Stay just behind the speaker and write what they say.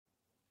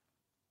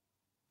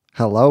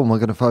Hello and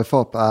welcome to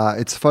FOFOP.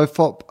 It's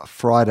FOFOP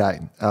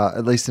Friday,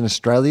 at least in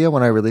Australia.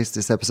 When I release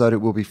this episode, it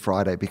will be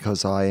Friday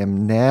because I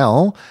am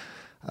now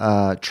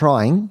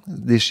trying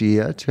this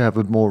year to have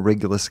a more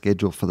regular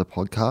schedule for the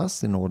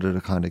podcast in order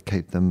to kind of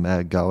keep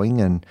them going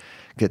and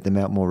get them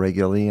out more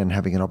regularly, and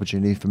having an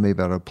opportunity for me to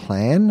be able to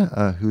plan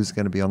who's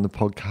going to be on the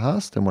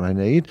podcast and what I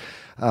need.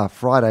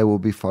 Friday will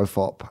be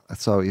FOFOP.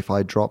 So if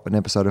I drop an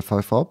episode of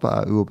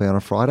FOFOP, it will be on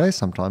a Friday.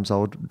 Sometimes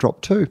I'll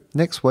drop two.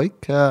 Next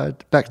week,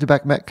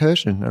 back-to-back Matt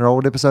Kirshen, an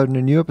old episode and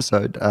a new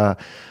episode.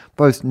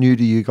 Both new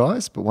to you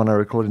guys, but one I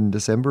recorded in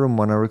December and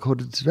one I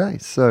recorded today.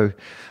 So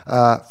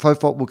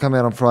FOFOP will come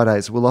out on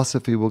Fridays.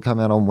 Philosophy will come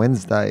out on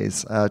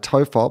Wednesdays.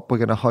 TOFOP, we're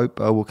going to hope,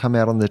 will come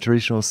out on the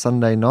traditional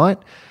Sunday night.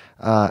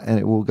 And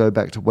it will go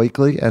back to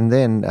weekly. And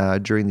then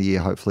during the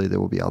year, hopefully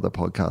there will be other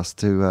podcasts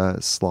to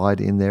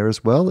slide in there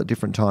as well at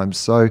different times.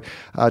 So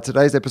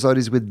today's episode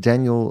is with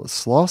Daniel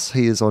Sloss.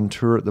 He is on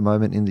tour at the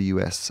moment in the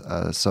US.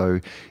 So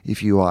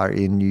if you are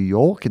in New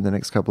York in the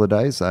next couple of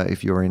days,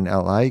 if you're in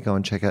LA, go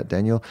and check out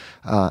Daniel.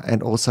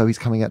 And also he's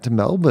coming out to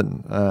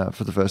Melbourne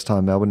for the first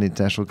time, Melbourne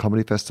International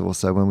Comedy Festival.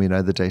 So when we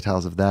know the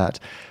details of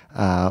that,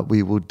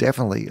 we will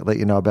definitely let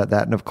you know about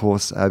that. And of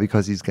course,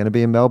 because he's going to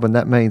be in Melbourne,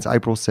 that means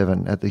April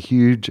 7 at the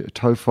huge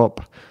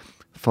FOFOP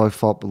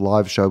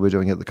live show we're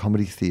doing at the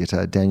Comedy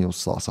Theatre. Daniel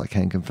Sloss, I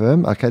can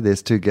confirm. Okay,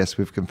 there's two guests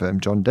we've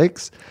confirmed. John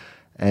Deeks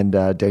and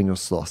Daniel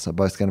Sloss are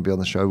both going to be on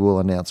the show. We'll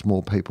announce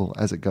more people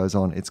as it goes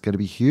on. It's going to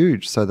be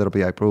huge. So that'll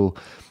be April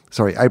the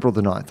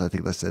 9th. I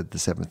think they said the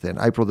 7th then.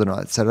 April the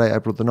 9th. Saturday,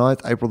 April the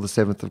 9th. April the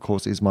 7th, of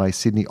course, is my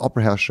Sydney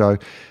Opera House show.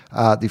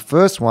 The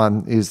first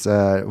one is,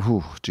 well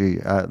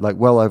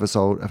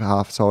oversold,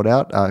 half sold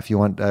out. If you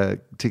want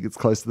tickets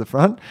close to the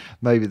front,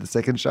 maybe the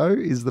second show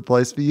is the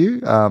place for you.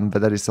 But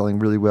that is selling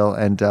really well.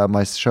 And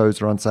my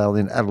shows are on sale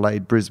in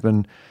Adelaide,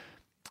 Brisbane,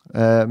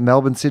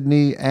 Melbourne,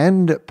 Sydney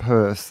and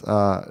Perth.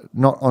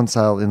 Not on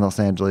sale in Los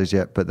Angeles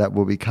yet, but that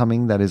will be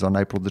coming. That is on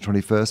April the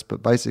 21st.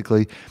 But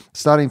basically,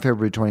 starting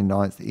February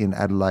 29th in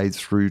Adelaide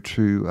through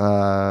to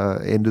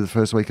end of the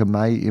first week of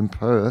May in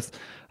Perth,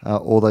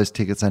 all those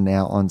tickets are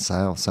now on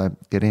sale. So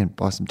get in,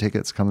 buy some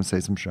tickets, come and see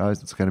some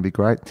shows. It's going to be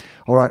great.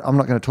 All right, I'm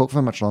not going to talk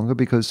for much longer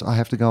because I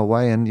have to go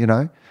away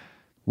and,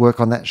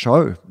 work on that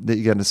show that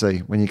you're going to see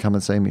when you come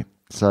and see me.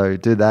 So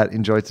do that.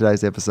 Enjoy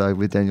today's episode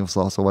with Daniel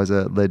Sloss, always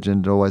a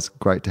legend, always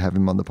great to have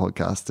him on the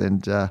podcast.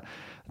 And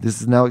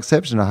this is no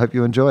exception. I hope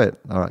you enjoy it.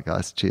 All right,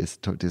 guys. Cheers.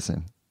 Talk to you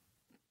soon.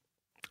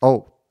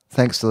 Oh,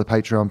 thanks to the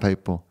Patreon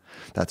people.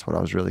 That's what I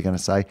was really going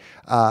to say.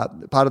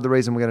 Part of the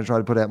reason we're going to try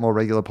to put out more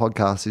regular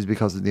podcasts is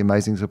because of the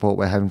amazing support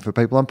we're having for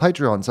people on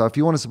Patreon. So if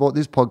you want to support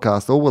this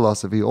podcast or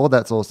Philosophy or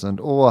That's Awesome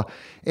or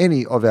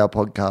any of our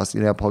podcasts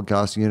in our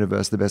podcast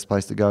universe, the best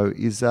place to go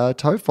is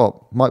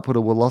TOFOP. Might put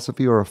a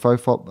Philosophy or a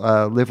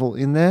FOFOP level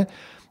in there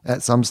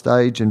at some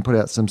stage and put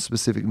out some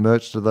specific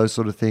merch to those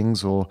sort of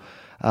things or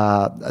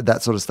that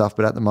sort of stuff.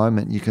 But at the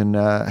moment, you can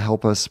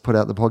help us put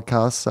out the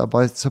podcast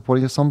by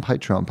supporting us on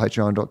Patreon,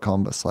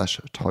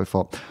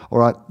 patreon.com/TOFOP. All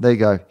right, there you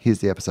go. Here's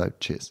the episode.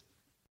 Cheers.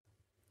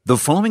 The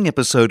following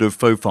episode of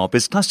FOFOP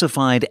is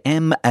classified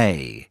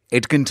MA.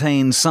 It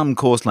contains some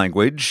coarse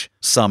language,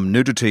 some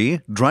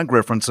nudity, drug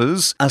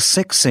references, a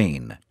sex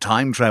scene,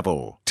 time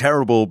travel,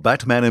 terrible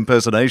Batman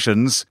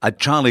impersonations, a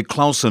Charlie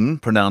Clausen,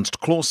 pronounced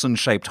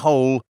Clausen-shaped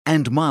hole,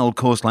 and mild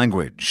coarse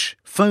language.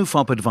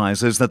 FOFOP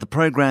advises that the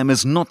program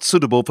is not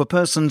suitable for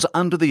persons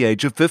under the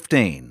age of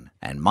 15,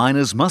 and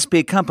minors must be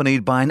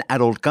accompanied by an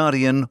adult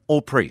guardian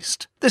or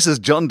priest. This is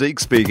John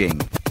Deeks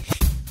speaking.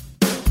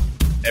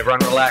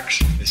 Everyone relax,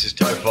 this is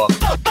TOFOP.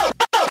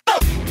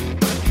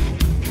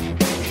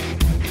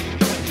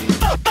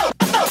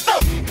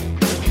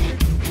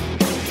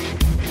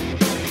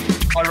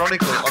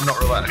 Ironically, I'm not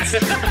relaxed.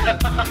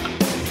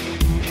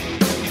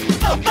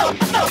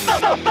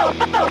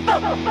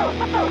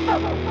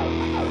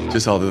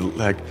 Just all the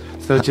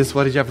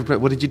what did you have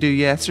what did you do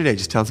yesterday?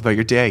 Just tell us about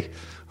your day.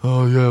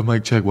 Oh yeah,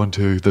 mic check 1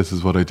 2. This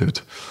is what I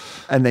did.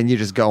 And then you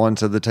just go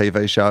onto the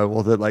TV show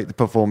or the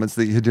performance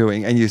that you're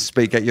doing, and you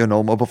speak at your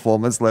normal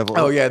performance level.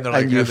 Oh yeah,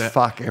 and you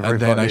fuck everybody.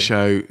 And then I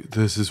shout,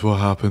 "This is what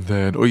happened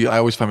then." Or I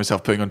always find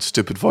myself putting on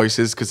stupid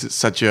voices because it's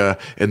such a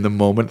in the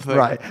moment thing.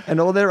 Right, and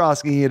all they're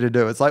asking you to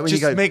do, it's like when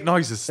just you go make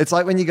noises. It's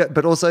like when you go,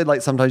 but also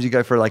sometimes you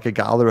go for a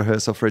gala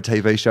rehearsal for a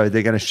TV show.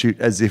 They're going to shoot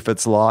as if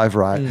it's live,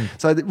 right?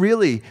 So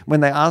really, when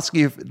they ask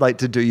you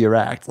to do your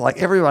act,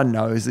 everyone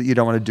knows that you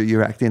don't want to do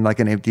your act in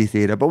an empty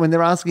theater. But when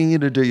they're asking you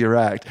to do your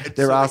act,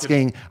 they're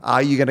asking,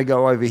 "Are you going to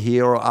go over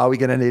here, or are we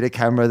going to need a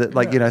camera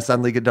that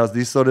suddenly does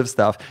this sort of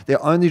stuff?"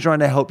 They're only trying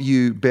to help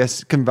you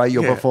best convey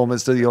your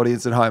performance to the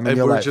audience at home, and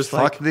you're like,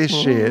 "Fuck this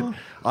shit!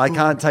 I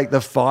can't take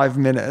the 5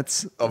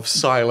 minutes. Of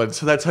silence.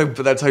 That's how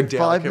delicate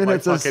 5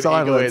 minutes my of fucking ego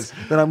silence is.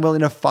 that I'm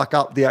willing to fuck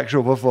up the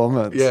actual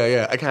performance.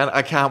 Yeah.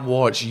 I can't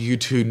watch you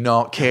two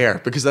not care,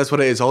 because that's what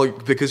it is.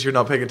 Because you're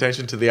not paying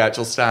attention to the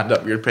actual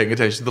stand-up, you're paying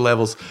attention to the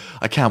levels.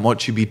 I can't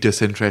watch you be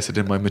disinterested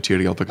in my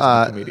material because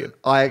I'm a comedian.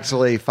 I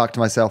actually fucked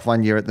myself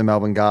one year at the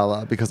Melbourne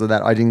Gala because of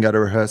that. I didn't go to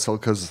rehearsal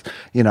because,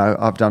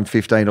 I've done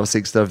 15 or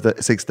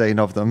 16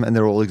 of them and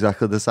they're all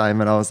exactly the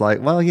same. And I was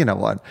like, well, you know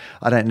what?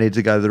 I don't need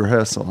to go to the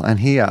rehearsal. And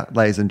here,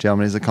 ladies and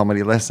gentlemen, is a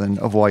comedy lesson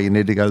of why you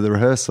need to go to the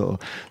rehearsal.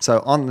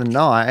 So on the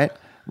night,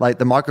 like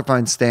the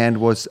microphone stand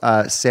was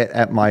set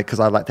at because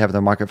I like to have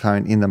the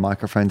microphone in the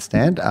microphone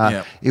stand.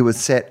 It was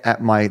set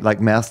at my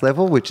mouth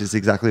level, which is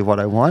exactly what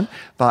I want.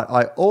 But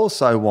I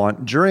also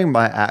want during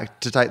my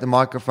act to take the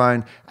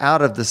microphone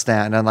out of the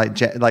stand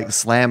and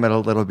slam it a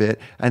little bit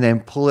and then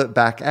pull it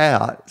back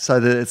out so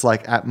that it's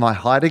at my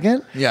height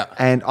again. Yeah.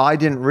 And I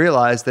didn't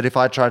realize that if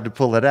I tried to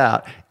pull it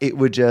out, it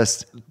would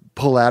just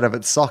pull out of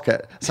its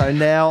socket. So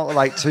now,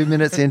 2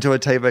 minutes into a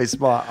TV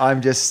spot,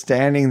 I'm just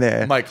standing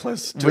there,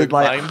 Micless, with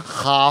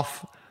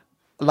half,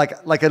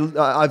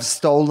 I've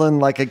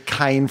stolen a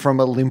cane from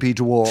a limpy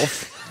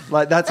dwarf.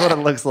 That's what it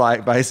looks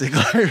like,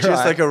 basically.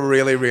 Just right? a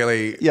really,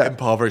 really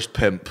impoverished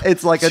pimp.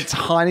 It's like a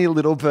tiny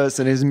little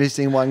person who's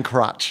missing one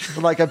crutch,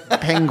 like a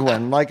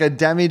penguin, like a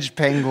damaged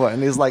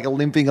penguin is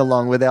limping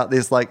along without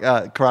this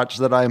crutch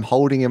that I'm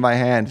holding in my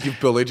hand. You've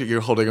bullied it,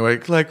 you're holding away.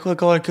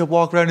 Go on,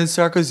 walk around in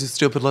circles, you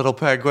stupid little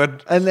penguin.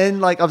 And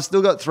then I've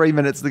still got 3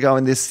 minutes to go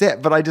in this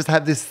set, but I just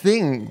have this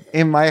thing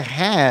in my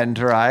hand,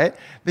 right?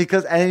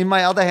 And in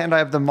my other hand, I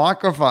have the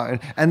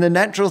microphone. And the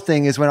natural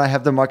thing is when I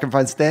have the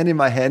microphone stand in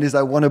my hand is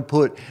I want to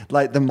put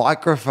the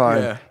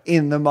microphone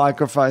in the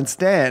microphone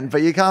stand.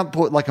 But you can't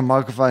put a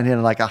microphone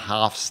in a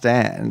half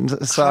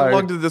stand. So how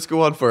long did this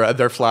go on for?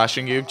 They're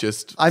flashing you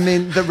just... I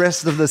mean, the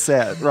rest of the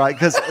set, right?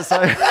 Because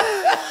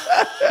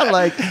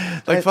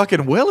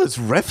fucking Will is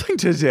riffing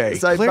today.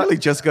 So Clearly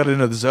just got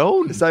into the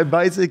zone. So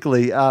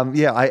basically,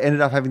 I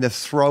ended up having to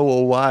throw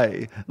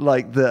away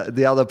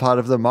the other part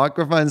of the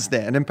microphone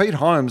stand. And Pete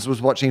Holmes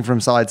was watching from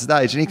side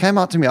stage and he came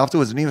up to me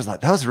afterwards and he was like,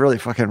 that was really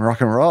fucking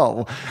rock and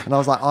roll. And I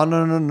was like, oh,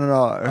 no.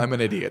 I'm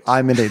an idiot.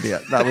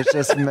 That was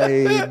just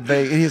me. And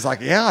he's like,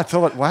 yeah, I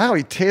thought, wow,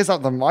 he tears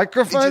up the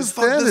microphone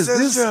stand? Is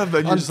this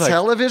on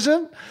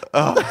television?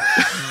 Oh.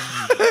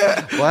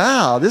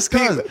 Wow, this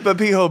guy. But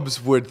Pete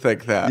Holmes would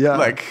think that. Yeah,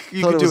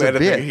 you could do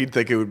anything, he'd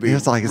think it would be He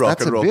was like, rock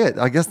that's and roll. a bit.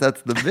 I guess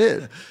that's the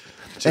bit.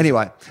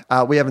 Anyway,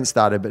 we haven't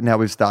started, but now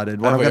we've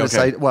started. What I'm going to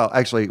say, well,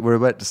 actually, we're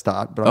about to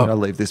start, but I'm going to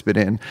leave this bit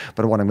in.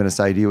 But what I'm going to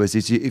say to you is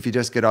if you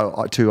just get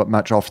too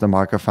much off the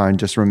microphone,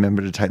 just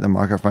remember to take the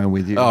microphone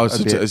with you. Oh,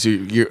 so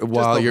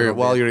while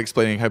you're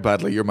explaining how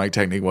badly your mic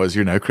technique was,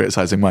 you're now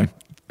criticizing mine.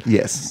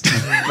 Yes,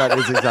 that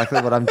is exactly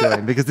what I'm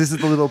doing because this is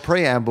the little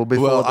preamble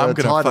before I'm the going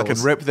to titles.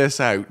 fucking rip this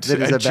out. That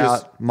is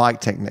about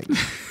mic technique.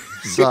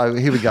 So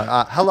here we go.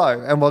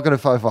 Hello and welcome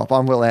to FOFOP.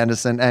 I'm Will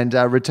Anderson and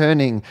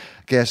returning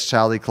guest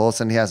Charlie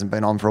Clausen. He hasn't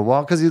been on for a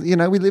while because we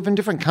live in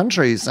different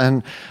countries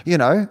and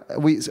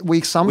we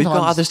sometimes we've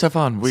got other stuff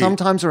on.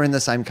 Sometimes we're in the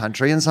same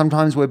country and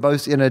sometimes we're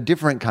both in a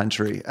different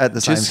country at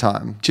the same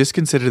time. Just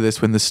consider this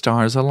when the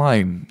stars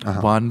align.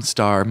 One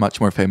star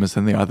much more famous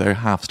than the other,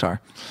 half star.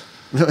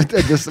 When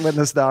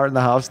the star and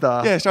the half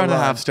star. Yeah, star and the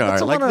half star.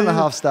 It's a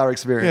 1.5 star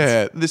experience.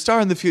 Yeah, the star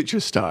and the future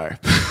star.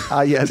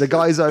 The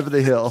guy's over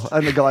the hill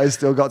and the guy's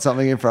still got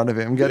something in front of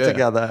him. Get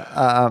together.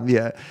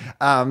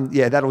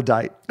 That'll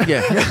date.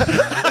 Yeah.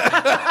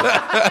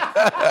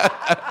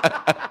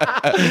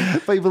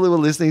 People who are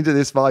listening to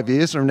this 5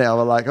 years from now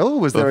are like, oh,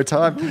 was there a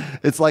time?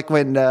 It's like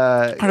when...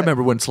 I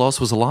remember when Sloss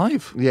was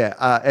alive. Yeah,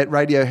 at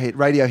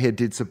Radiohead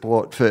did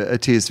support for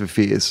Tears for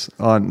Fears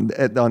on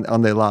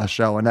their last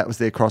show, and that was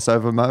their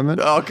crossover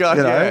moment. Oh, God,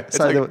 yeah. It's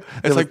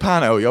like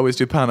Pano. You always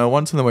do Pano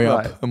once on the way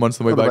up and once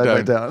on the way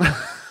back down.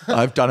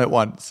 I've done it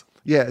once.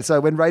 Yeah, so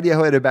when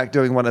Radiohead are back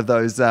doing one of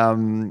those,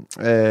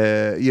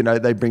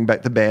 they bring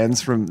back the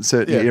bands from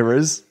certain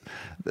eras,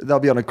 they'll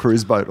be on a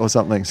cruise boat or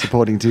something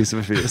supporting Tears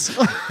for Fears.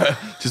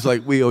 Just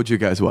like, we owed you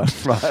guys one.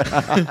 Right.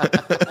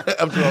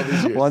 After all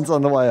these years. Once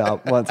on the way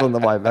up, once on the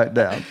way back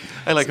down.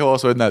 I like how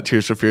also in that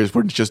Tears for Fears,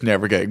 we're just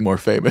never getting more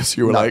famous.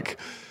 You were that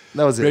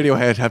was it.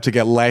 Radiohead have to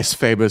get less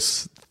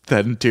famous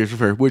than Tears for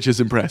Fears, which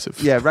is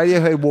impressive. Yeah,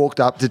 Radiohead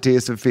walked up to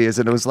Tears for Fears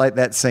and it was like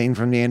that scene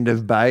from the end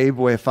of Babe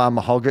where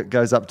Farmer Hoggett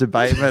goes up to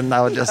Babe and they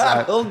were just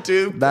like,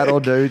 that'll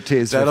do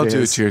Tears for Fears. That'll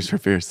do Tears for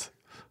Fears.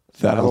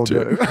 That'll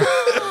do.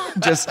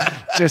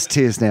 Just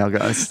tears now,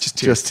 guys.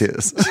 Just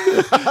tears.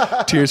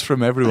 Tears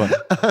from everyone.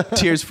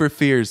 Tears for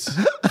Fears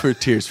for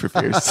Tears for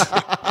Fears.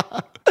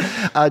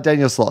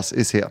 Daniel Sloss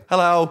is here.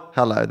 Hello.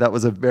 That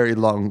was a very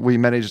long... We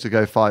managed to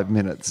go 5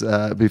 minutes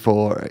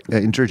before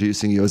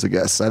introducing you as a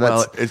guest. So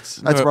that's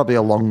probably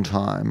a long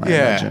time, I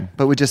imagine.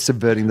 But we're just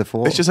subverting the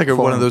form. It's just like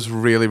one of those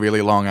really,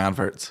 really long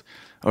adverts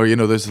Or,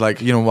 there's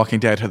like, Walking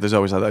Dead, how there's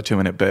always like that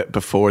 2-minute bit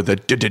before the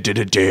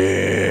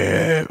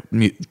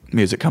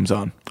music comes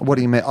on. What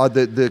do you mean? Oh,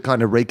 the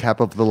kind of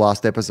recap of the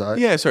last episode?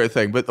 Yeah, sort of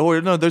thing. But,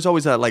 there's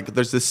always that, like,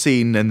 there's the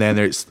scene and then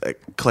there's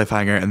like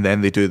cliffhanger and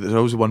then there's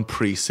always one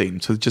pre-scene.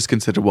 So just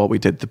consider what we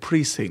did, the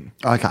pre-scene.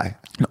 Okay.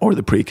 Or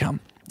the pre-cam.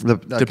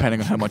 Okay.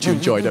 Depending on how much you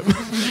enjoyed it.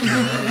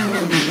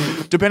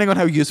 Depending on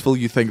how useful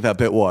you think that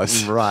bit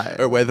was. Right.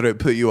 Or whether it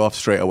put you off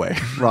straight away.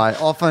 Right.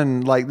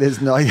 Often, like,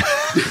 there's no...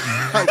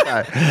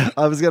 Okay.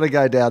 I was going to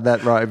go down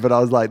that road, but I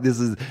was like, this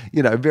is,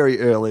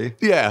 very early.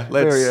 Yeah.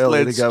 Very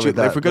early to go with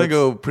that. If we're going to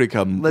go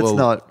pre-cum... Let's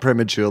not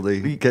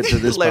prematurely get to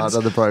this part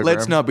of the program.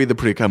 Let's not be the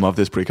pre-cum of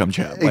this pre-cum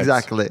chat.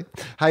 Exactly.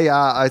 Hey,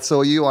 I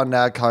saw you on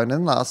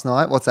Conan last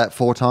night. What's that,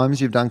 4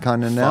 times you've done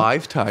Conan now?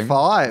 5 times.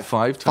 5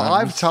 times.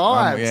 5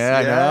 times. Yeah,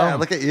 I know.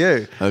 Look at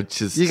you.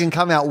 You can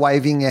come out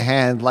waving your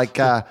hand like...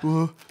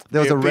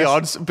 there was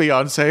a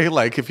Beyonce,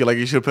 like, if you like,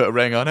 you should put a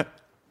ring on it.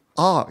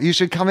 Oh, you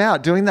should come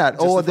out doing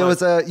that. Or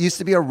there used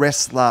to be a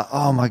wrestler.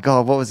 Oh my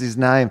God, what was his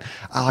name?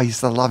 Oh, I used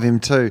to love him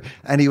too.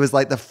 And he was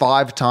like the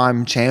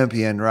 5-time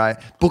champion, right?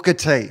 Booker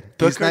T.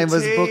 His name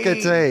was Booker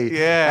T.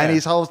 Yeah. And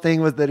his whole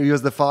thing was that he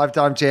was the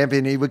 5-time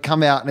champion. He would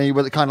come out and he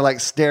would kind of like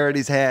stare at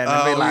his hand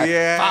and be like,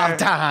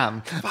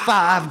 5-time,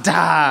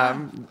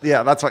 5-time.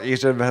 Yeah, that's what you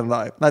should have been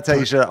like. That's how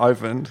you should have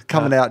opened.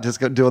 Coming out,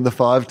 just doing the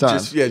 5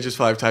 times. Just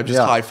 5 times.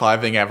 Just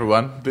high-fiving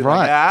everyone.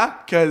 Right.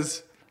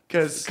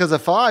 Because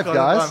of 5,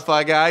 guys.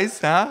 5 guys,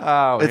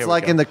 huh? Oh, it's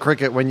like in the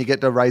cricket when you get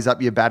to raise up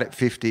your bat at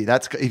 50.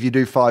 That's if you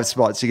do 5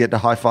 spots, you get to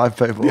high five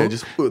people. Yeah,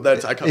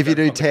 if you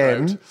do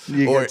 10,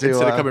 you or get to.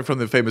 Instead of coming from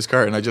the famous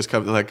curtain, I just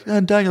come like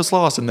Daniel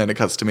Sloss, and then it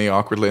cuts to me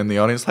awkwardly in the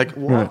audience, like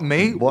what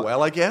me? What?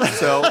 Well, I guess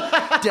so.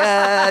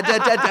 Da, da,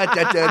 da, da,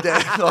 da, da,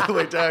 da, all the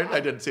way down. I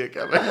didn't see it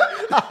coming.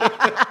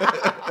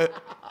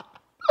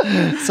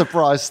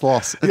 Surprise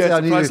Sloss.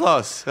 Surprise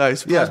Sloss. I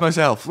surprise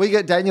myself. We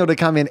get Daniel to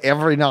come in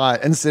every night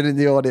and sit in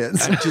the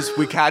audience. And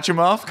we catch him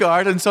off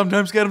guard and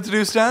sometimes get him to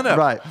do stand-up.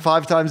 Right,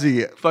 5 times a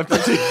year. 5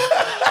 times a year.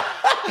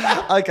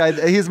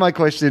 Okay, here's my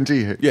question to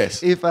you.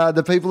 Yes. If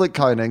the people at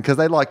Conan, because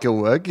they like your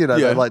work,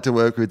 they like to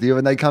work with you,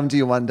 and they come to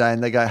you one day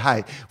and they go,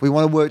 hey, we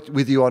want to work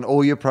with you on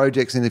all your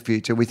projects in the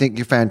future. We think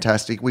you're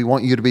fantastic. We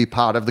want you to be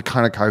part of the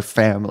Conoco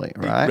family,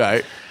 right?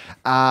 Right.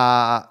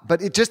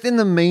 But just in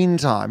the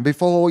meantime,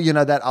 before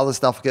that other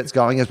stuff gets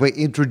going, as we're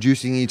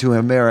introducing you to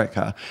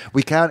America,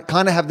 we kind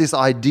of have this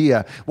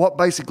idea. What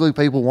basically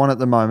people want at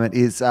the moment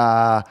is,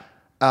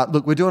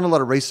 look, we're doing a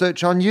lot of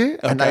research on you,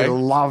 and they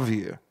love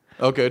you.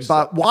 Okay.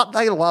 But what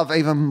they love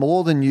even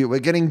more than you, we're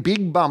getting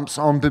big bumps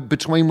on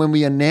between when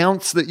we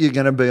announce that you're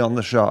going to be on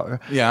the show,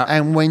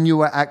 and when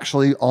you are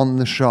actually on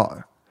the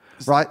show,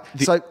 right?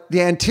 So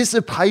the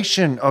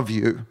anticipation of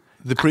you.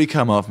 The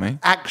pre-cum of me.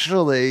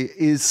 Actually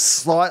is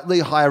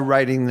slightly higher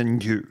rating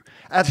than you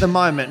at the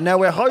moment. Now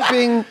we're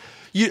hoping...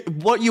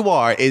 What you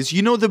are is,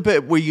 the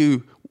bit where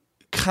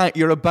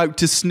you're about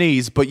to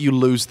sneeze, but you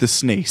lose the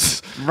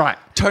sneeze. Right.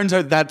 Turns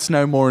out that's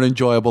now more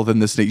enjoyable than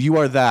the sneeze. You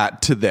are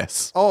that to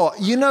this. Oh,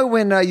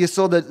 when you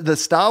saw the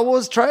Star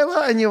Wars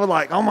trailer and you were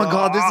like, oh my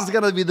God, this is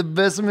going to be the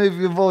best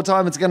movie of all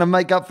time. It's going to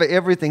make up for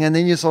everything. And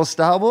then you saw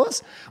Star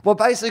Wars. Well,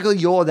 basically,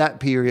 you're that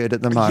period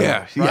at the moment. Yeah,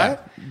 right? yeah.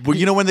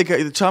 Well,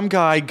 when some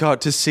guy got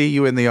to see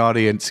you in the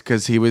audience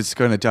because he was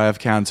going to die of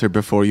cancer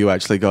before you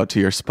actually got to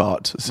your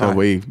spot. So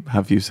we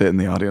have you sit in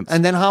the audience.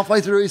 And then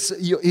halfway through,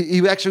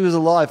 he actually was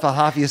alive for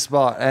half your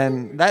spot.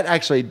 And that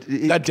actually...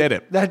 That did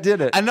it. That did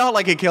it. And not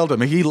like it killed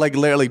him. He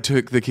literally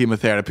took the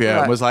chemotherapy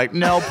out and was like,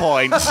 no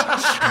point.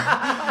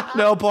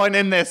 No point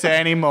in this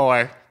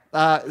anymore.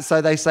 So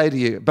they say to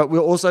you, but we're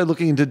also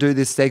looking to do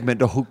this segment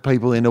to hook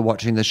people into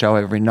watching the show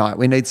every night.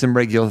 We need some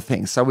regular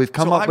things. So we've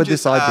come up with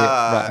this idea.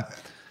 Right.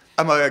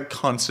 I'm a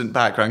constant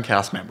background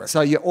cast member.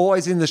 So you're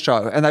always in the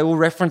show, and they will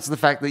reference the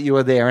fact that you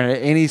are there, and at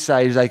any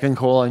stage they can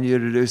call on you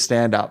to do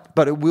stand-up.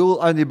 But it will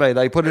only be,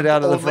 they put it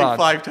out at the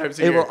front. Only 5 times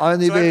a year. It will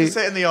only be... I have to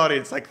sit in the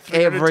audience like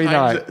 300 every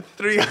times.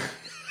 night.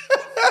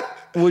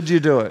 Would you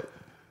do it?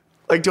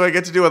 Like, do I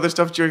get to do other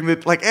stuff during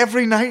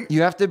every night?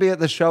 You have to be at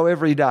the show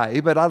every day,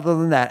 but other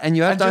than that, and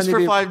you have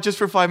to just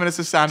for 5 minutes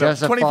of stand-up,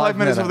 25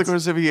 minutes over the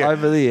course of a year.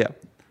 Over the year.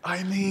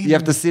 I mean... You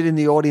have to sit in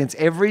the audience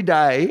every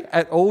day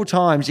at all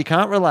times. You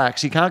can't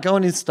relax. You can't go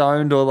in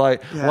stoned or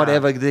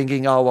whatever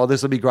thinking, oh, well,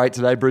 this will be great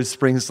today. Bruce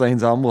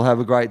Springsteen's on. We'll have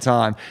a great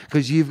time.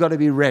 Because you've got to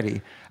be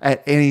ready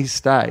at any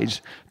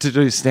stage to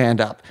do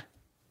stand-up.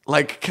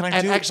 Like, can I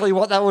and actually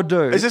what that would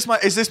do... Is this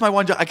my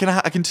one job? I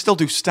can still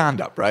do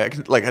stand-up, right?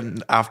 I can,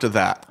 after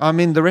that. I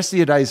mean, the rest of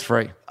your day is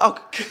free. Oh,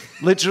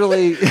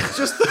 literally...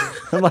 just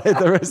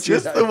the rest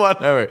just of the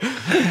 1 hour.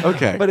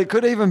 Okay. But it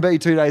could even be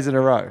 2 days in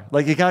a row.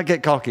 Like, you can't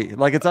get cocky.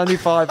 Like, it's only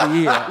 5 a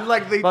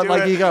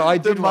year. You go, I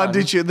did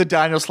Monday, the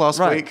Daniel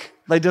Sloss week.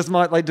 They just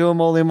might do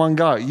them all in one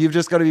go. You've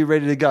just got to be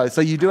ready to go.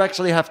 So you do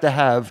actually have to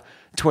have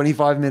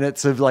 25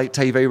 minutes of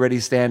TV ready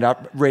stand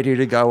up, ready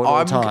to go at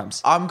all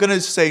times. I'm going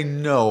to say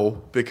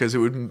no because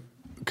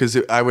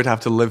I would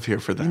have to live here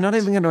for that. You're not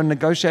even going to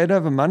negotiate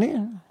over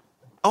money?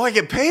 Oh, I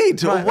get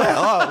paid. Right. Oh,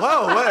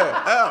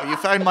 well. Oh, you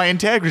found my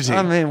integrity.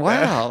 I mean,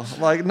 wow.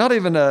 Like, not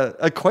even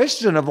a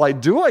question of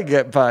like, do I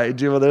get paid?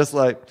 You were just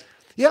like,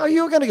 yeah,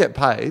 you're going to get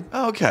paid.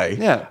 Oh, okay.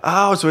 Yeah.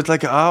 Oh, so it's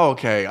like,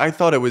 okay. I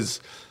thought it was,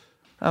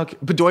 okay.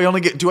 But do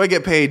I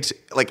get paid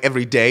like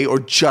every day or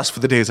just for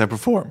the days I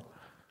perform?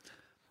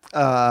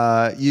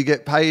 You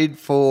get paid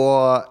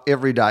for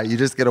every day. You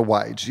just get a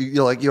wage.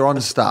 You're on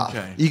staff.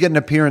 Okay. You get an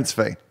appearance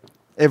fee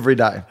every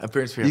day.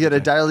 Appearance fee You every get a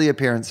day. daily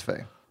appearance fee.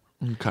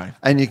 Okay.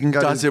 And you can go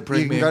Does to, it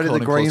bring you can me go and to the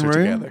Conan green closer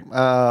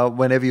room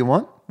whenever you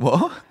want.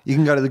 What? You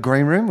can go to the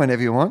green room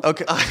whenever you want.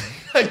 Okay.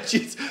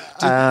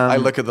 I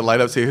look at the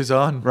lineup, see who's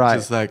on. Right.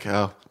 Just like,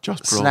 Josh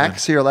Brolin.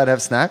 Snacks, you're allowed to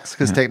have snacks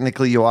because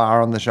technically you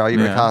are on the show.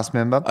 You're a cast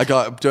member.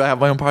 Do I have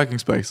my own parking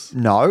space?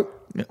 No.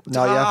 No,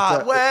 you have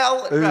to.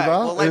 Well, Uber. right,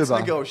 well, let's Uber.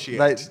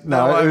 negotiate.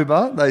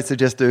 Uber. They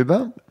suggest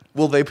Uber.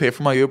 Will they pay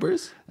for my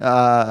Ubers? No.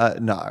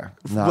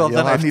 Well, you'll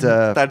then have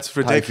to that's pay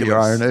for your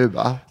ridiculous. own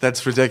Uber.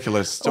 That's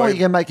ridiculous. So Or you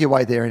can make your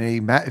way there in any.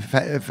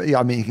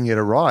 I mean, you can get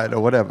a ride or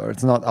whatever.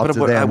 It's not up But to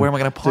where them. am I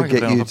gonna park if I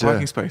don't have a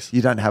parking space?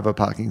 You don't have a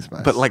parking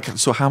space. But like,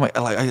 so how am I?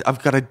 Like,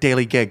 I've got a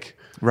daily gig.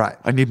 Right.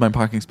 I need my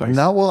parking space.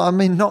 No, well, I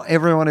mean, not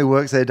everyone who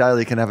works there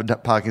daily can have a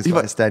parking space,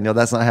 but- Daniel.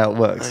 That's not how it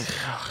works.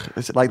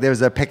 Like,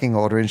 there's a pecking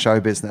order in show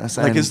business.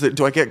 Like, and-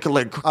 do I get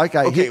like?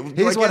 Okay, do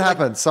here's I what get, like-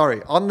 happens.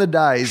 Sorry. On the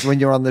days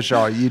when you're on the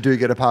show, you do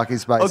get a parking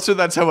space. Oh, so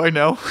that's how I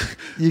know.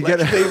 You Like,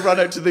 get- they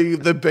run out to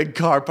the big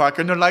car park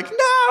and they're like,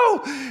 "No,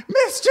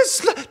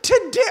 Mr.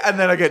 Today," and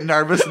then I get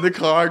nervous in the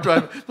car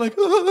driving, like,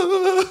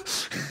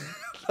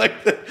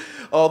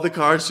 all the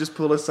cars just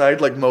pull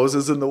aside like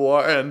Moses in the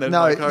water, and then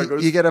No, my car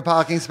goes. you get a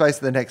parking space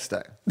the next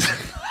day.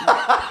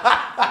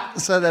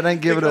 So they don't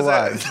give it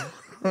Because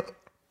away.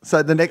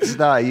 So the next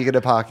day, you get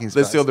a parking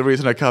space. That's the only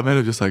reason I come in.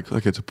 I'm just like, I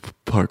get to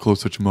park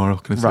closer tomorrow.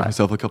 Can I save Right.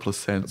 myself a couple of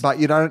cents? But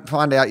you don't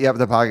find out you have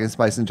the parking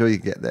space until you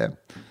get there.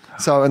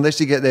 So unless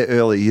you get there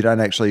early, you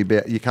don't actually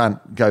you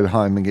can't go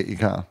home and get your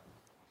car.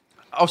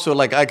 Also,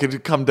 like, I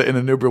could come in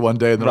an Uber one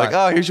day and they're Right.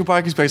 like, "Oh, here's your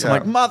parking space." Yeah.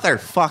 I'm like,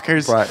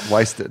 "Motherfuckers!" Right,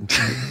 wasted.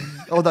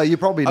 Although you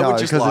probably I know would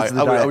because just lie. it's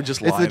the day. I would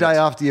just it's lie the in day it.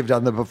 after you've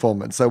done the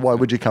performance. So why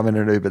would you come in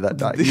an Uber that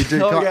day? You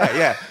do. Oh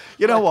yeah.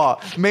 You know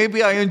what?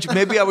 Maybe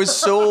I was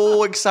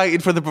so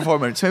excited for the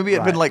performance. Maybe it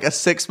had been Right. like a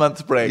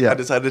 6-month break. Yeah. I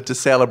decided to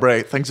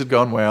celebrate. Things had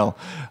gone well,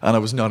 and I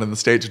was not in the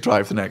state to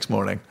drive the next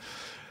morning.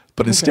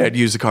 But instead,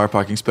 use the car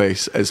parking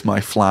space as my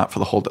flat for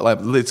the whole day.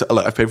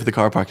 I paid for the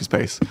car parking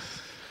space.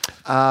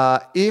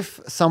 If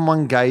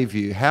someone gave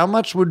you, how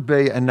much would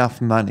be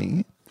enough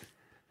money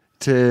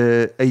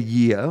to a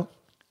year,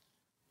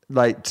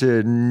 like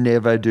to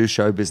never do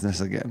show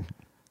business again?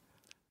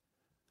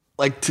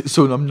 Like,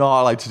 so I'm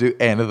not allowed to do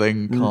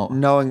anything.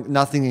 Knowing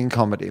nothing in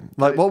comedy.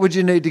 Like, what would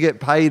you need to get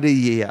paid a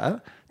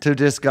year to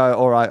just go,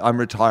 all right, I'm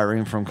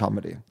retiring from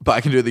comedy? But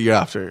I can do it the year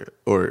after,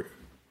 or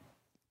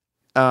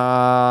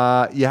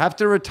You have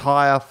to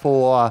retire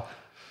for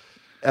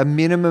a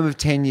minimum of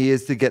 10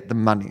 years to get the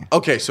money.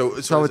 okay. So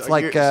So it's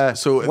like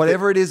if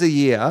whatever it is a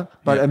year,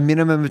 but Yeah. a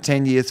minimum of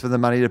 10 years for the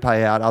money to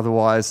pay out.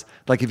 Otherwise,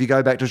 like if you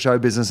go back to show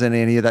business in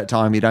any of that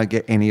time, you don't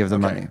get any of the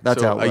money.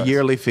 That's so how it works. a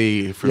yearly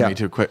fee for Yeah. me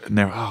to quit.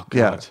 Never. Oh god.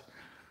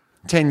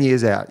 Yeah. 10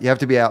 years out. You have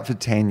to be out for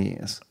 10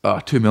 years.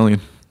 2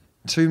 million.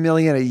 2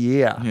 million a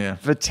year Yeah.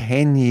 for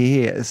 10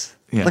 years.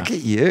 Yeah. Look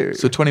at you.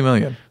 So 20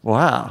 million.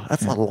 Wow.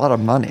 That's a lot of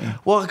money.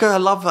 Well, I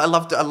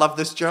love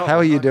this job. How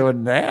are you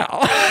doing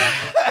now?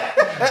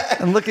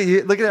 And look at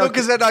you. Look at how.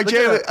 Because then I'm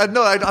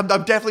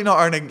definitely not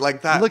earning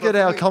like that. Look But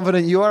at how for me-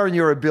 confident you are in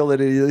your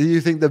ability.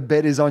 You think the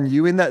bet is on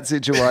you in that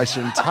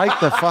situation. Take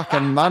the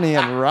fucking money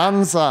and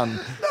run, son.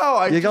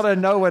 No, you got to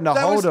know when to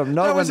hold them,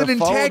 know that when was to an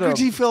fold them.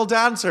 integrity-filled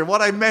answer.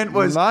 What I meant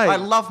was, Mate. I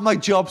love my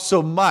job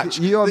so much.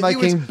 You are that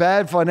making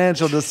bad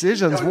financial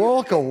decisions.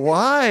 Walk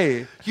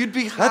away. You'd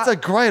be. That's a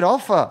great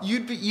offer.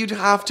 You'd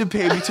have to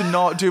pay me to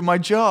not do my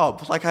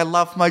job. Like, I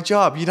love my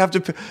job. You'd have to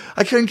pay.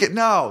 I couldn't get.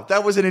 No,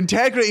 that was an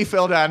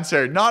integrity-filled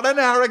answer, not an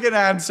arrogant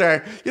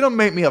answer. You don't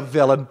make me a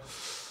villain.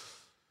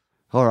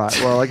 All right.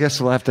 Well, I guess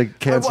we'll have to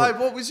cancel.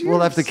 What was We'll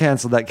have to yours?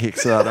 cancel that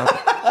Kickstarter.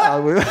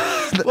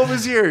 What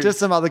was yours? Just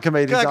some other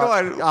comedians Go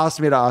on.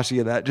 asked me to ask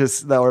you that.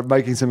 Just they were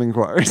making some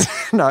inquiries.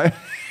 No.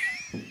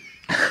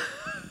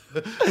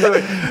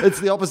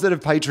 It's the opposite of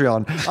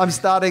Patreon. I'm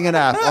starting an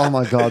app. Oh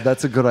my god,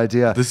 that's a good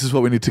idea. This is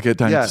what we need to get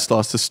down Yeah. to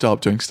Sloss to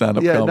stop doing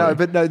stand-up Yeah, comedy. no,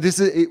 but no. This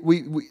is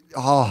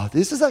it,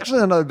 this is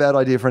actually not a bad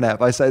idea for an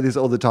app. I say this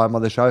all the time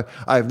on the show.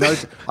 I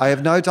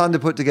have no time to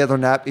put together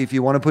an app. If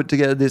you want to put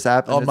together this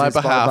app and On it's my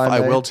inspired behalf, by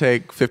I me- will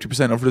take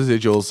 50% of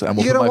residuals and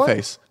we'll You put know my what?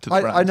 face to the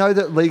brand. I know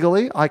that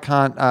legally I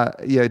can't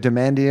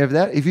demand any of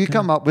that. If you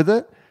come up with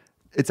it,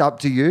 it's up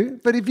to you.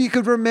 But if you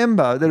could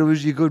remember that it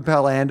was your good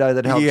pal Ando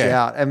that helped you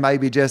Yeah. out, and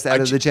maybe just out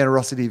of the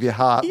generosity of your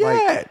heart, yeah,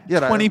 like, you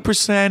know,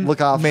 20%.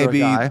 look after maybe.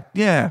 a guy.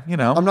 Yeah, you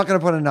know. I'm not going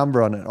to put a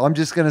number on it. I'm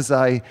just going to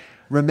say,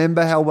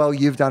 remember how well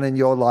you've done in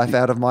your life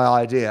out of my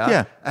idea.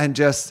 Yeah. And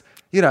just,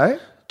 you know,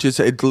 Just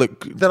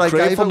look. That I gave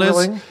it gratefulness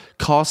willing.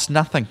 costs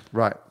nothing.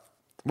 right.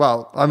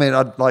 Well, I mean,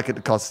 I'd like it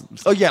to cost.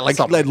 Oh yeah, like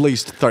something. at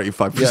least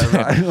 35%. Yeah,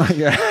 right. Like,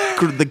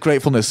 yeah. The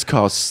gratefulness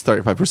costs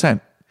 35%.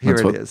 Here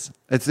it is.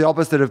 It's the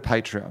opposite of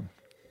Patreon.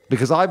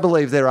 Because I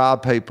believe there are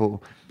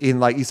people in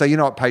so you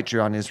know what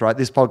Patreon is, right?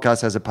 This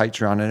podcast has a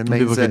Patreon, and it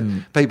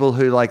means people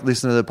who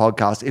listen to the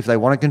podcast, if they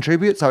want to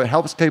contribute, so it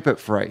helps keep it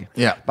free.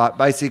 Yeah. But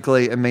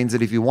basically it means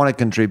that if you want to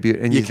contribute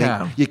and you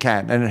think you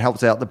can, and it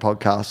helps out the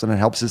podcast and it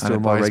helps us do it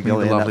more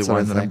regularly. The and lovely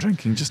wine that I'm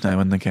drinking just now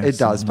in the case. It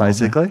does,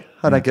 basically.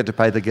 I don't get to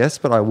pay the guests,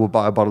 but I will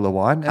buy a bottle of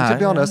wine. And to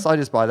be honest, I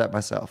just buy that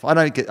myself. I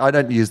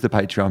don't use the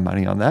Patreon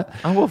money on that.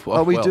 Oh,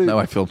 well, now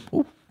I feel...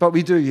 Ooh. But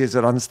we do use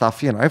it on stuff,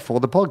 for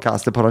the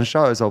podcast to put on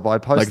shows or buy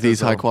posters. Like these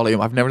high quality.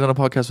 I've never done a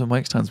podcast with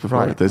mic stands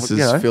before. Right. This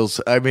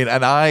feels. I mean,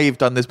 and I've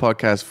done this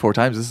podcast 4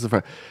 times. This is the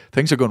first.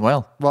 Things are going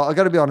well. Well, I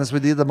got to be honest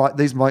with you.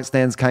 These mic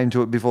stands came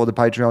to it before the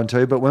Patreon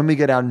too. But when we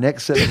get our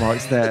next set of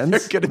mic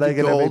stands, they're going to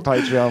be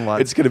Patreon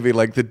ones. It's going to be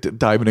like the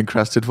diamond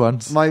encrusted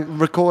ones. My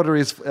recorder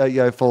is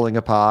falling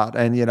apart,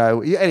 and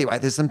anyway,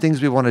 there's some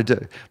things we want to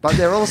do. But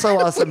there also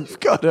are some. We've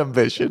got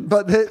ambition.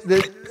 But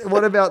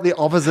what about the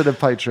opposite of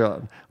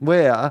Patreon,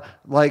 where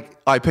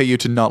I pay you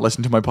to not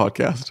listen to my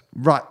podcast.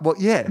 Right. Well,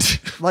 yeah.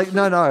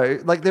 No.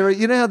 There are,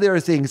 how there are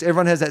things.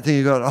 Everyone has that thing.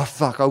 You go, oh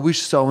fuck, I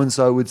wish so and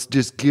so would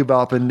just give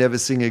up and never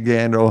sing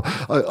again, or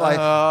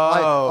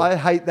I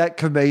hate that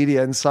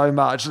comedian so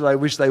much that I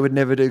wish they would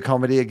never do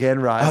comedy again.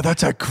 Right. Oh,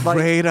 that's a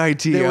great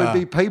idea. There would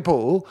be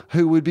people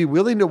who would be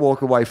willing to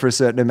walk away for a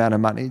certain amount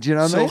of money. Do you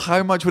know what I mean? So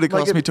how much would it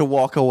cost me to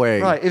walk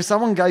away? Right. If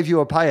someone gave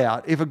you a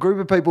payout, if a group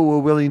of people were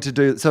willing to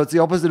do, so it's the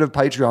opposite of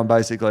Patreon.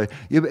 Basically,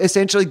 you're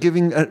essentially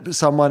giving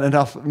someone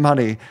enough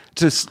money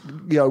to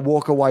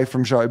walk away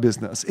from show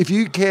business. If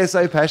you care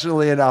so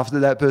passionately enough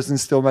that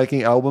person's still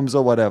making albums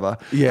or whatever,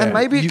 and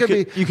maybe it could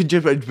be you can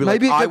just be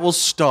like, I will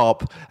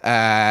stop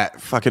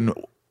fucking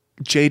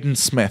Jaden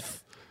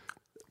Smith.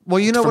 Well,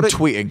 you know from what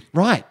tweeting,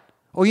 right?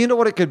 Or you know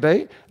what it could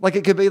be?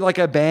 It could be like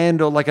a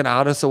band or like an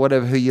artist or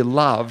whatever who you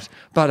loved,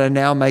 but are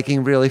now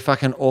making really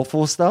fucking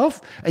awful stuff,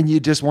 and you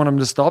just want them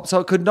to stop. So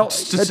it could not.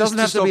 It doesn't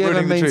have to be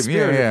a mean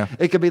spirit. Yeah.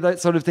 It could be that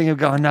sort of thing of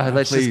going, no,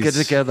 let's just get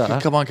together.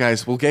 Come on,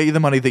 guys, we'll get you the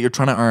money that you're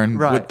trying to earn,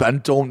 right?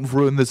 And don't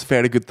ruin this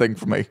very good thing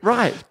for me.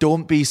 Right.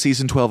 Don't be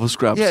season 12 of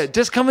Scrubs. Yeah,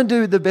 just come and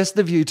do the best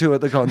of you two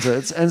at the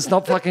concerts, and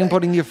stop fucking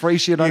putting your free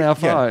shit on our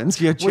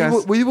phones. Yeah,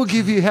 we will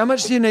give you, how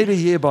much do you need a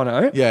year,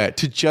 Bono? Yeah,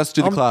 to just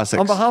do the classics.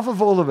 On behalf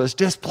of all of us,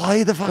 just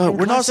play the fucking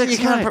we're not saying you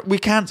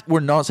can't. We're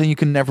not saying you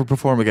can never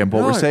perform again.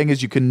 But what we're saying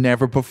is you can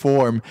never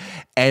perform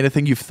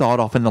anything you've thought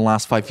of in the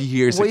last 5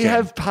 years. We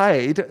have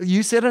paid.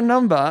 You said a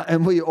number,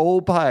 and we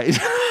all paid.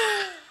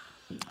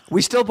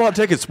 We still bought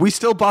tickets.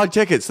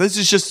 This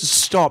is just to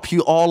stop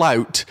you all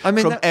out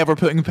from ever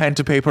putting pen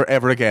to paper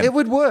ever again. It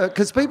would work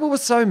because people were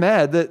so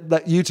mad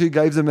that you two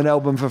gave them an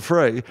album for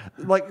free.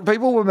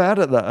 People were mad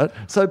at that.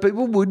 So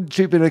people would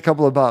chip in a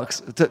couple of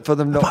bucks for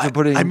them not to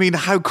put in. I mean,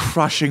 how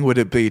crushing would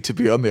it be to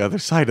be on the other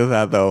side of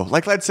that, though?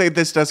 Let's say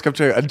this does come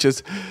true and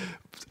just...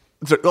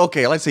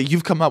 Okay, let's say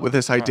you've come up with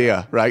this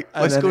idea, right?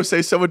 Let's go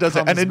say someone does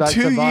it, and in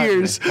 2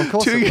 years,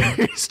 2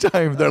 years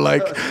time, they're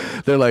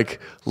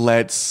like,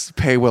 let's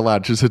pay Will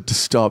Anderson to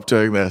stop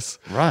doing this,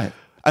 right?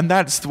 And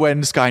that's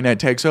when Skynet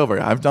takes over.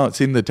 I've not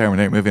seen the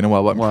Terminator movie in a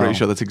while, but I'm pretty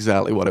sure that's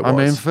exactly what it was. I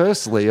mean,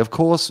 firstly, of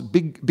course,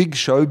 big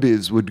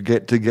showbiz would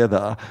get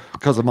together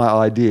because of my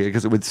idea,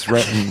 because it would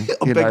threaten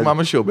Big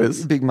Mama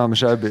Showbiz. Big Mama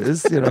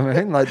Showbiz, you know what I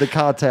mean? Like the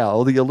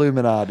cartel, the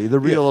Illuminati, the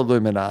real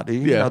Illuminati,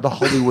 the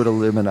Hollywood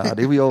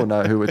Illuminati. We all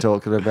know who we're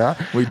talking about.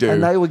 We do.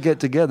 And they would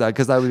get together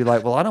because they would be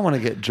like, well, I don't want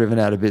to get driven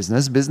out of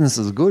business. Business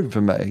is good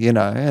for me,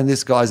 and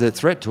this guy's a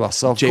threat to us.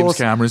 So James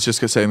Cameron's just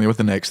sitting there with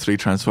the next 3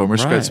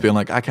 Transformers scripts being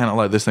like, I can't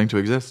allow this thing to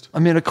exist. I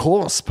mean, of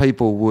course,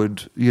 people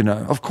would,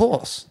 of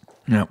course.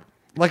 Yeah.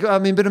 But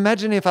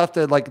imagine if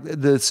after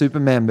the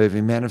Superman movie,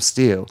 Man of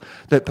Steel,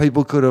 that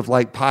people could have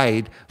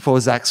paid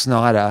for Zack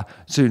Snyder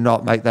to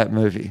not make that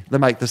movie, to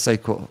make the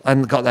sequel,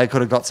 and they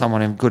could have got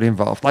someone good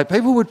involved.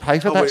 People would pay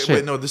for that shit.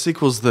 Wait, no, the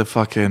sequel's the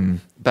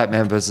fucking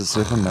Batman versus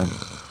Superman.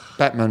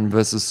 Batman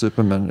versus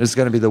Superman is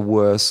going to be the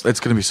worst. It's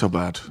going to be so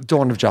bad.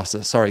 Dawn of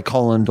Justice. Sorry,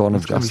 Dawn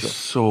of Justice.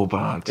 So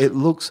bad. It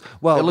looks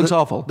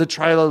awful. The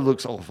trailer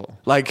looks awful.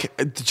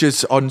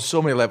 Just on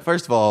so many levels.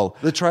 First of all,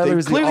 the trailer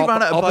is clearly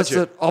ran out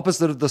of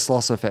opposite of the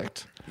Sloss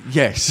effect.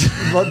 Yes.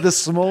 The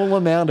small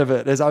amount of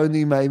it has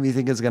only made me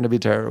think it's going to be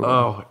terrible.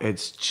 Oh,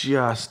 it's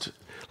just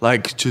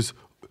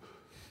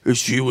is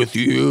she with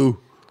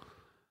you?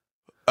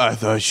 I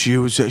thought she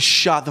was.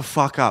 Shut the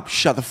fuck up.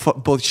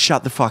 Both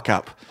shut the fuck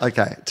up.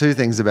 Okay, 2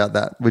 things about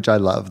that, which I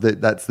love.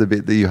 That's the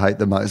bit that you hate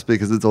the most,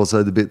 because it's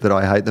also the bit that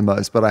I hate the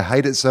most. But I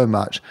hate it so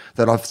much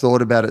that I've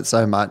thought about it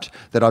so much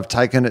that I've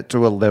taken it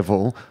to a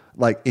level,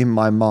 in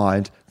my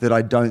mind, that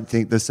I don't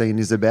think the scene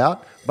is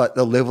about. But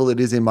the level it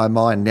is in my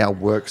mind now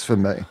works for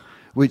me,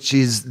 which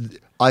is,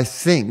 I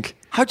think...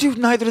 How do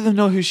neither of them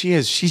know who she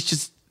is? She's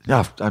just...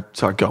 Oh, I'm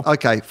sorry, go.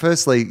 Okay,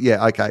 firstly,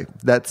 okay,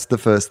 that's the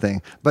first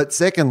thing. But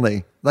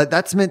secondly,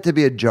 that's meant to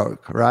be a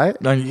joke, right?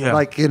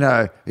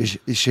 Yeah. Is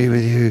she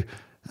with you?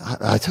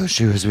 I thought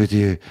she was with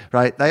you,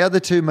 right? They are the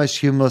 2 most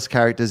humorless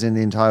characters in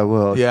the entire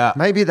world. Yeah.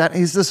 Maybe that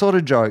is the sort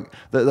of joke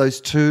that those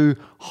 2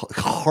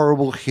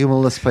 horrible,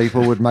 humorless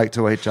people would make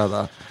to each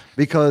other.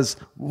 Because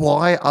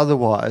why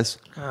otherwise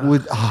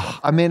would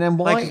I mean, and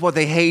why? Like, what,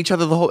 they hate each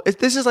other the whole...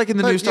 This is like in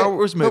the new Star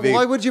Wars movie. But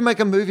why would you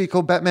make a movie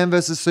called Batman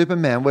versus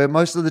Superman where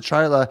most of the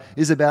trailer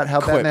is about how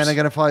Batman are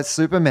going to fight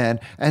Superman,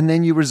 and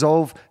then you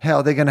resolve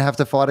how they're going to have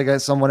to fight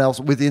against someone else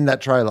within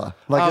that trailer?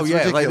 Like, it's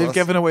ridiculous. Like they've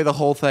given away the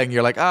whole thing.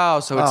 You're like, so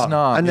it's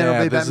not. And then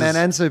it'll be Batman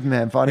and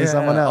Superman fighting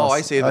someone else. Oh,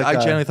 I see. Okay, I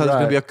genuinely thought it was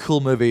going to be a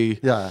cool movie.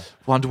 Yeah.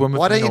 Wonder Woman.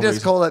 Why don't you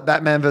just call it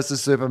Batman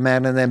versus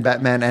Superman and then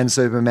Batman and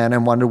Superman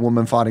and Wonder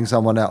Woman fighting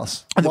someone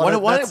else?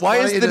 Why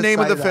is the name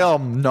of the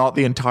film not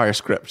the entire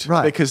script?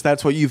 Right. Because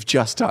that's what you've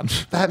just done.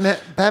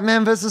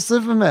 Batman versus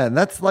Superman.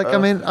 That's like, I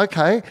mean,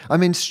 okay. I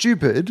mean,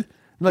 stupid.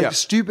 Like,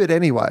 stupid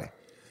anyway.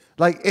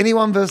 Like,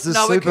 anyone versus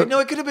Superman.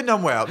 It could have been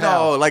done well.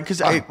 How? No, like,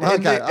 because I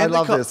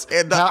love this.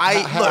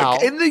 How?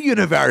 Look, in the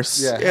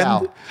universe.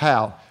 Yeah,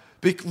 how?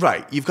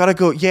 Right, you've got to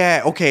go,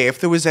 if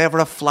there was ever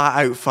a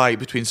flat-out fight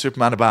between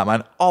Superman and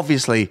Batman,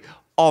 obviously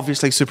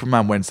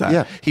Superman wins that.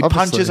 Yeah, he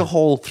punches a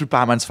hole through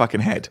Batman's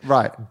fucking head.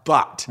 Right.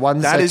 But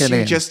that is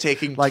you just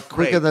taking like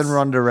quicker than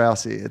Ronda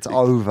Rousey. It's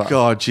over.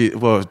 God,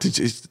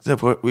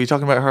 were you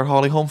talking about her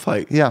Holly Holm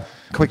fight? Yeah,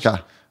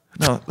 quicker.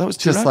 No, that was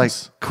two just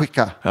rounds. Like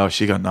quicker. Oh,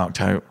 she got knocked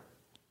out.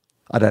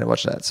 I don't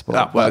watch that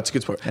sport. Well, it's a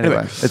good sport.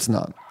 Anyway, it's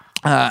not.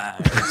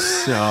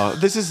 So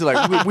this is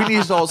like we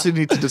also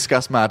need to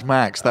discuss Mad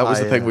Max. That was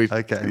the thing we.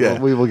 Okay, well,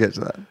 we will get to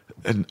that.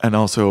 And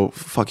also,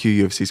 fuck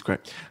you, UFC's great.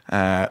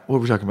 What were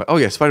we talking about? Oh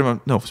yeah,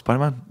 Superman versus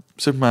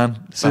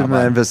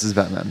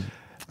Batman.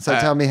 So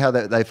tell me how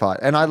they fight.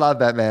 And I love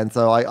Batman,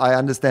 so I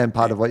understand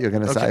part of what you're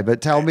going to say.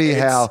 But tell me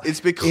how.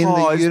 It's because in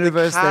the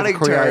universe they've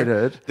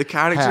created, the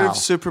character of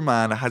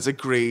Superman has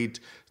agreed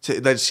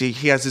that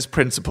he has his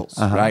principles,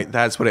 right?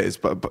 That's what it is.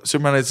 But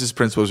Superman has his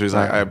principles. Where he's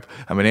like,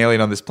 I'm an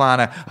alien on this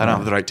planet. I don't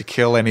have the right to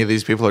kill any of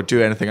these people or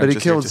do anything. But he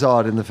killed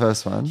Zod in the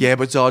first one. Yeah,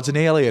 but Zod's an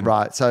alien,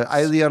 right? So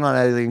alien on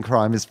alien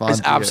crime is fine.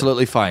 It's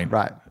absolutely fine,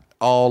 right?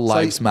 All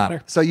lives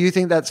matter. So you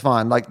think that's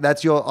fine? Like,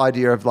 that's your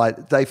idea of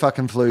like, they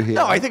fucking flew here.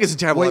 No, I think it's a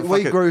terrible...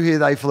 We grew here,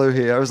 they flew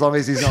here. As long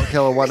as he's not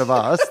killing one of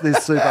us,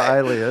 this super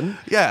alien.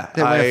 Yeah.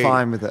 Then we're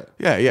fine with it.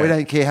 Yeah, yeah. We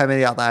don't care how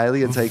many other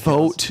aliens he kills.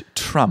 Vote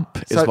Trump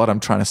is what I'm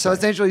trying to say. So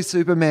essentially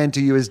Superman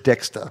to you is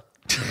Dexter.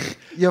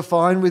 You're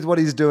fine with what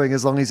he's doing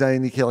as long as he's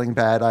only killing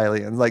bad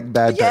aliens, like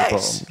bad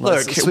people.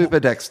 Look, Super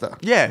Dexter.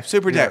 Yeah,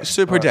 super Dexter.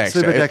 Super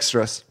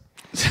dexterous.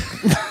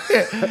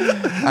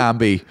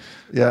 Ambi.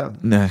 Yeah.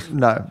 No.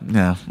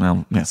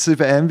 Well, yeah.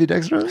 Super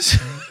ambidextrous?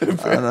 I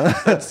don't know.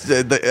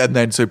 And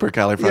then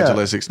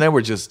supercalifragilistic. Now we're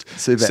just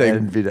super saying...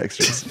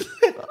 ambidextrous.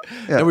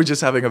 Now we're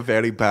just having a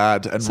very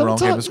bad and wrong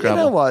game of Scrabble.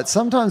 You know what?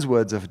 Sometimes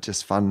words are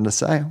just fun to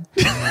say.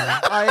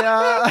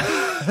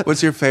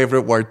 What's your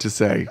favourite word to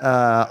say?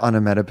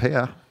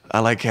 Onomatopoeia. I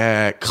like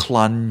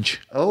clunge.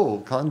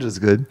 Oh, clunge is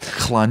good.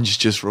 Clunge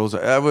just rolls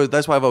out.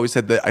 That's why I've always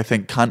said that I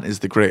think cunt is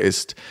the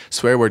greatest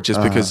swear word,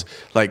 just because,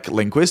 like,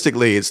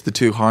 linguistically, it's the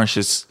two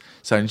harshest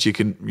sounds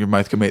your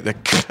mouth can make, the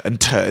k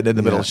and t, and in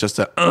the middle it's just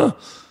a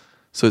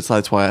So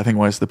that's why I think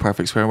it's the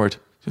perfect swear word.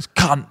 Just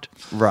cunt.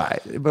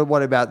 Right. But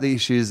what about the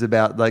issues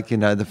about, like, you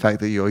know, the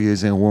fact that you're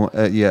using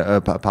a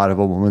part of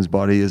a woman's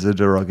body as a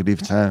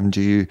derogative term?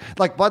 Do you,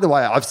 like, by the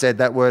way, I've said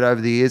that word over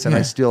the years and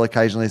I still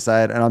occasionally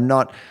say it, and I'm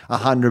not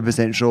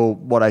 100% sure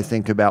what I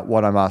think about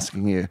what I'm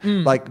asking you.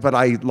 Like, but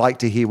I like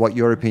to hear what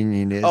your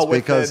opinion is,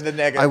 because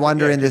I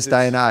wonder in this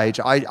day and age,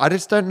 I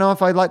just don't know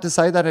if I'd like to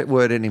say that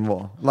word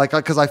anymore. Like,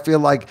 because I feel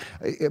like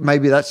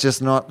maybe that's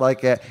just not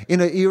like in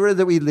an era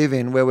that we live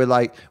in where we're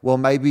like, well,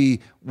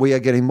 maybe we are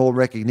getting more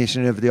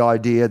recognition of the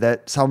idea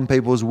that some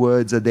people's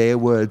words are their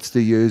words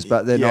to use,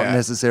 but they're not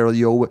necessarily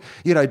your.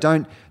 You know,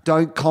 don't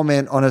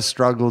comment on a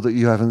struggle that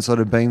you haven't sort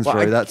of been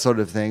through, that sort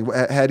of thing.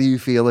 How do you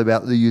feel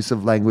about the use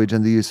of language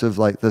and the use of,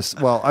 like, this?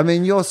 Well, I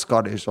mean, you're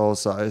Scottish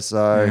also,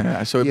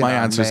 so so my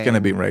answer is going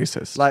to be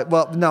racist. Like,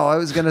 well, no, I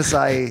was going to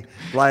say,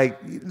 like,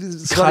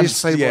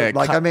 Scottish people.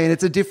 Like, I mean,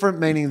 it's a different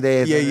meaning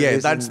there. Yeah.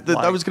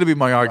 That was going to be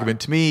my argument.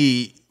 To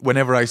me,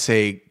 whenever I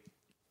say.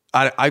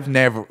 I've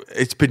never.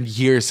 It's been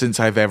years since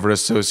I've ever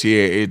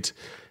associated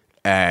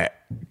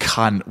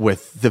cunt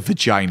with the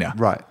vagina.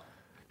 Right.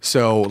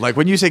 So, like,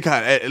 when you say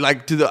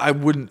cunt,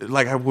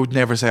 I would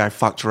never say I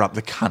fucked her up,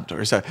 the cunt,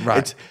 or so. Right.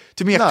 It's,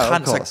 to me, a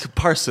cunt's like a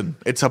person.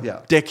 It's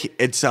a dick.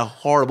 It's a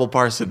horrible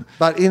person.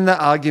 But in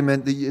the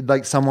argument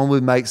that someone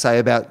would make, say,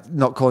 about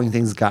not calling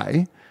things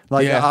gay.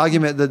 Like, the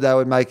argument that they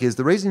would make is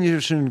the reason you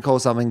shouldn't call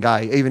something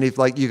gay, even if,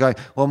 like, you go,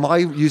 well, my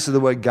use of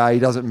the word gay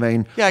doesn't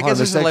mean I guess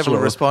there's a level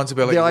of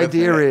responsibility. The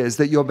idea is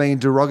that you're being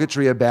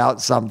derogatory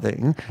about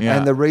something,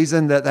 and the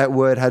reason that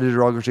word had a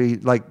derogatory,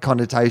 like,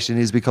 connotation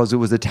is because it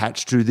was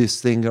attached to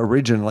this thing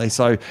originally.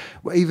 So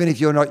even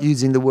if you're not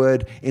using the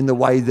word in the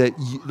way that,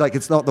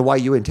 it's not the way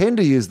you intend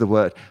to use the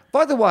word.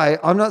 By the way,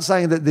 I'm not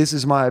saying that this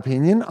is my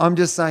opinion. I'm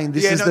just saying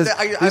this is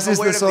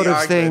the sort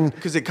of thing.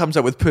 Because it comes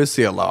up with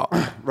pussy a lot.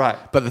 Right.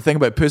 But the thing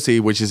about pussy,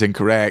 which is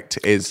incorrect,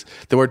 is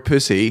the word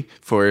pussy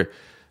for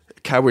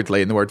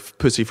cowardly and the word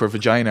pussy for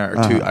vagina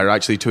are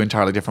actually two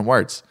entirely different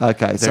words.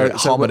 Okay. They're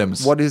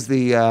homonyms. What is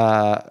the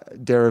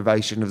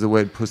derivation of the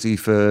word pussy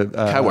for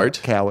coward?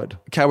 Coward.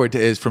 Coward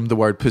is from the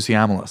word pussy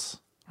amylus.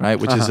 right?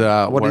 Which is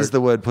what is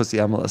the word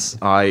pussy-amelous?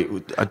 I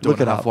don't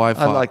Look it have up.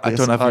 Wi-Fi. I I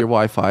don't have your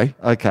Wi-Fi.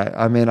 Okay,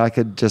 I mean, I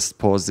could just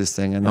pause this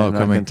thing and then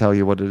I can tell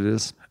you what it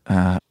is.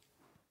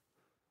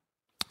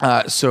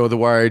 So the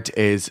word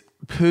is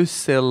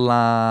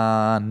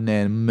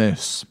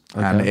pusillanimous,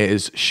 and it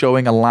is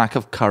showing a lack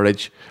of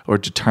courage or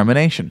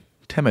determination.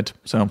 Timid.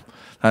 So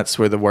that's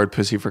where the word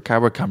pussy for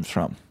coward comes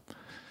from.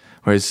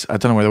 Whereas I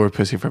don't know where the word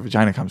pussy for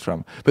vagina comes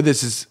from. But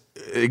this is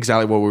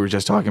exactly what we were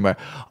just talking about.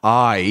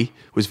 I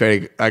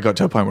got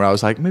to a point where I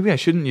was like, maybe I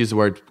shouldn't use the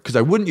word, because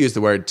I wouldn't use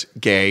the word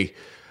gay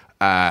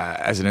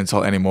as an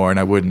insult anymore, and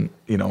I wouldn't,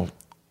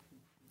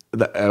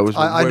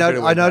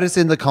 I notice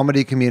in the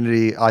comedy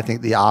community, I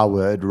think the R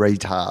word,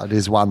 retard,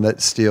 is one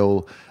that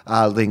still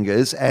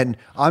lingers, and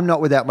I'm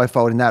not without my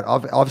fault in that.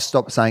 I've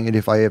stopped saying it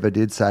if I ever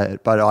did say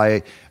it, but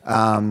I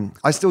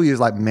still use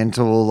like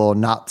mental or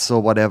nuts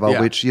or whatever,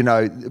 which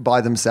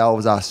by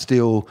themselves are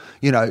still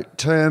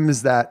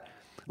terms that.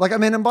 Like, I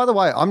mean, and by the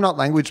way, I'm not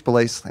language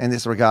police in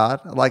this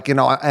regard. Like, and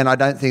I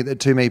don't think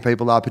that too many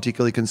people are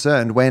particularly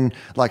concerned when,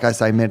 like I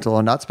say, mental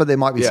or nuts, but there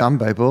might be some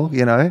people,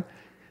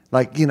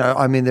 Like,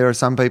 I mean, there are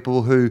some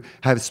people who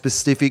have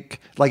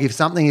specific, like if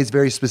something is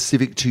very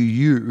specific to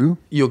you,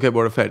 you'll get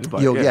more offended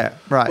by it. Yeah,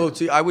 right. Well,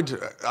 see, I would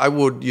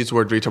use the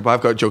word retard, but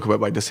I've got a joke about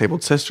my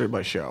disabled sister in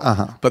my show.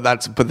 But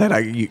then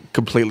I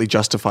completely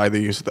justify the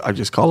use of I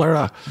just call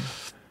her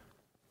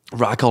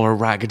I call her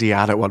Raggedy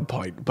Ann at one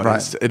point, but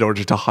it's in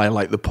order to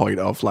highlight the point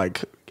of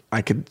like,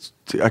 I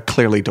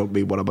clearly don't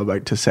mean what I'm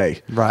about to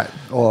say. Right.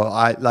 Or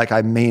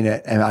I mean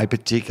it, and I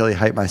particularly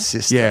hate my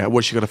sister. Yeah,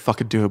 what's she going to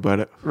fucking do about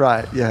it?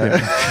 Right,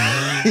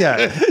 yeah.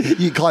 Yeah.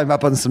 You climb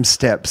up on some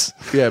steps.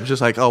 Yeah, I'm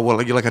just like, oh,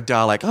 well, you're like a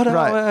Dalek. Oh, no,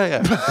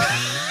 right.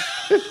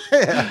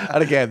 Yeah.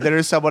 And again, there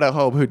is someone at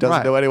home who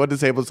doesn't know anyone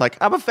disabled. It's like,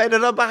 I'm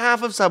offended on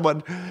behalf of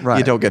someone. Right.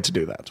 You don't get to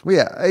do that. Well,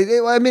 yeah.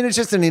 I mean, it's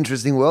just an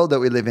interesting world that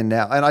we live in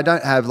now. And I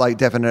don't have like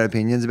definite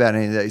opinions about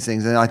any of these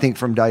things. And I think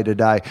from day to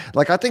day,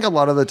 like I think a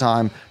lot of the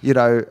time,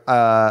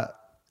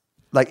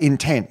 like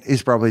intent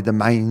is probably the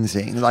main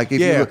thing. Like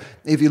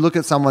if you look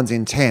at someone's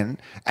intent,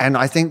 and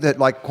I think that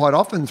like quite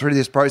often through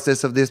this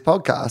process of this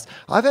podcast,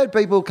 I've had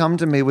people come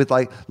to me with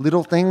like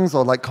little things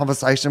or like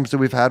conversations that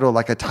we've had or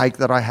like a take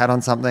that I had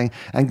on something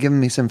and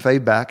given me some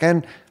feedback.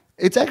 And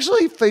it's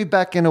actually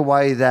feedback in a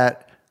way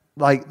that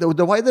like the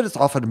way that it's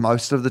offered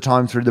most of the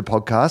time through the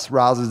podcast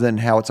rather than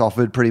how it's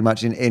offered pretty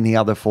much in any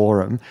other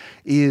forum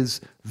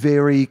is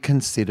very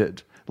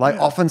considered. Like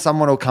often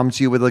someone will come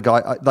to you with a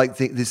guy like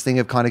this thing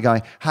of kind of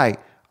going, hey,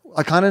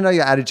 I kind of know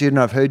your attitude and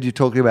I've heard you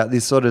talking about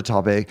this sort of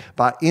topic,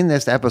 but in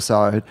this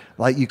episode,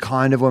 like you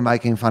kind of were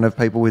making fun of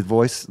people with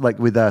voice, like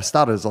with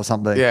stutters or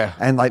something. Yeah.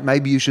 And like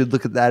maybe you should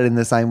look at that in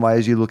the same way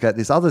as you look at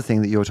this other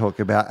thing that you were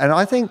talking about. And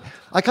I think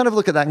I kind of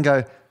look at that and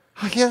go,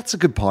 oh, yeah, that's a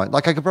good point.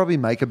 Like I could probably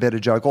make a better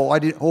joke, or I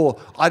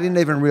didn't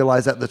even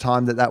realize at the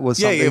time that was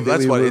something. Yeah,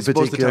 that's what it's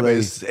most of the time.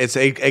 It's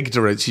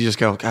ignorance. You just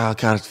go, oh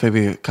God,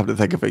 maybe come to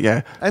think of it,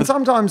 yeah. And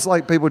sometimes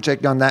like people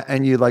check on that,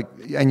 and you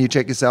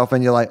check yourself,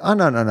 and you're like, oh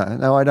no,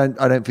 I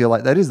don't feel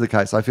like that is the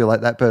case. I feel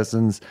like that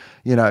person's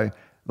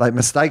like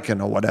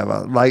mistaken or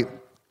whatever. Like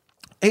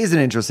here's an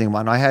interesting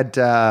one. I had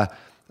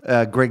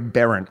Greg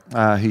Berrant,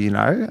 who you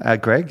know,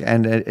 Greg,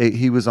 and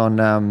he was on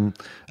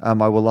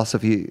my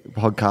Philosophy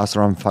podcast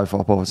or on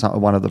FOFOP or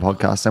one of the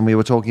podcasts, and we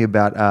were talking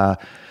about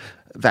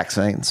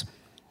vaccines,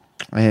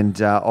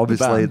 and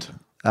obviously,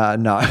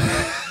 no.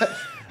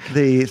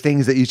 The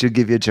things that you should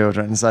give your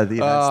children so that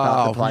you don't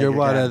start the plague you're again.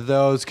 one of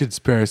those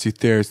conspiracy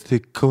theorists.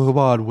 Come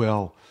on,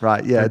 Will.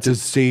 Right, yeah.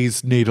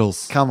 Disease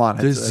needles. Come on.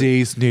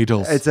 Disease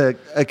needles. It's a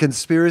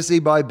conspiracy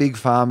by Big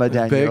Pharma,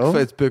 Daniel.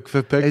 It's big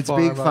Pharma. Big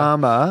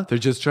Pharma. They're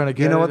just trying to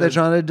get You know what they're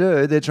trying to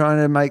do? They're trying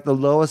to make the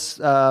lowest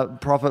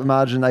profit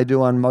margin they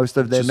do on most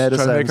of their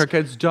medicines. Trying to make our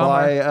kids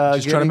dumber.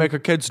 Trying to make our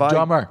kids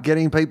dumber.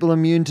 Getting people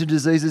immune to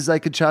diseases they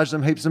could charge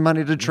them heaps of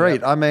money to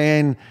treat. Yep. I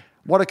mean...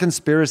 What a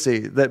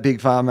conspiracy that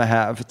Big Pharma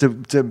have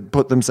to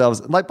put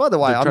themselves... Like, by the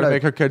way, I'm trying to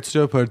make our kids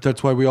stupid.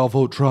 That's why we all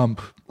vote Trump.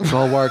 It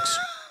all works.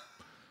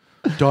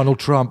 Donald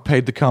Trump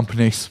paid the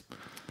companies.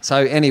 So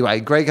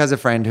anyway, Greg has a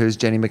friend who's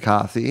Jenny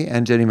McCarthy,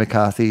 and Jenny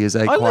McCarthy is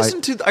I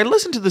listened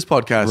to this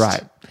podcast.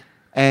 Right.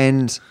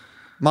 And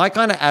my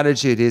kind of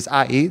attitude is,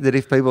 i.e., that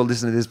if people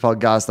listen to this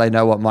podcast, they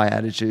know what my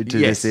attitude to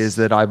this is,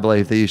 that I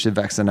believe that you should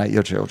vaccinate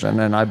your children.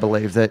 And I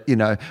believe that,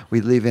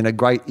 we live in a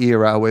great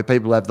era where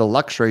people have the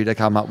luxury to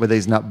come up with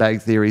these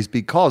nutbag theories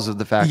because of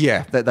the fact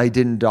that they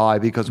didn't die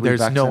because we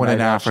vaccinated There's no one in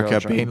Africa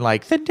children. being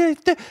like,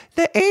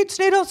 the AIDS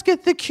needles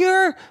get the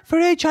cure for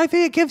HIV.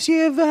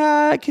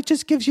 It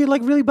just gives you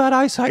like really bad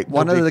eyesight.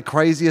 One of the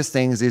craziest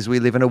things is we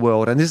live in a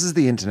world, and this is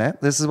the internet.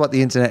 This is what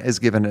the internet has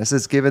given us.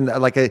 It's given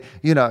like a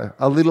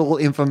little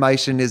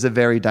information is a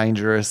very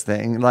dangerous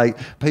thing. Like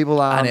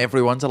people are, and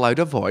everyone's allowed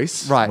a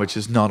voice, right? Which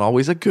is not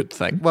always a good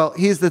thing. Well,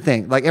 here's the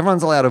thing: like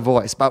everyone's allowed a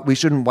voice, but we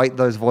shouldn't weight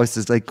those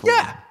voices equally.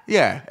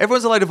 Yeah,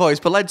 everyone's allowed a voice,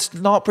 but let's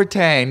not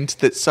pretend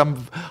that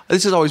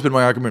this has always been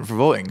my argument for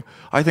voting.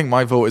 I think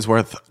my vote is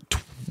worth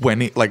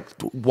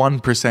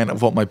 1%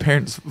 of what my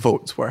parents'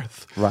 vote's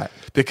worth, right?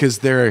 Because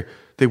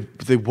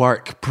they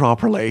work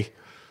properly.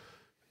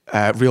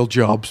 real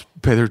jobs,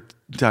 pay their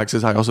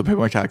taxes. I also pay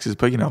my taxes,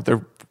 but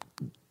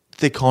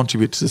they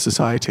contribute to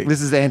society.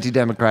 This is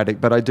anti-democratic,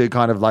 but I do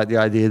kind of like the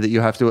idea that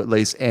you have to at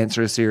least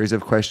answer a series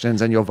of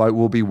questions and your vote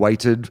will be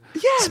weighted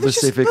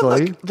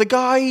specifically. The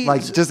guy...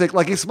 Just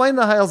explain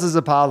the Houses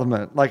of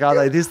Parliament. Like, are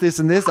they this,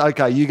 and this?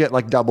 Okay, you get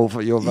like double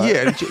for your vote.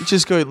 Yeah,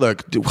 just go,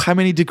 look, how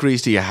many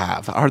degrees do you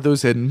have? Are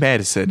those in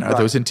medicine? Are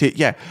those in...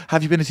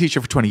 have you been a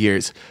teacher for 20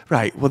 years?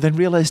 Right, well then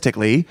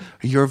realistically,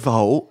 your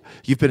vote,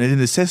 you've been in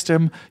the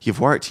system, you've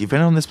worked, you've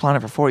been on this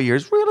planet for 40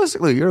 years.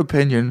 Realistically, your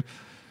opinion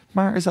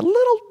matters a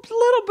little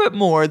bit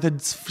more than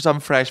some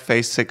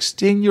fresh-faced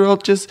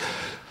 16-year-old.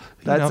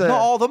 Not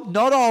all of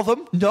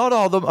them.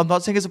 I'm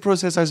not saying it's a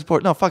process I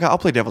support. No, fuck it. I'll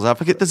play devil's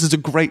advocate. This is a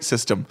great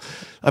system.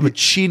 I'm a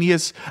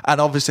genius.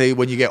 And obviously,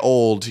 when you get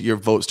old, your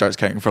vote starts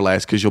counting for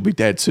less because you'll be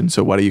dead soon.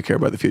 So why do you care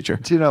about the future?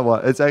 Do you know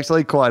what? It's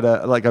actually quite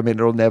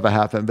it'll never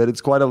happen, but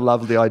it's quite a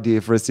lovely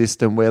idea for a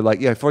system where,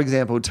 for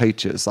example,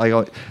 teachers. I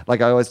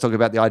always talk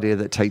about the idea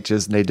that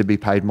teachers need to be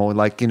paid more.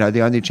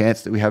 The only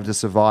chance that we have to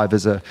survive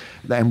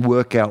and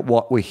work out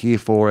what we're here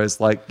for is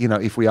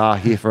if we are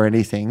here for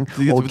anything.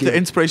 The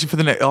inspiration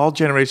for all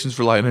generations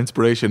rely on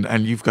inspiration,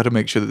 and you've got to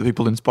make sure that the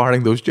people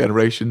inspiring those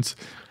generations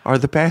are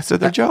the best at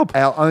their job.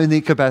 Our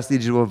only capacity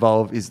to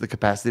evolve is the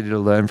capacity to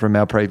learn from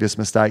our previous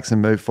mistakes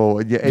and move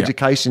forward.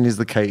 Education is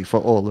the key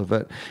for all of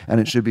it, and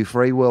it should be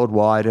free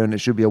worldwide, and it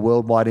should be a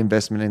worldwide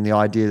investment in the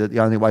idea that the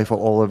only way for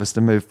all of us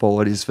to move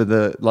forward is for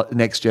the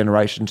next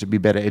generation to be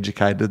better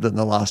educated than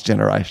the last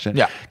generation.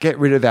 Yeah. Get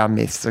rid of our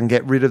myths and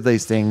get rid of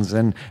these things,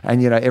 and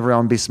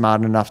everyone be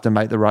smart enough to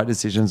make the right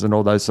decisions and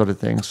all those sort of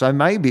things. So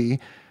maybe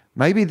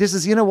this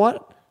is,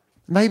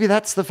 maybe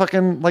that's the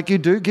fucking, you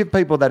do give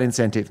people that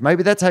incentive.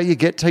 Maybe that's how you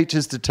get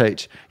teachers to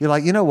teach. You're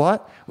like, you know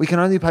what? We can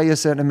only pay you a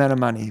certain amount of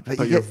money, but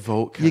you're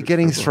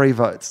getting 3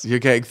 votes. You're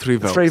getting 3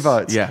 votes. 3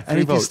 votes. Yeah. And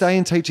if you stay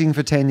in teaching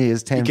for 10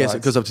 years, 10 votes.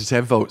 It goes up to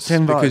 10 votes.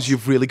 10 votes. Because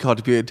you've really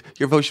contributed.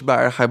 Your vote should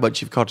matter how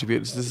much you've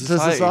contributed to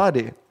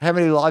society. How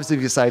many lives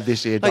have you saved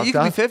this year, doctor? You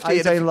can be 50.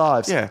 18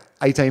 lives. Yeah.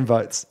 18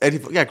 votes.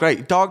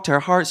 Great. Doctor,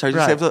 heart surgeon.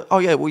 Right.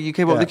 You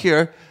came up with the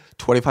cure.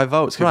 25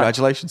 votes.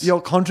 Congratulations. Right.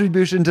 Your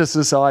contribution to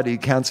society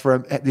counts for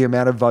the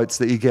amount of votes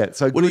that you get.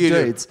 So what good do you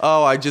deeds. Do?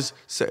 Oh, I just,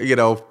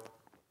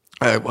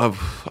 I'm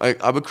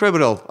a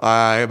criminal.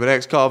 I'm an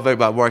ex-convict,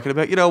 but I'm working a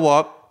bit. You know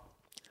what?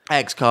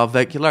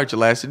 Ex-convict, you learned your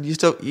lesson. You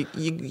still,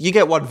 you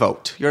get 1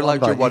 vote. You're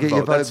allowed your 1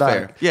 vote. That's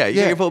fair. Yeah, you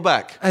get your vote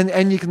back.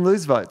 And you can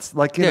lose votes.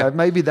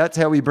 Maybe that's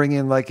how we bring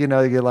in,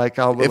 you're like,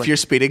 oh, well, if you're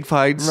speeding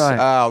fines,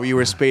 you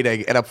were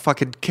speeding in a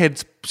fucking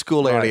kids'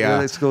 school area.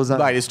 Minus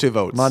 2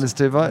 votes. Minus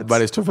 2 votes.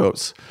 Minus 2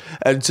 votes.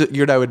 And so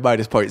you're now in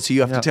minus points. So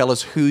you have to tell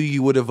us who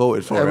you would have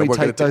voted for. And we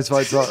take those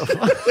votes off.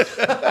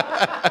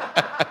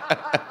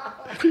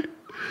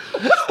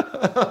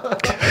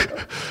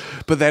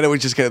 But then it would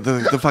just get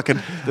the fucking...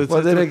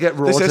 then it get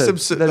rorted.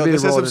 The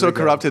system's so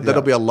corrupted that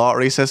it'll be a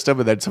lottery system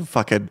and then some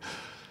fucking...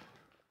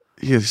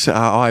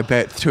 I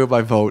bet 2 of my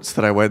votes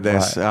that I win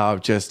this.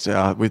 Right.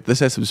 The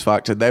system's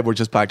fucked, and then we're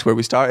just back to where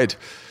we started.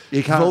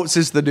 Votes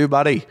is the new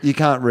money. You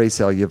can't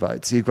resell your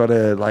votes. You've got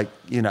to, but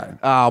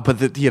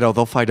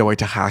they'll find a way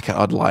to hack it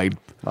online.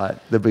 Right,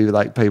 there'll be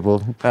people.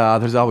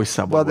 There's always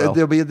someone. Well,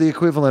 there'll be the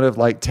equivalent of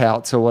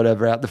touts or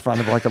whatever out the front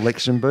of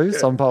election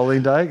booths on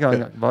polling day,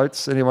 going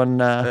votes. Anyone?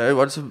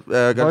 Got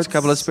a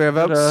couple of spare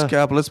votes.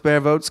 Couple of spare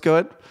votes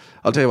going.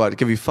 I'll tell you what. I'll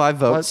give you 5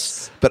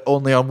 votes, but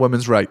only on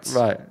women's rights.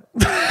 Right.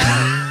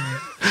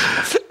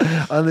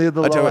 Only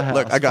the lower house.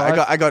 Look,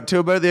 I got 2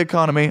 about the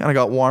economy, and I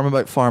got 1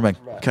 about farming.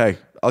 Right. Okay,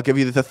 I'll give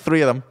you the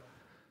 3 of them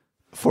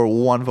for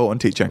 1 vote on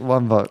teaching.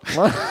 1 vote.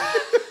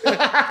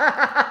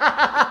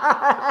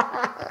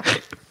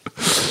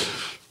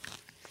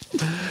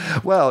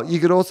 Well, you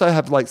could also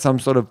have some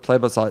sort of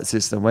plebiscite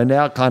system. We're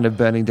now kind of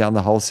burning down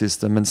the whole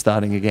system and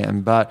starting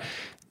again. But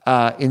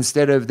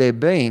instead of there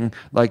being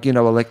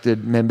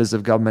elected members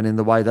of government in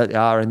the way that they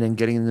are, and then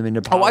getting them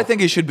into power. I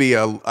think it should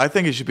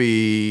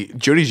be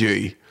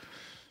jury.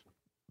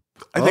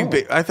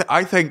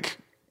 I think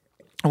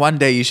one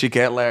day you should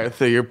get a letter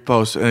through your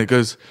post and it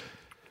goes,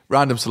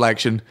 random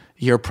selection,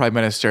 you're Prime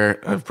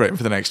Minister of Britain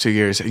for the next 2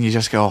 years, and you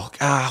just go,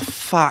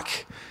 fuck,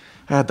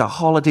 I had the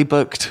holiday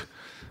booked.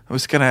 I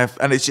was going to have,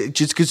 and it's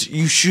just because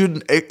you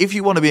shouldn't, if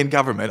you want to be in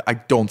government, I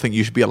don't think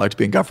you should be allowed to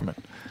be in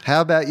government.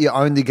 How about you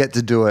only get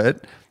to do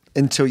it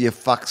until you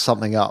fuck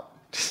something up?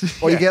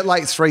 Or you get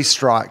 3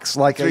 strikes,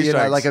 a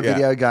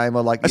video game,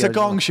 or it's a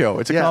gong show.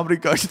 It's a comedy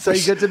gong. So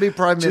you get to be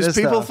Prime Minister. Just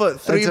people,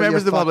 3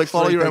 members of the public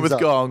follow you around with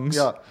gongs,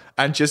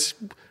 and you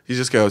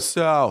just go,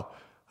 so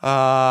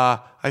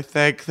I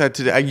think that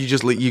today, and you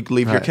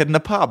leave your kid in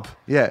a pub.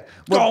 Yeah.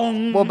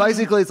 Well,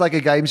 basically, it's like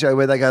a game show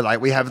where they go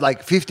we have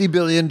 $50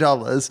 billion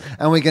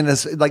and we're going to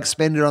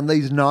spend it on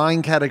these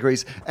 9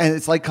 categories, and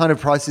it's kind of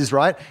Price is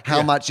Right.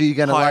 How much are you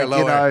going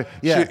to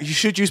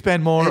Should you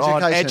spend more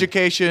on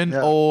education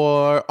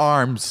or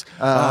arms?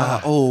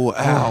 God.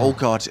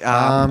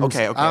 Arms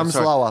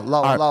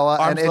lower,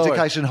 and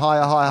education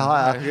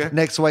higher.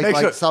 Next week,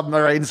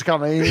 submarines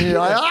coming. You're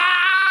like,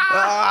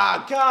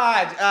 Oh,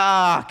 God.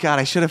 Oh, God,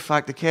 I should have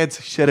fucked the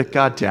kids. Should have.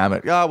 God damn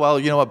it. Oh, well,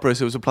 you know what,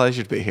 Bruce? It was a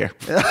pleasure to be here.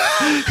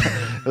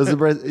 It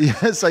was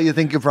yeah, so you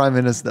think you're Prime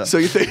Minister. So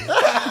you think...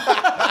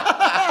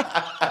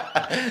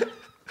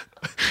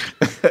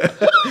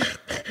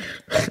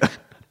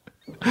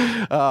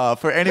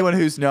 For anyone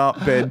who's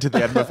not been to the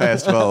Edinburgh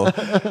Festival,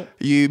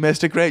 you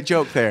missed a great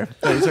joke there.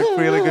 That was a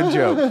really good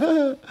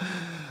joke.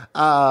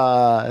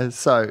 What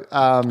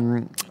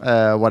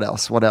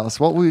else?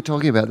 What were we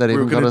talking about that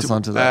even got us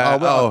onto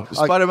that?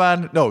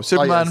 Spider-Man. No,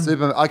 Superman.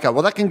 Superman. Okay,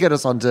 well, that can get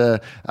us onto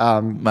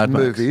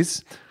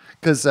movies.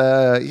 Because,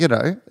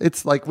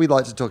 it's like we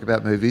like to talk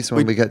about movies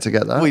when we get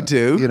together. We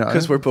do,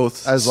 because we're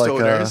both as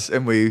stoners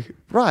and we...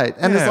 Right,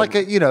 and it's like,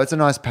 it's a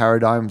nice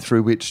paradigm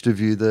through which to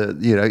view the,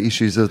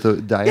 issues of the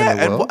day and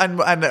the world.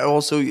 And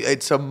also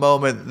it's a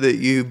moment that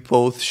you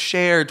both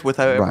shared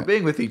without ever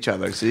being with each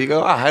other. So you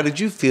go, how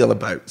did you feel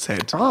about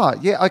said?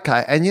 Yeah,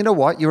 okay. And you know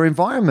what? Your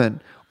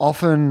environment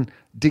often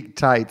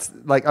dictates,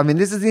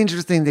 this is the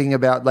interesting thing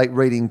about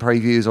reading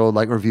previews or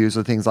reviews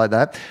or things like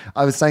that.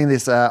 I was saying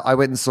this, I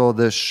went and saw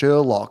the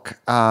Sherlock.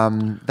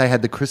 They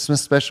had the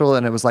Christmas special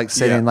and it was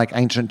set in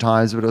ancient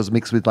times, but it was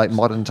mixed with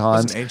modern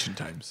times. It wasn't ancient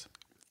times.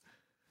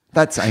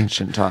 That's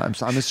ancient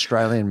times. I'm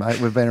Australian, mate.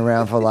 We've been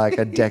around for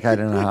a decade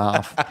and a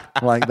half.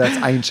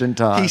 That's ancient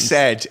times. He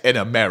said in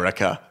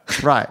America.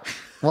 Right.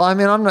 Well, I'm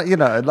not,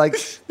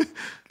 it's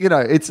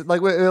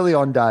we're early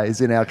on days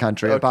in our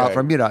country, apart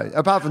from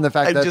the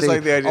fact that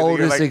the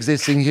oldest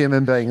existing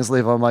human beings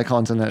live on my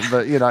continent.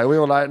 But, we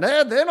were like,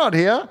 nah, they're not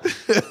here.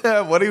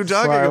 What are you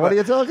talking about? What are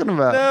you talking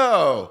about?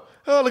 No.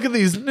 Oh, look at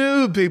these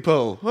new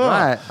people. Oh.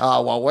 Right.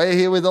 Oh, well, we're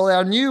here with all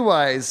our new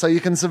ways so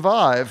you can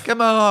survive. Come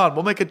on.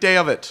 We'll make a day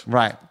of it.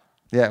 Right.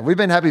 Yeah, we've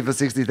been happy for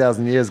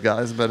 60,000 years,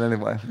 guys. But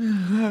anyway,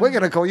 we're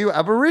going to call you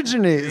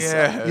Aborigines.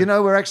 Yeah.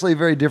 We're actually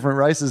very different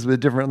races with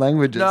different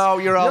languages. No,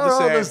 you're all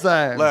the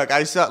same. Look,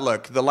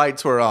 the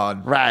lights were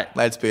on. Right.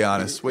 Let's be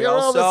honest. We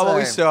all saw what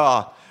we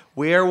saw.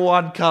 We're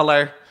one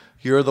color.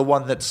 You're the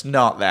one that's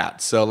not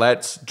that. So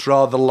let's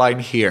draw the line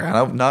here.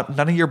 None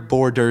of your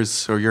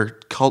borders or your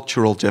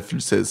cultural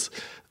differences.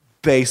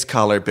 Base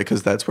color,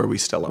 because that's where we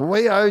still are.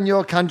 We own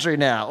your country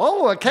now.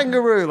 Oh, a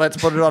kangaroo. Let's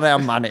put it on our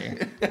money.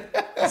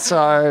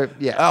 So,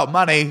 yeah. Oh,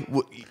 money.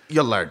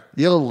 You'll learn.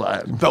 You'll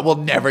learn. But we'll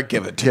never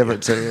give it to you. Give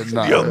it to you.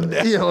 No.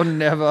 You'll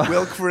never.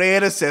 We'll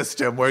create a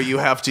system where you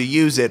have to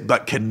use it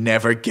but can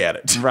never get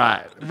it.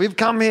 Right. We've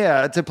come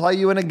here to play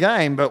you in a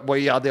game, but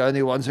we are the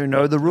only ones who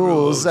know the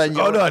rules. And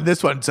oh, no,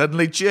 this one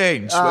suddenly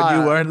changed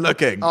when you weren't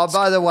looking. Oh,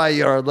 by the way,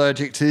 you're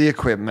allergic to the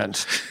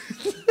equipment.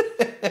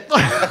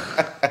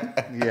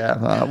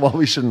 Yeah, well,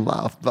 we shouldn't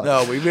laugh, but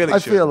no, we really. I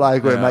feel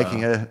like we're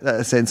making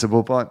a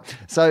sensible point.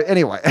 So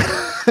anyway,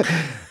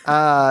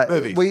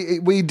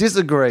 we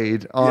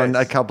disagreed on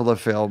a couple of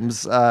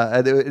films.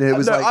 And it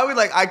was I would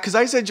because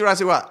I said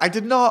Jurassic World. I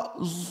did not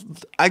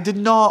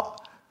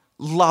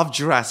love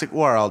Jurassic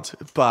World,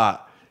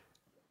 but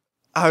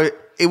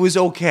it was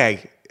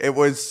okay. It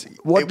was.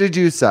 What did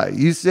you say?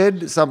 You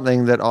said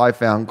something that I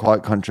found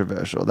quite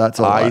controversial. That's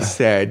all I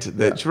said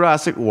that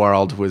Jurassic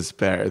World was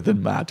better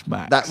than Mad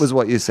Max. That was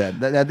what you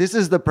said. Now, this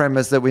is the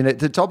premise that we need.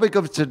 The topic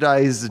of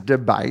today's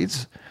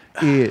debate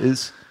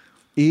is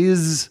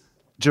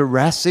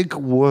Jurassic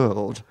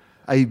World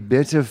a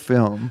better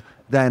film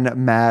than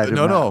Mad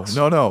Max?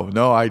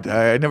 No.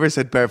 I never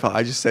said better film.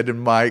 I just said in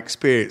my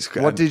experience.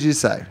 What did you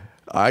say?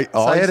 Say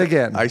it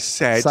again. I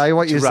said say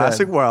what you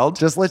Jurassic said. World.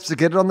 Just let's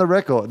get it on the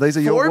record. These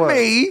are your words. For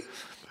me.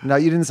 No,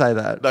 you didn't say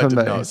that. I did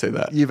not say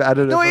that. You've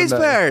added it. No, it's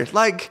fair.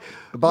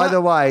 By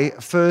the way,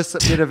 first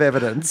bit of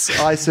evidence.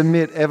 I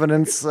submit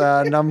evidence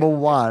number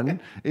one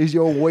is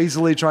you're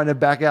weaselly trying to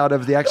back out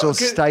of the actual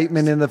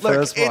statement in the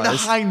first place. In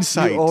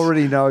hindsight, you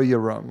already know you're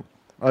wrong.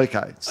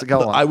 Okay, so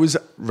go on. I was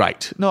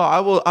right. No, I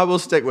will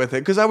stick with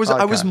it because I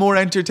was more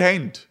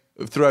entertained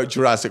throughout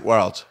Jurassic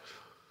World.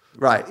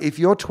 Right. If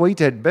your tweet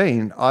had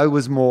been, I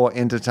was more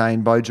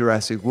entertained by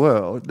Jurassic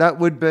World, that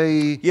would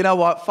be... You know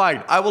what?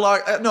 Fine. I will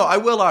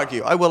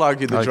argue. I will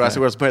argue that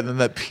Jurassic World's better than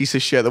that piece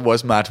of shit that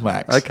was Mad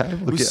Max. Okay.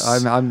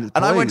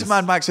 I went to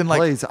Mad Max in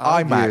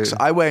IMAX.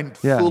 I went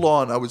full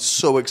on. I was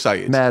so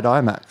excited. Mad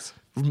IMAX.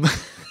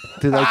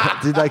 Did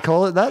they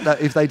call it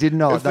that? If they did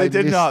not,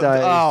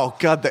 oh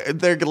God,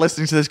 they're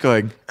listening to this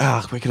going,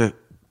 we could have.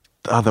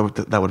 Oh, that would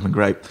have been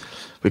great.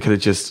 We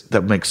could have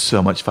that makes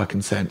so much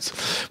fucking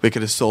sense. We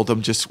could have sold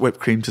them just whipped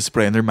cream to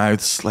spray in their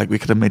mouths. We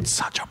could have made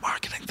such a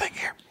marketing thing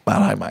here.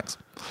 Mad IMAX.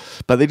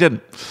 But they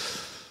didn't.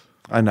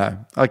 I know.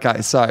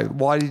 Okay, so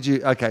why did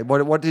you? Okay,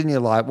 what didn't you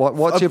like?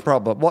 What's your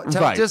problem?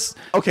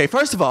 Okay,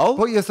 first of all,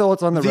 put your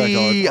thoughts on the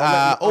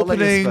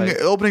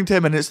record. Opening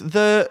 10 minutes.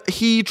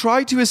 He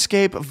tried to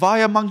escape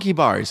via monkey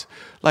bars.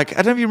 I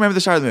don't know if you remember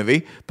the start of the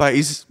movie, but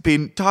he's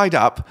been tied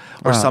up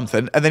or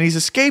something, and then he's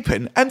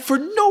escaping, and for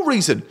no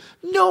reason,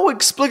 no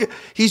explicit.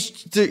 He's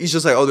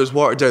just like, oh, there's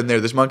water down there,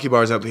 there's monkey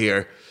bars up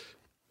here.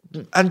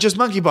 And just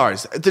monkey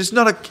bars. There's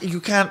not you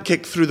can't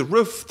kick through the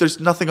roof. There's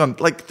nothing on,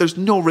 like, there's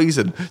no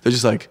reason. They're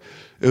just like,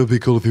 it would be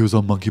cool if he was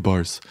on monkey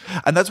bars.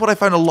 And that's what I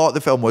found a lot of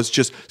the film was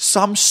just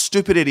some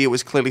stupid idiot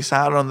was clearly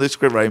sat on the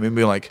script writing and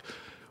being like,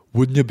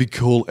 wouldn't it be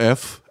cool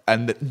if?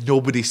 And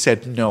nobody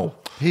said no.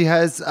 He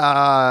has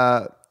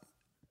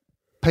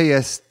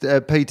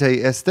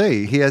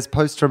PTSD. He has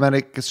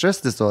post-traumatic stress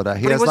disorder.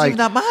 But he wasn't even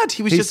that mad.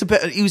 He was just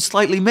he was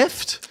slightly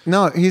miffed.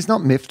 No, he's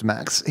not miffed,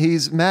 Max.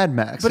 He's mad,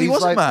 Max. But he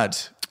wasn't mad.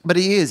 But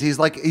he is.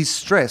 He's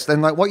stressed.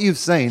 And like what you've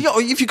seen. Yeah,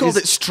 if you called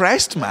it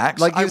stressed, Max,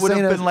 like I would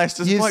have been less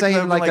disappointed. You've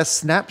seen like a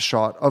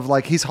snapshot of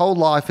like his whole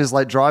life is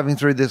like driving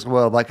through this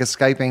world, like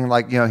escaping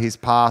like, his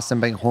past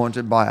and being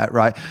haunted by it,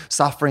 right?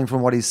 Suffering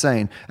from what he's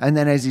seen. And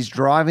then as he's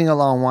driving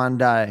along one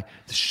day,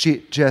 the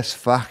shit just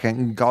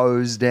fucking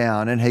goes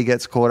down and he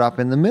gets caught up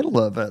in the middle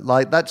of it.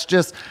 Like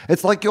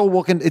it's like you're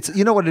walking,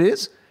 you know what it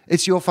is?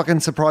 It's your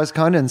fucking Surprise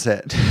Conan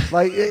set.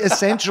 Like,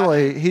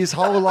 essentially, his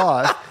whole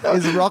life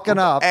is rocking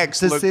up to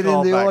sit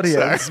in the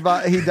audience,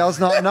 but he does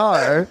not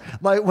know,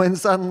 like, when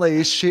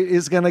suddenly shit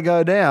is going to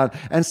go down.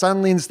 And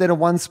suddenly, instead of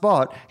one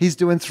spot, he's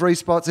doing 3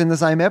 spots in the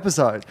same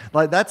episode.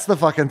 Like, that's the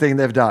fucking thing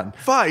they've done.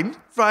 Fine,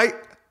 right?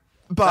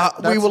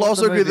 But we will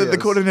also agree that the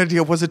Conan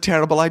idea was a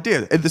terrible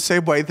idea in the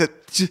same way that,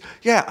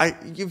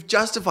 you've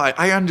justified.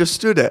 I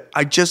understood it.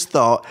 I just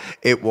thought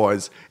it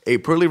was a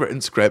poorly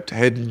written script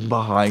hidden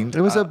behind.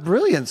 It was a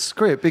brilliant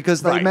script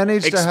because they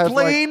managed to have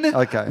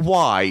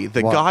why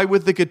the guy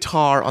with the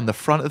guitar on the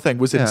front of the thing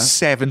was in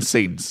 7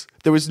 scenes.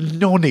 There was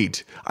no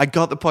need. I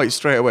got the point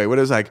straight away when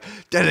it was like,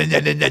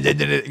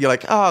 you're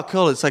like, oh,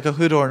 cool. It's like a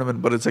hood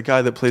ornament, but it's a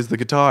guy that plays the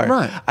guitar.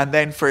 Right. And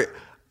then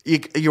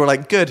you were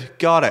like, good,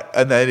 got it.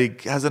 And then he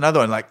has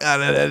another one like,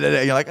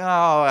 you're like,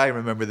 oh, I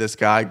remember this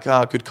guy.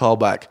 Oh, good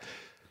callback.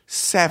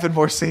 7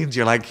 more scenes.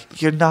 You're like,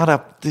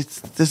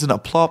 this isn't a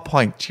plot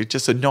point. You're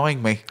just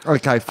annoying me.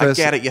 Okay, I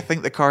get it. You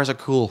think the cars are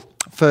cool.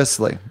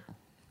 Firstly,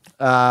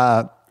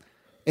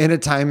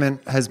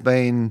 entertainment has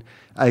been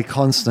a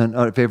constant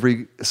of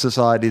every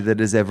society that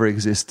has ever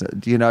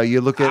existed. You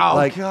look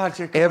at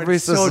you're every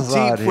society.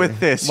 So deep with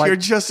this. You're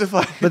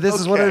justifying. But this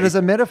is what it is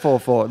a metaphor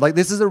for. Like,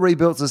 this is a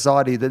rebuilt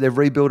society that they've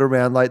rebuilt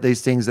around like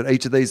these things that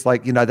each of these,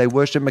 like, they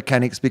worship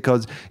mechanics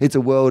because it's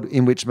a world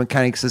in which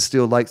mechanics are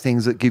still like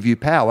things that give you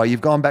power.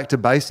 You've gone back to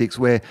basics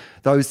where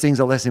those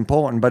things are less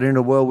important, but in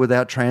a world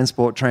without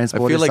transport is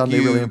something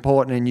really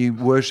important and you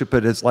worship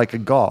it as like a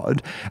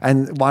god.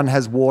 And one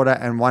has water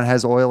and one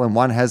has oil and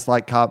one has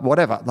like carb,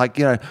 whatever. Like,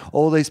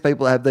 all these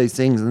people have these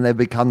things and they've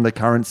become the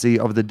currency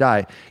of the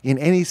day. In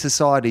any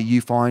society, you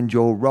find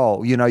your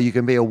role. You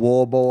can be a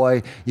war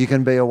boy, you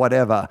can be a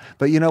whatever.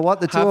 But you know what?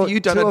 The two of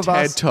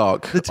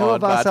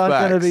us aren't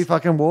going to be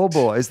fucking war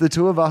boys. The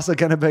two of us are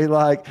going to be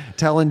like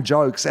telling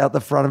jokes out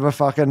the front of a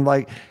fucking,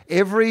 like,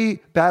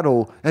 every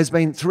battle has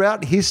been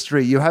throughout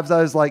history. You have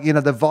those like,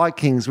 the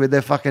Vikings with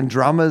their fucking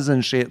drummers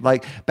and shit.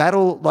 Like,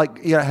 battle,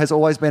 like, has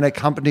always been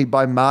accompanied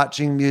by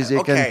marching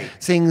music and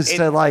things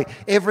to like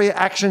every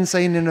action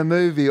scene in a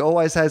movie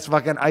always has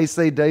fucking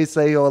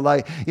AC/DC or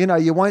like,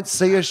 you won't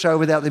see a show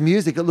without the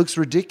music. It looks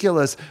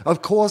ridiculous.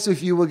 Of course,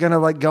 if you were going to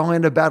like go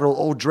into battle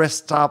all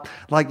dressed up,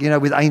 like,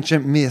 with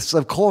ancient myths,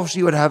 of course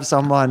you would have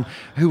someone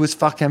who was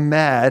fucking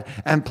mad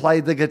and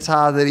played the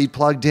guitar that he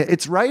plugged in.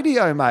 It's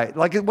radio, mate.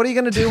 Like, what are you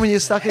going to do when you're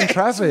stuck in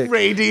traffic? It's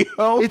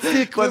radio. It's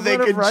the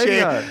equivalent of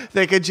radio.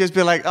 They could just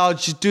be like, oh,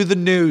 just do the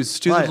news,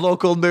 the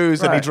local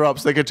news. And he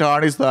drops the guitar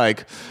and he's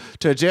like,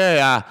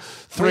 today,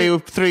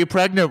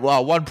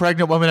 one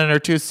pregnant woman and her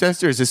 2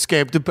 sisters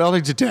escaped the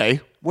building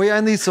today. We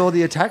only saw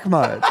the attack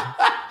mode.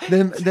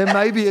 There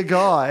may be a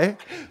guy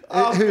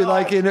who,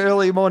 like, in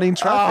early morning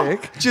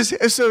traffic.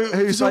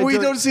 So we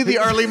don't see the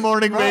early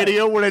morning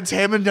radio where it's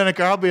him and a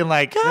girl being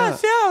like,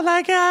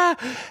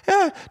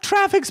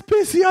 traffic's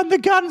busy on the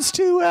guns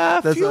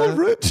to fuel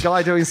route.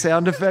 Guy doing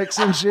sound effects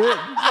and shit.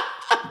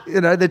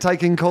 They're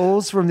taking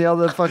calls from the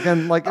other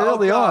fucking, like,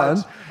 early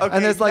on. Okay,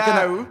 and there's like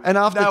after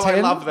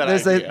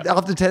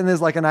 10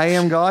 there's like an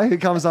AM guy who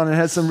comes on and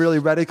has some really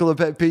radical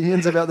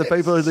opinions about the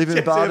people who live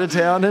in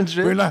Bartertown and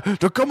shit. Like,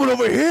 they're coming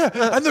over here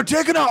and they're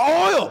taking our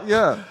oil.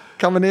 Yeah.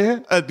 Coming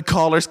here.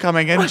 Callers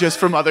coming in just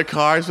from other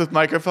cars with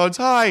microphones.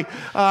 Hi,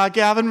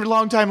 Gavin,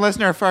 long-time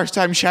listener,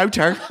 first-time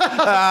shouter.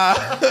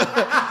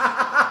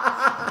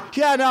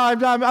 Yeah, no,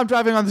 I'm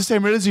driving on the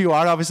same route as you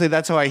are. Obviously,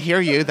 that's how I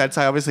hear you. That's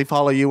how I obviously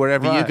follow you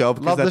wherever you go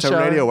because that's how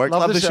radio works.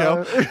 Love the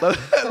show.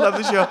 Love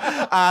the show.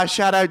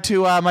 Shout out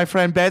to my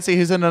friend Betsy,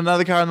 who's in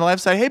another car on the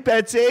left side. Hey,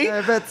 Betsy.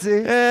 Hey,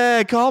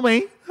 Betsy. Call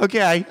me.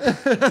 Okay.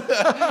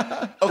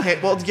 Okay,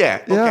 well,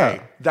 yeah.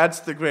 Okay.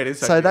 That's the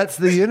greatest. So that's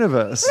the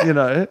universe,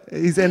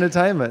 He's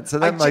entertainment. So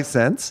that makes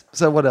sense.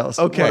 So what else?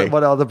 Okay.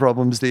 What other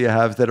problems do you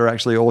have that are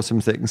actually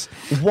awesome things?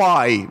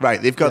 Why?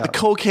 Right. They've got the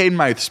cocaine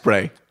mouth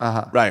spray.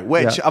 Right.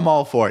 Which I'm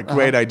all for.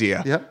 Great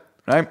idea. Yep.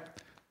 Right.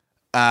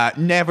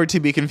 Never to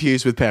be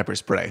confused with pepper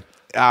spray.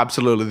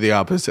 Absolutely the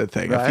opposite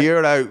thing. Right. If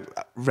you're out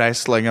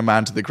wrestling a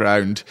man to the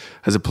ground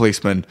as a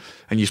policeman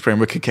and you spray him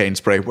with cocaine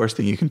spray, worst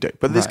thing you can do.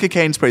 But this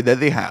cocaine spray that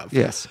they have.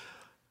 Yes.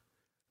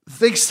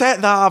 They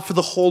set that up for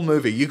the whole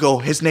movie. You go,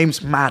 his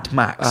name's Mad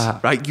Max,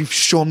 right? You've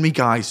shown me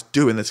guys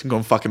doing this and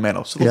going fucking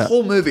mental. So the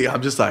whole movie,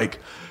 I'm just like,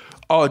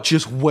 oh,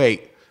 just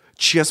wait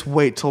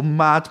till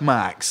Mad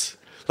Max.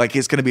 Like,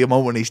 it's going to be a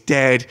moment when he's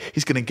dead.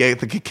 He's going to get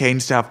the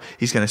cocaine stuff.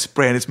 He's going to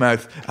spray in his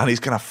mouth, and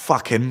he's going to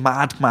fucking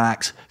Mad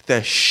Max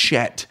the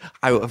shit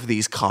out of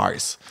these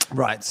cars.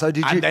 Right. So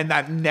did you? And then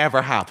that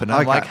never happened.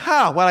 I'm like,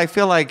 well, I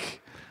feel like.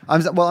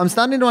 I'm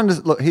starting to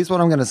understand. Look, here's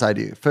what I'm going to say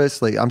to you.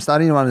 Firstly, I'm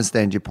starting to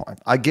understand your point.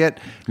 I get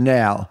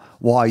now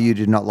why you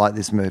did not like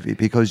this movie,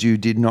 because you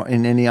did not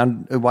in any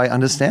way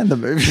understand the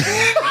movie.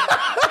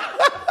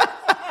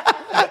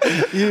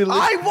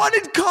 I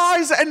wanted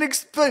cars and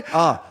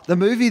the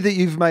movie that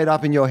you've made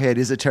up in your head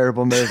is a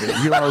terrible movie.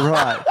 You are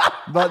right.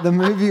 But the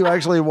movie you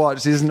actually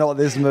watched is not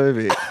this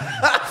movie.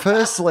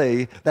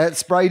 Firstly, that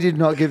spray did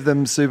not give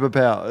them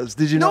superpowers.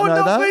 Did you not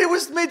know that? No, it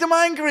was made them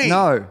angry.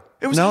 No.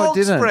 It was Hulk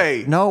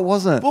spray. No, it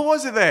wasn't. What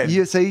was it then?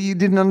 You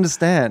didn't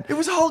understand. It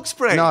was Hulk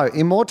spray. No,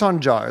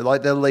 Immortan Joe,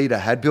 like their leader,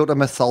 had built a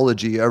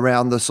mythology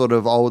around the sort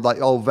of old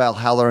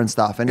Valhalla and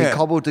stuff, and he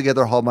cobbled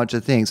together a whole bunch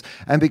of things.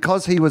 And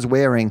because he was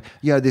wearing,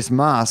 this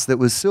mask that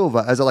was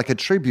silver as a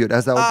tribute,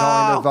 as they were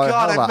going to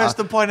Valhalla. God, I missed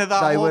the point of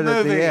that they whole would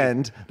movie. At the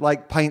end,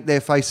 paint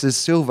their faces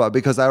silver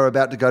because they were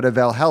about to go to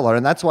Valhalla,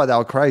 and that's why they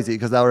were crazy,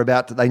 because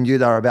they knew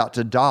they were about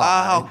to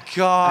die. Oh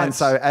God! And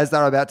so as they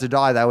were about to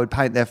die, they would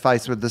paint their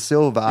face with the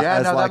silver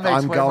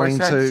I'm going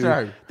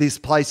to this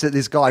place at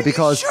this guy,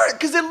 because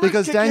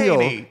Daniel,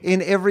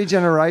 in every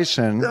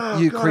generation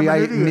you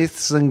create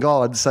myths and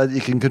gods so that you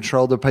can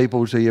control the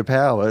people to your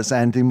powers,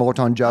 and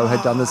Immortan Joe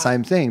had done the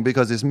same thing,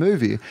 because this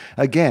movie,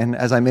 again,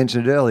 as I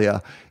mentioned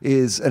earlier,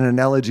 is an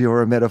analogy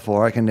or a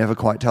metaphor. I can never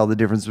quite tell the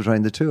difference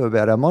between the two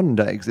about our modern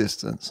day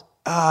existence.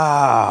 So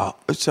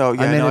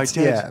yeah, I did.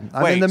 Yeah.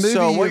 Wait, the movie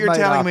so what you're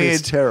telling me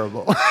is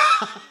terrible.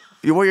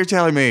 What you're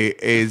telling me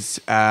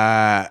is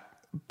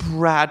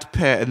Brad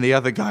Pitt and the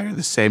other guy are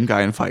the same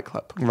guy in Fight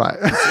Club. Right.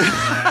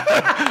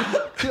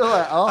 You're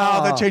like,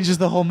 that changes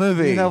the whole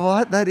movie. You know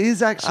what? That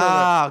is actually.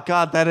 Oh,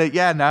 God,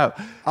 no.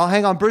 Oh,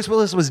 hang on. Bruce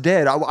Willis was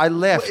dead. I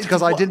left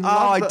because I didn't.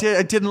 I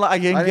didn't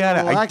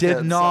get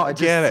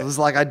it. It was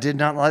like I did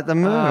not like the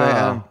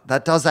movie.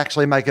 That does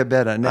actually make it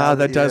better.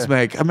 That does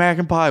make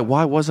American Pie.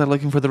 Why was I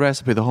looking for the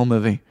recipe the whole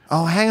movie?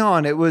 Oh, hang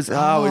on. It was. It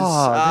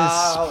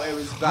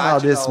was vaginal.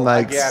 This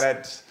makes. I get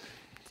it.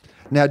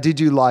 Now, did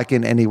you like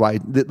in any way?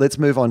 Let's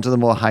move on to the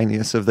more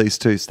heinous of these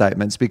two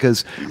statements,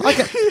 because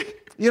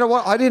you know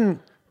what? I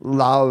didn't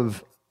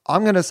love.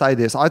 I'm going to say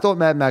this. I thought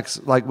Mad Max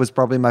was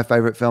probably my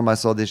favorite film I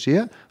saw this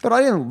year, but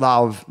I didn't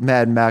love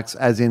Mad Max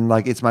as in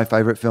it's my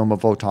favorite film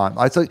of all time.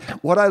 I thought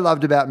what I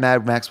loved about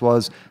Mad Max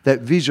was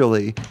that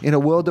visually, in a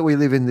world that we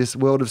live in, this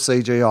world of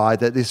CGI,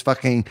 that this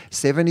fucking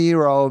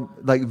 70-year-old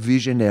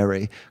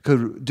visionary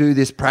could do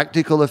this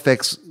practical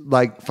effects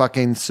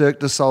fucking Cirque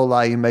du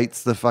Soleil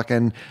meets the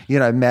fucking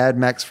Mad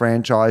Max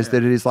franchise.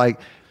 That it is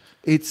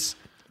it's.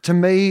 To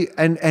me,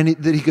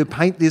 that he could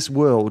paint this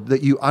world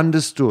that you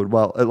understood.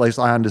 Well, at least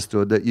I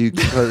understood that you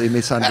completely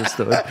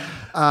misunderstood.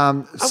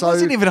 I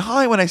wasn't even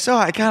high when I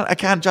saw it. I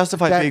can't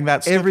justify being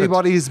that stupid.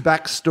 Everybody's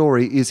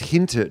backstory is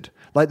hinted.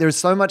 There's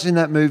so much in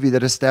that movie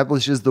that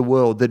establishes the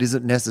world that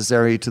isn't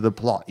necessary to the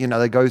plot.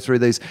 They go through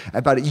these,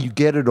 but you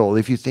get it all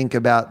if you think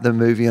about the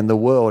movie and the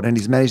world. And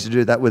he's managed to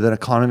do that with an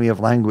economy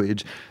of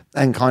language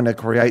and kind of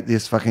create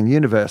this fucking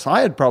universe. I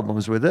had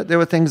problems with it. There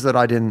were things that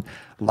I didn't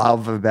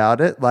love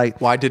about it.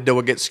 Why did no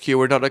one get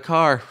skewered on a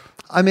car?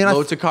 I mean,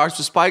 loads of cars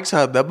with spikes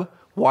on them.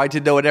 Why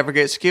did no one ever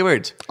get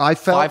skewered? I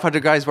felt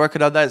 500 guys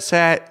working on that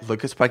set.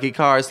 Look at spiky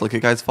cars. Look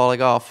at guys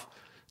falling off.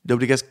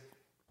 Nobody gets.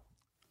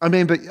 I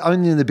mean, but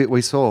only in the bit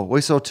we saw. We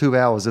saw 2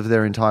 hours of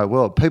their entire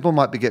world. People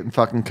might be getting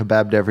fucking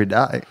kebabbed every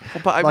day.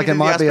 Well, but I mean, in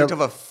the aspect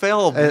of a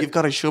film, you've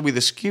got to show me the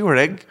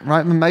skewering.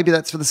 Right, maybe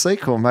that's for the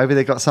sequel. Maybe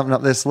they got something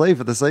up their sleeve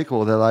for the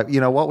sequel. They're like,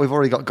 you know what? We've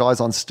already got guys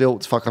on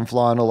stilts fucking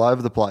flying all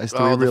over the place.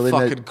 Do we really the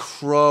fucking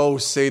crow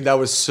scene, that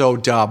was so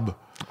dumb.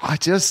 I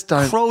just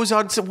don't. Crows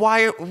on.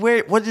 Why?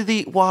 Where? What did they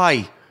eat?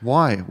 Why?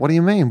 Why? What do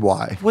you mean?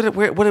 Why?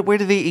 Where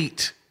do they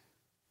eat?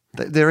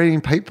 They're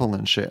eating people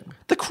and shit.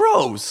 The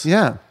crows.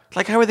 Yeah.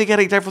 How are they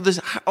getting down from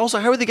this? Also,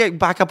 how are they getting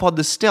back up on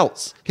the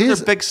stilts? They're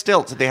big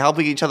stilts. Are they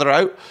helping each other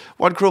out?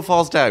 One crow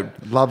falls down.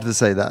 Love to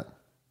see that.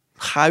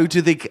 How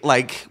do they,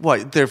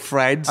 what, they're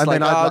friends?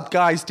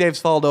 Guys, Dave's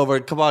fallen over.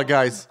 Come on,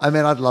 guys. I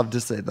mean, I'd love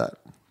to see that.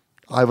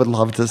 I would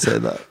love to see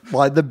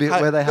that. The bit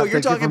where they have to.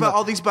 You're talking about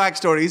all these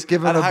backstories.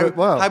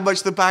 How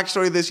much the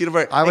backstory of this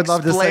universe. I would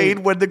love to see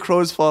when the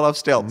crows fall off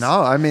stilts.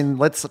 No, I mean,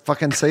 let's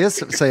fucking see a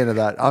scene of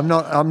that. I'm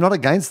not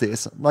against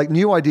this.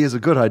 New ideas are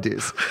good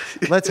ideas.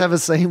 Let's have a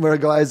scene where a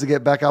guy has to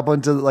get back up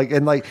onto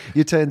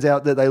it turns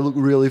out that they look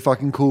really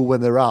fucking cool when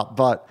they're up,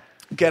 but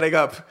getting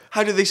up.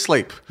 How do they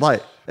sleep?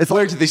 Where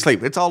do they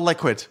sleep? It's all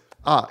liquid.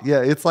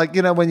 Yeah, it's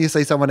when you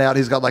see someone out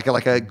who's got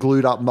a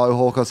glued up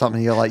mohawk or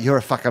something, you're like, you're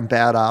a fucking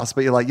badass,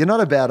 but you're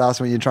not a badass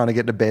when you're trying to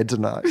get to bed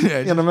tonight. Yeah,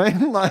 you know what I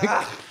mean?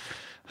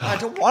 I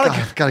don't want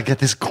to. Gotta get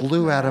this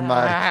glue out of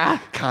my.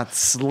 Can't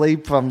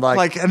sleep. I'm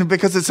like, And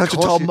because it's such a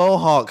tall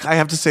mohawk, I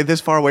have to stay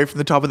this far away from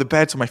the top of the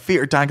bed, so my feet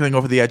are dangling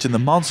over the edge, and the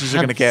monsters are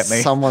going to get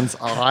me. Someone's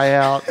eye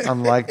out.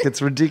 I'm like,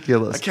 it's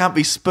ridiculous. I can't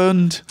be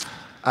spooned.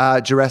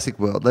 Jurassic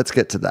World. Let's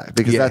get to that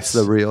because that's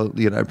the real,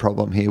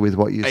 problem here with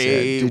what you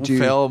said. Did you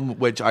film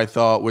which I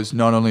thought was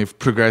not only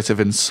progressive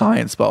in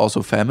science but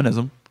also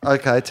feminism?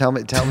 Okay, tell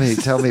me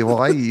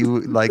why you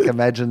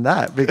imagine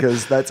that,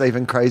 because that's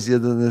even crazier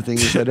than the thing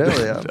you said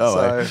earlier.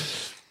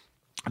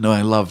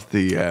 I love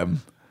the.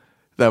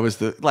 That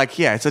was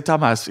it's a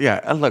dumbass.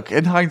 Yeah, look,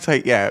 in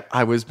hindsight,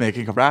 I was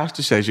making a rash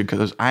decision because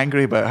I was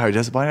angry about how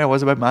disappointed I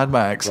was about Mad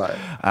Max. Right.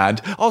 And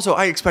also,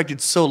 I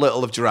expected so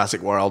little of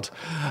Jurassic World.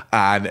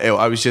 And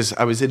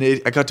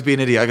I got to be an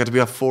idiot. I got to be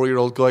a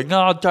 4-year-old going,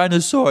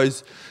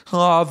 dinosaurs,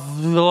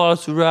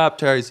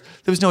 velociraptors.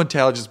 There was no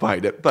intelligence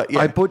behind it. But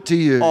I put to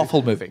you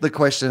awful movie. The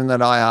question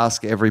that I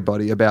ask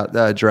everybody about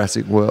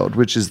Jurassic World,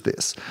 which is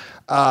this.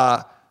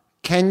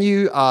 Can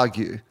you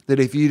argue that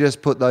if you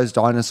just put those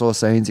dinosaur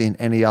scenes in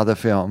any other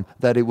film,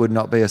 that it would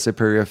not be a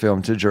superior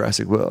film to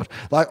Jurassic World?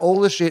 Like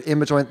all the shit in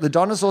between, the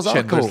dinosaurs are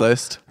Schindler's cool,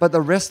 List. But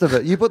the rest of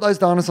it, you put those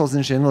dinosaurs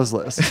in Schindler's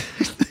List.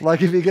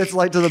 Like if it gets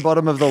to the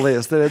bottom of the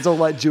list, then it's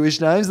all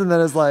Jewish names, and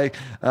then it's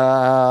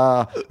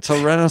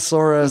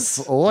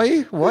Tyrannosaurus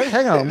Oi? What?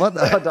 Hang on, what?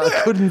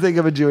 I couldn't think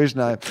of a Jewish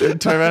name.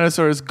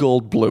 Tyrannosaurus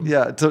Goldblum.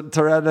 Yeah,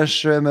 Tyrannosaurus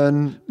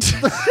Sherman.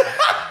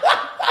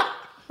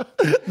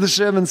 The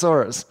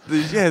Shermansaurus.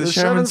 The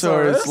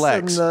Shermansaurus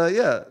Lex.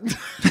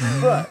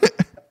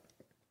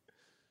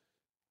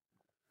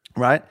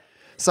 Right?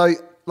 So,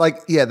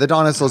 the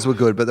dinosaurs were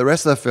good, but the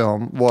rest of the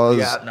film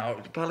was...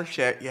 probably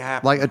shit,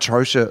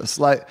 atrocious.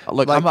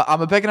 Look,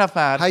 I'm a big enough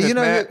fan to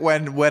admit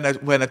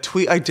when a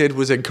tweet I did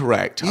was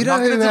incorrect. I'm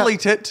not going to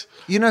delete it.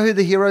 You know who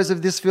the heroes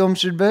of this film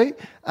should be?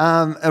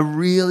 A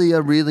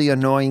really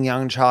annoying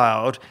young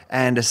child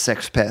and a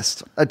sex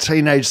pest, a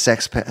teenage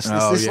sex pest.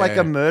 Is this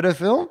a murder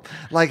film?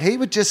 He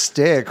would just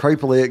stare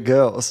creepily at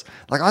girls.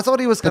 I thought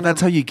he was going to...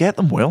 That's how you get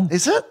them, Will.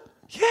 Is it?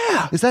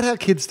 Yeah. Is that how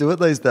kids do it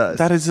these days?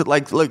 That is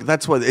look,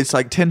 that's what it's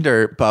like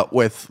Tinder, but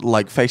with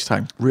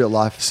FaceTime. Real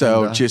life.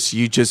 So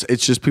Tinder.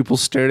 it's just people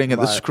staring at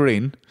the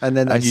screen, and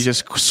you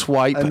just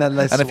swipe, and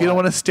if you don't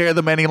want to stare at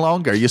them any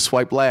longer, you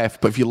swipe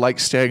left. But if you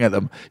like staring at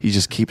them, you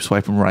just keep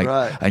swiping right.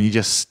 And you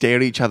just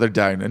stare each other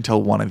down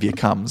until one of you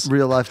comes.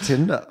 Real life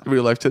Tinder.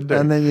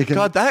 And then you can...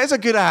 God, that is a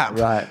good app.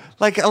 Right.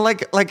 Like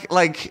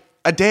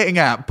a dating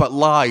app, but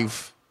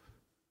live.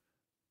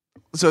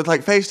 So it's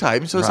like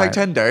FaceTime, so it's like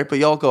Tinder, but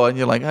you all go on,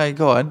 you're like, hey,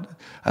 go on.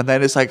 And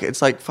then it's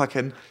like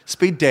fucking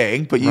speed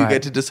dating, but you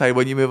get to decide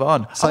when you move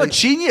on. So, I'm a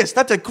genius.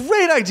 That's a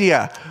great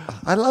idea.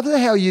 I love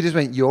how you just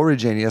went, you're a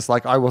genius.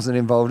 I wasn't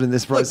involved in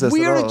this process.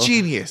 We're at all. A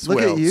genius.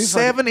 Look at you.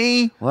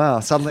 70.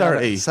 Wow.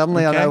 Suddenly,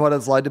 30. I know what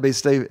it's like to be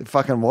Steve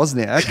fucking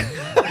Wozniak.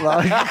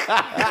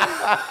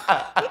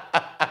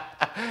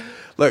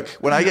 Look,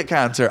 when I get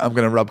cancer, I'm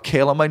going to rub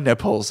kale on my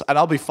nipples, and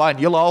I'll be fine.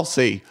 You'll all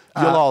see.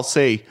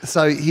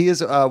 So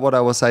here's what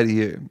I will say to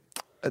you.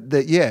 In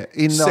the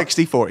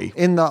 60-40.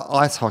 In the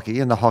ice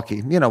hockey, in the hockey,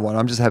 you know what?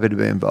 I'm just happy to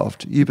be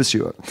involved. You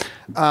pursue it.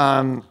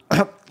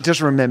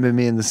 Just remember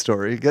me in the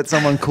story. Get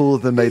someone cooler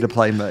than me to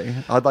play me.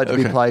 I'd like to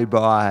be played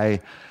by...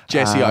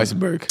 Jesse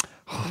Eisenberg.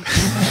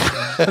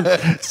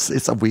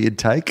 It's a weird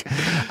take.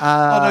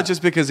 Not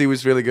just because he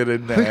was really good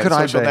in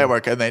Social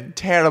Network and then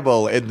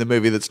terrible in the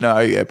movie that's now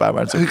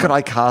Batman. Who could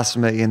I cast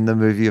me in the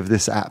movie of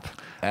this app?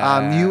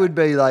 You would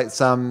be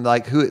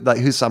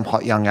who's some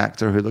hot young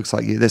actor who looks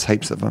like you. There's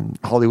heaps of them.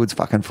 Hollywood's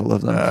fucking full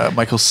of them.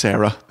 Michael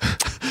Cera.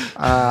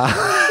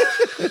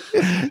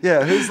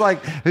 Yeah, who's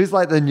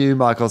the new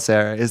Michael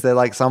Cera? Is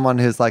there someone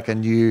who's a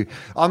new?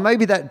 Oh,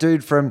 maybe that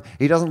dude from.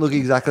 He doesn't look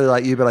exactly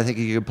like you, but I think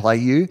he could play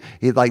you.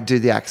 He'd do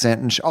the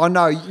accent and.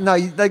 No,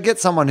 they get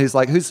someone who's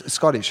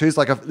Scottish. Who's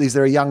is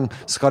there a young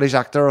Scottish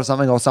actor or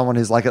something, or someone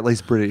who's at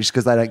least British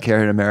because they don't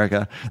care in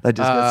America. They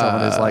just get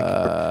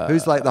someone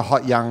who's the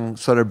hot young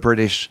sort of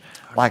British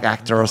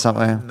actor or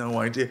something. No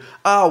idea.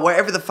 Oh,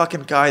 whatever the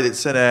fucking guy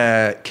that's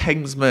in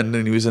Kingsman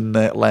and he was in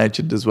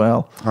Legend as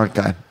well.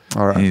 Okay,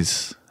 all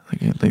right.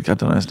 I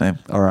don't know his name.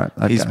 All right.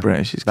 Okay. He's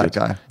British. He's that good.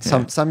 guy.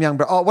 Some young...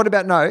 what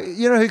about... No,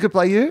 you know who could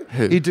play you?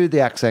 Who? He'd do the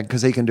accent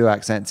because he can do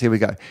accents. Here we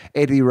go.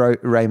 Eddie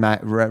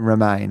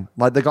Remain.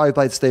 The guy who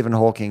played Stephen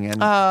Hawking.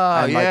 And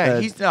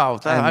I'm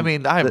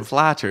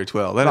flattered,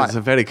 Will. That is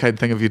a very kind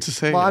thing of you to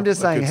say. Well, I'm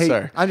just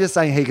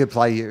saying he could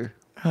play you.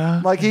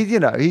 Some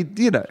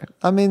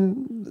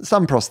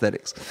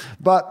prosthetics,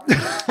 but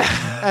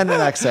and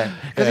an accent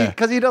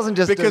because he doesn't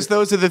just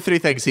those are the three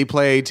things he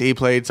played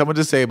someone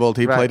disabled,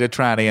 he played a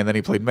tranny, and then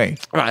he played me.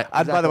 Right.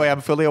 And by the way,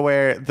 I'm fully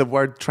aware the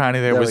word tranny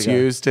there was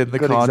used in the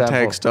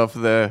context of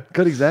the.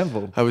 Good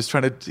example. I was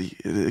trying to.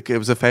 It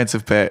was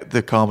offensive, but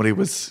the comedy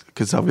was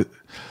because of it.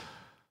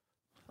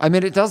 I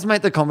mean, it does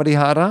make the comedy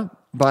harder.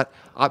 But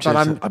I'm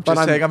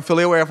saying I'm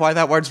fully aware of why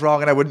that word's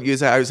wrong, and I wouldn't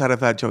use it outside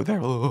of that joke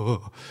there.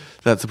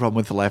 That's the problem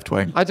with the left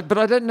wing. But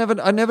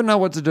I never know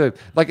what to do.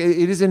 Like,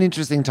 it is an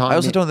interesting time. I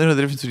also don't know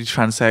the difference between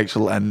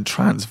transsexual and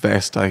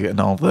transvestite and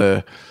all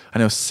the... I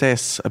know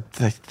cis,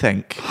 I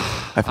think.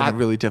 I find it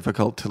really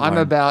difficult to learn. I'm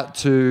about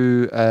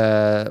to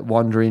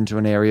wander into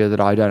an area that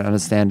I don't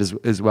understand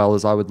as well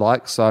as I would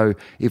like. So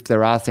if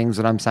there are things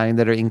that I'm saying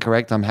that are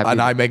incorrect, I'm happy.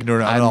 And I'm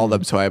ignorant on all of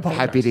them, so I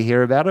apologize. Happy to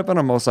hear about it, but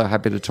I'm also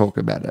happy to talk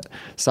about it.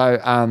 So,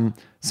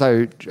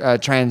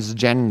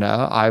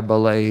 transgender, I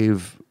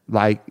believe,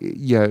 like,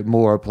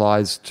 more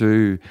applies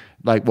to,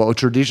 like, well,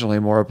 traditionally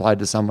more applied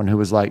to someone who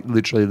was, like,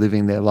 literally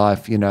living their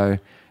life,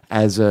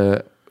 as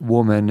a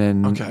woman,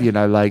 and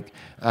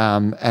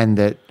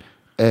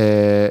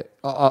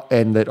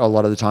and that a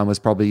lot of the time was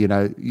probably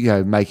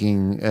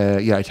making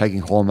taking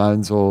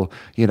hormones, or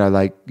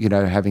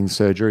having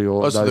surgery,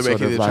 or so those they're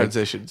sort of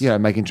transitions.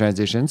 Making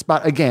transitions.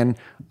 But again,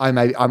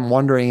 I'm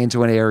wandering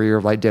into an area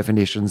of like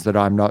definitions that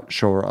I'm not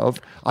sure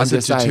of. I'm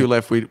just saying, two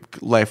left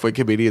wing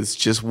comedians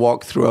just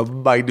walk through a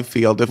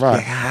minefield of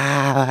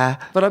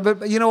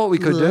But you know what we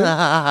could do?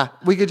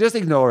 We could just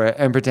ignore it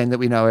and pretend that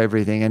we know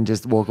everything and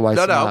just walk away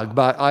smug. No.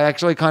 But I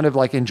actually kind of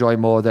like enjoy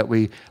more that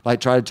we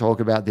like try to talk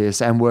about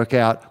this and work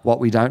out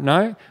what we don't know,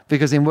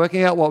 because in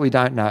working out what we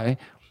don't know,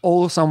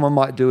 all someone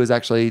might do is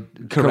actually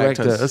correct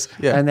us,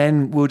 and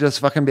then we'll just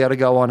fucking be able to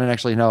go on and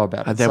actually know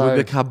about it. And then we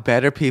become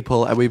better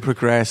people and we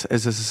progress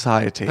as a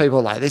society. People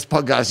are like, this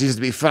podcast used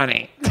to be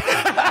funny.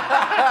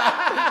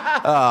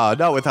 Oh,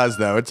 not with us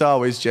though. It's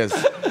always just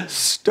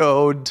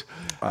stoned.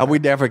 And we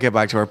never get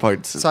back to our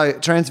points. So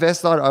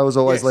transvestite, I was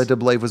always led to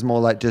believe was more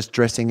like just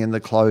dressing in the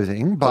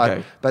clothing,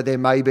 but there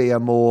may be a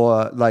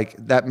more like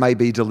that may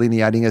be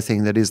delineating a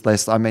thing that is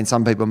less. I mean,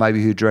 some people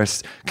maybe who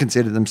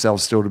consider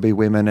themselves still to be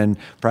women, and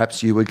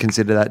perhaps you would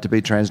consider that to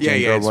be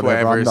transgender or it's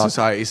whatever. whatever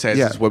society says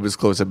is women's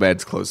clothes and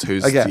men's clothes.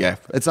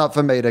 It's not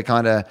for me to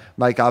kind of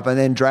make up. And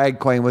then drag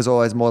queen was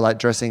always more like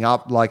dressing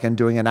up like and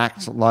doing an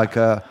act like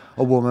a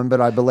woman, but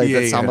I believe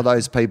that some of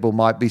those people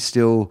might be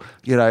still,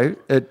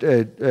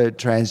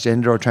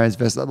 transgender or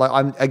transvestite. Like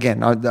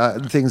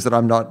things that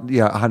I'm not,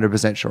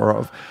 100% sure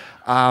of.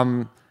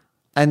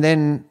 And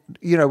then,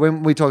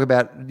 when we talk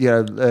about,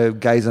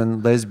 gays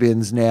and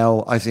lesbians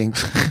now, I think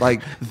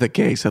like the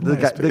gays and the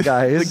gays,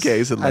 the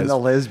gays and the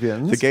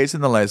lesbians, the gays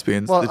and the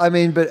lesbians. Well,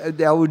 but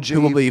LG who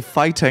will be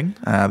fighting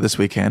this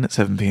weekend at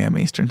 7 p.m.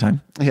 Eastern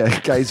time. Yeah,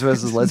 gays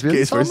versus lesbians.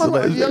 Gays versus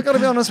lesbians. I've got to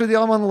be honest with you,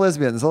 I'm on the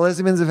lesbians. The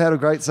lesbians have had a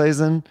great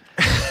season.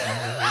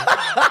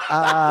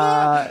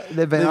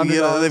 They've been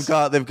underdogs.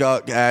 They've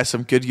got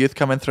some good youth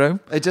coming through.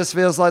 It just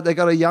feels like they've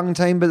got a young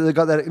team, but they've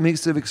got that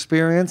mix of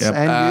experience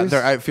and youth.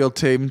 Their outfield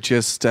team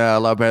just a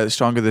lot better,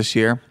 stronger this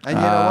year. And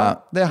you know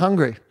what? They're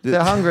hungry.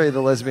 They're hungry,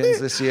 the lesbians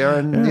this year,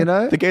 and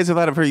the gays have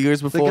had it for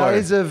years before. The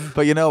gays have,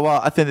 but you know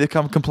what? I think they've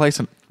become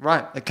complacent.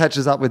 Right, it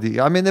catches up with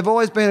you. I mean, they've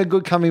always been a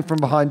good coming from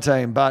behind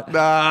team, but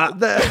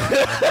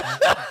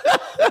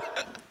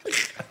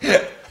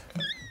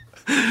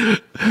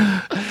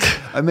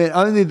I mean,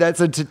 only that's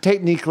a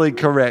technically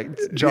correct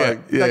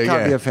joke. That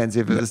can't be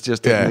offensive if it's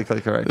just technically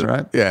correct,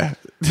 right? Yeah.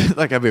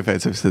 That can't be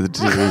offensive to the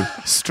two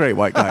straight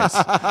white guys.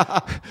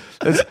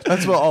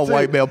 That's what all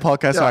white male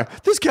podcasts are.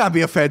 This can't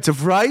be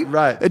offensive, right?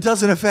 Right. It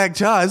doesn't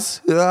affect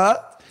us.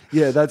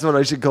 Yeah, that's what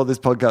I should call this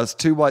podcast.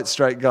 Two white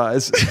straight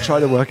guys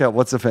try to work out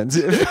what's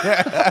offensive.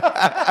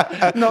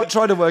 Not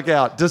try to work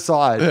out,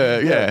 decide.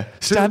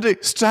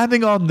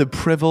 Standing on the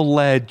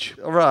privilege.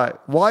 Right.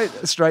 White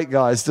straight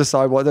guys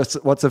decide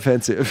what's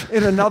offensive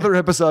in another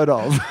episode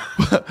of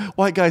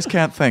White Guys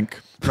Can't Think.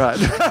 Right.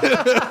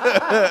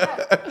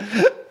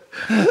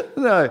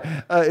 No,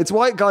 it's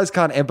white guys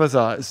can't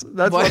empathize.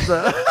 That's what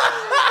the...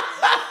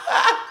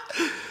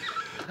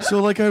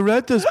 So, I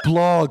read this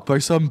blog by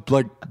some,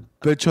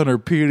 bitch on her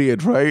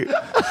period, right?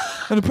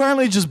 And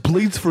apparently it just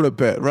bleeds for a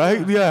bit,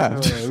 right? Yeah.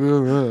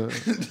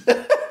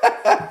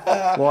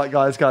 White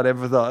guys can't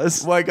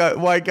empathize.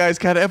 White guys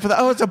can't empathize.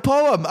 Oh, it's a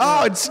poem.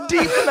 Oh, it's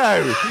deep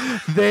now.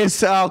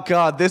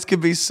 This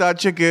could be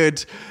such a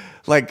good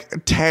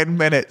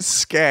 10-minute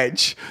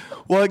sketch.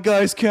 White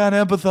guys can't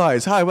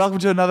empathize. Hi, welcome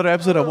to another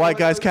episode of White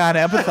Guys Can't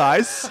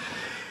Empathize.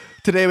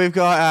 Today we've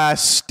got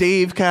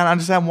Steve can't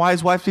understand why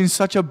his wife's being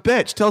such a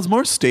bitch. Tell us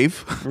more,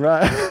 Steve.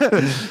 Right.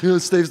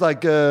 Steve's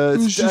like...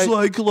 it's just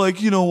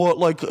you know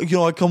what, I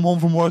come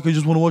home from work, I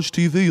just want to watch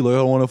TV. I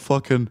don't want to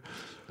fucking...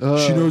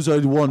 she knows I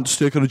want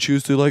steak on a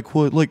Tuesday.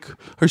 What?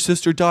 Her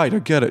sister died. I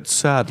get it.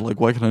 Sad.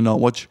 Why can I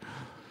not watch...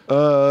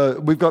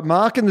 We've got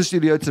Mark in the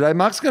studio today.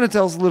 Mark's going to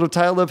tell us a little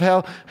tale of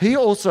how he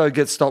also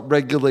gets stopped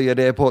regularly at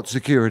airport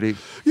security.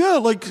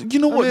 Yeah,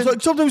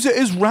 sometimes it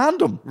is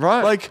random.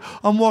 Right.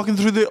 I'm walking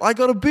through I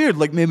got a beard.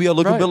 Maybe I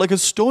look a bit like a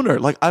stoner.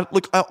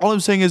 All I'm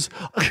saying is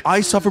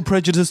I suffer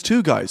prejudice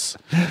too, guys.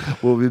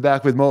 We'll be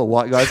back with more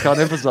White Guys Can't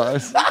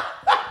Emphasize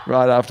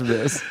right after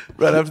this.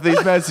 Right after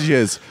these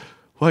messages.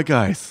 White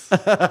guys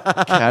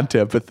can't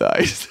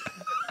empathize.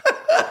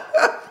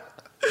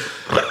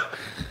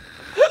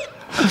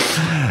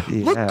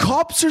 Yeah. Look,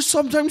 cops are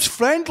sometimes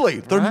friendly.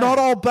 They're not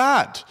all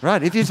bad. Right.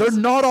 They're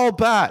not all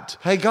bad.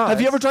 Hey, guys.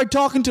 Have you ever tried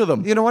talking to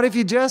them? You know what? If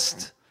you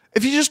just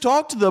If you just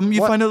talk to them,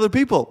 you find other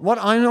people. What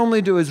I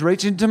normally do is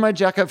reach into my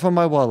jacket for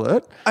my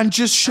wallet And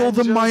just show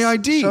them my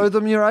ID. Show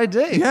them your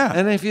ID. Yeah.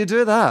 And if you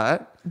do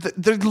that,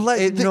 They're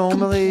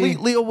normally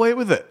completely away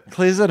with it.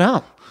 clears it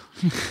up.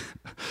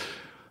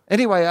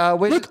 Anyway,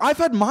 Look, I've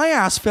had my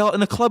ass felt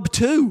in a club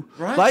too.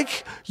 Right.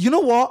 Like, you know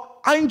what?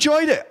 I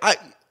enjoyed it. I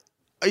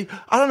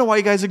don't know why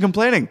you guys are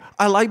complaining.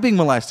 I like being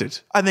molested.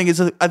 I think it's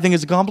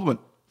a compliment.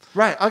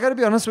 right, I got to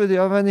be honest with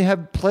you. I've only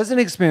had pleasant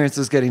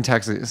experiences getting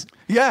taxis.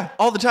 Yeah,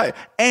 all the time.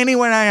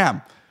 Anywhere I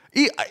am.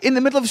 In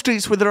the middle of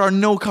streets where there are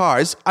no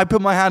cars, I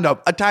put my hand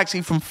up. A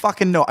taxi from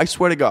fucking no. I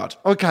swear to God.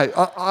 Okay,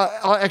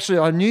 I actually,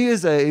 on New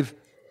Year's Eve,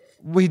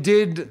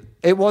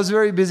 it was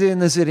very busy in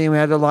the city and we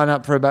had to line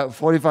up for about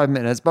 45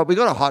 minutes, but we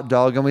got a hot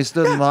dog and we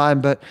stood in line,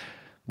 but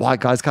white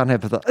guys can't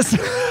empathize.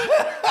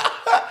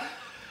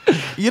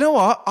 You know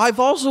what? I've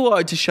also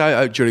liked to shout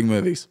out during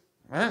movies.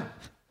 Wow.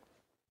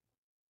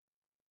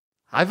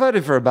 I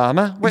voted for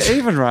Obama. We're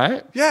even,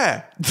 right?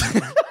 Yeah.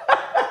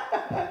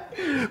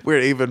 We're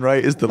even,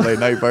 right? Is the late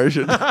night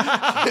version.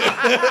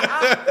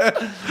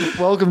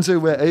 Welcome to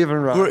We're Even,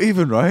 right? We're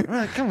even, right?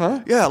 Right, come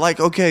on. Yeah, like,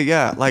 okay,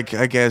 yeah. Like,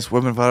 I guess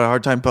women have had a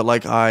hard time, but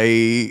like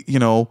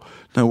now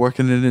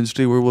working in an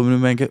industry where women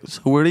and men get,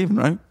 so we're even,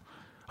 right?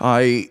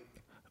 I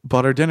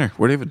bought our dinner.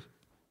 We're even.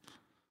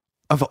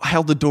 I've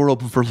held the door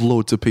open for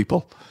loads of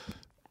people.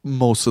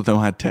 Most of them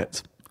had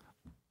tits.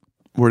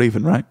 We're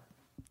even, right?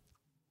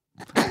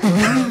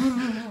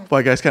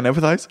 Why guys can't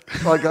empathize?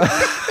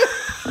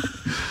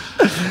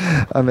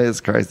 I mean,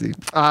 it's crazy.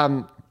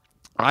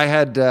 I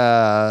had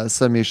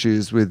some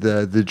issues with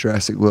the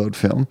Jurassic World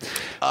film.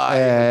 I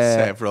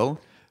had several.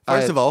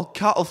 First of all,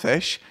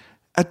 cuttlefish,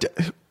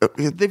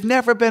 they've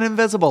never been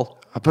invisible.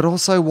 But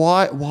also,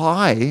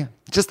 why?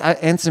 Just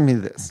answer me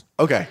this.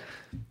 Okay.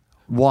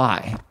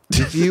 Why?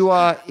 If you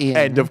are in...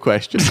 End of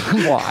question.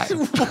 Why?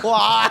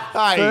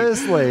 Why?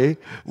 Firstly,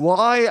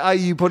 why are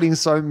you putting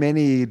so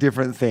many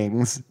different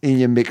things in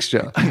your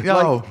mixture? I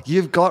know. Like,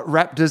 you've got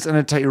raptors and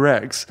a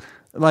T-Rex.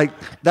 Like,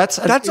 that's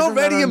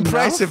already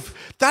impressive.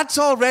 Enough? That's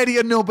already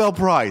a Nobel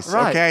Prize,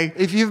 right. okay?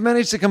 If you've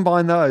managed to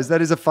combine those,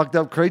 that is a fucked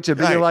up creature.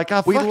 But Right. you're like,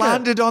 we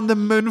landed on the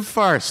moon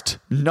first,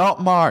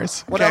 not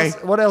Mars. Okay?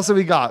 What else have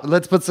we got?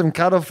 Let's put some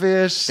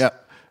cuttlefish. Yeah.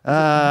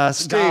 Garlic.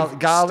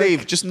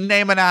 Steve, just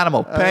name an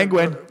animal.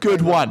 Penguin,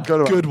 good one.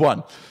 Good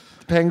one.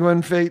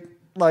 Penguin feet.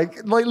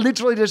 Like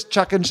literally just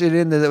chucking shit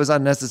in there that was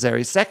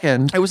unnecessary.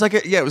 Second, It was like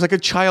a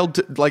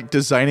child like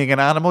designing an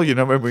animal. You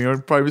know, remember when you were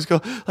in primary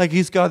school? Like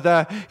he's got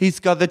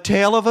the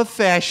tail of a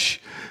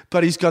fish,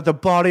 but he's got the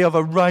body of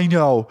a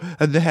rhino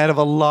and the head of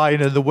a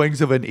lion and the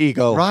wings of an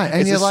eagle. Right,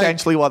 and it's you're like-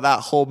 essentially what that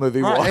whole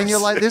movie was. and you're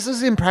like, this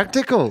is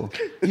impractical.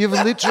 You've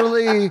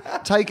literally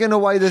taken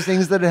away the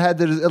things that it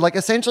had. Like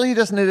essentially, you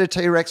just need a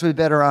T-Rex with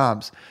better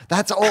arms.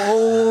 That's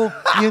all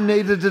you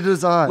needed to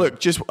design. Look,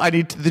 I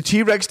need the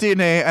T-Rex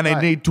DNA and I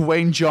need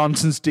Dwayne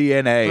Johnson's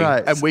DNA.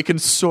 Right. And we can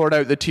sort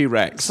out the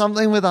T-Rex.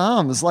 Something with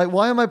arms. Like,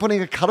 why am I putting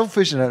a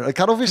cuttlefish in it? A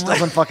cuttlefish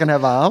doesn't fucking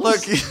have arms.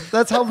 Look.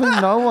 That's helping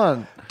no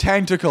one.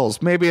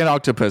 Tentacles, maybe an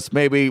octopus,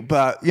 maybe,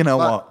 but you know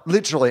what?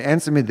 Literally,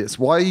 answer me this.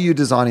 Why are you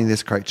designing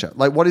this creature?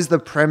 Like, what is the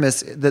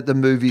premise that the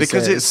movie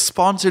Because says? it's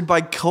sponsored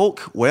by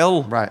Coke,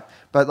 Will. Right.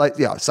 But like,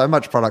 yeah, so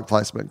much product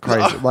placement.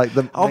 Crazy. Like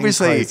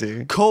Obviously,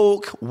 crazy.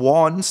 Coke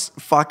wants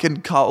fucking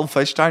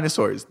cuttlefish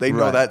dinosaurs. They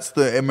know Right. that's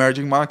the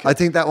emerging market. I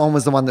think that one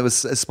was the one that was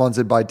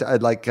sponsored by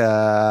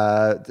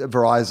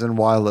Verizon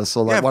Wireless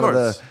or like of one of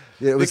course. the.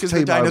 Yeah, it was because the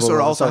T-Mobile dinosaur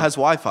or also something. has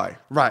Wi-Fi.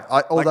 Right.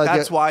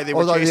 That's why they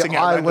were chasing it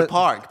around the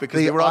park, because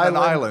they were on an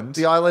island.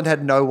 The island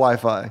had no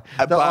Wi-Fi.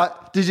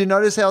 Did you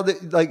notice how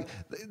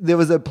there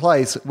was a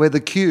place where the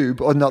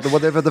cube, or not,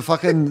 whatever the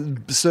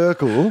fucking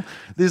circle,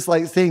 this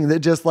like thing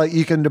that just like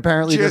you can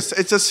apparently It's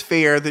a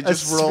sphere that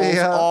just rolls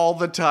all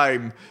the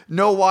time.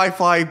 No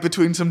Wi-Fi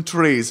between some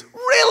trees.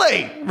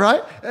 Really?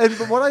 Right? And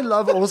what I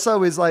love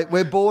also is like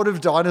we're bored of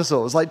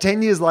dinosaurs. Like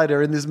 10 years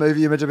later in this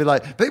movie, you're meant to be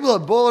like, people are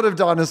bored of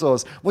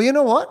dinosaurs. Well, you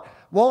know what?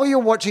 While you're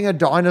watching a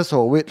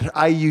dinosaur, which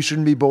you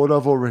shouldn't be bored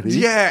of already.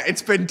 Yeah,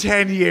 it's been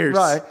 10 years.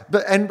 Right.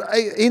 But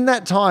in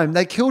that time,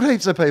 they killed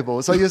heaps of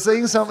people. So you're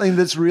seeing something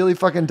that's really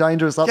fucking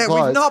dangerous up Yeah,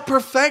 close. we've not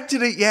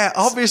perfected it yet,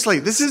 obviously.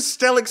 This is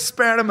still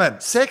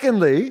experiments.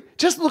 Secondly,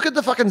 just look at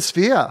the fucking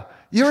sphere.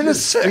 You're in a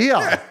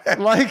sphere.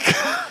 like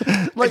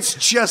It's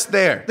just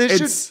there.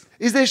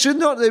 Should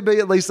not there be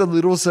at least a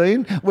little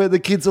scene where the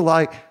kids are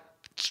like,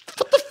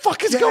 what the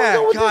fuck is going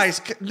on with guys,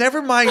 this?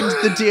 never mind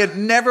the deer,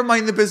 never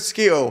mind the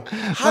mosquito.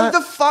 How the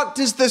fuck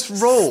does this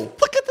roll?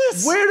 Look at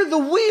this. Where are the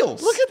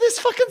wheels? Look at this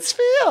fucking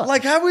sphere.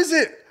 Like, how is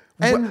it?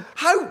 And-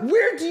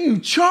 Where do you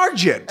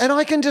charge it? And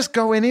I can just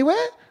go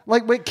anywhere?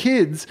 Like, we're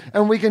kids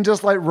and we can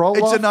just like roll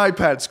It's off an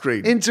iPad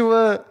screen. into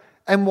a...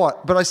 And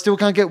what? But I still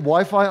can't get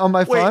Wi-Fi on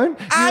my phone?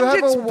 And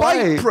it's a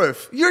way.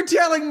 bite-proof. You're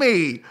telling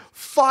me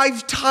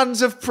 5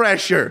 tons of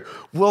pressure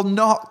will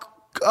not...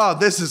 Oh,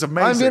 this is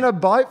amazing. I'm in a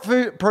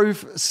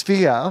bite-proof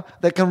sphere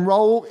that can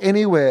roll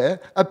anywhere,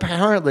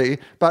 apparently,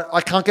 but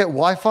I can't get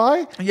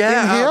Wi-Fi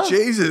Yeah, in here? oh,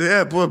 Jesus,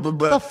 yeah.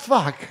 The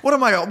fuck? What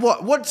am I...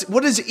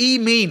 What does E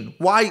mean?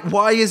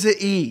 Why is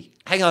it E?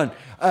 Hang on.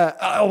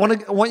 I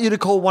want you to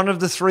call one of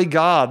the 3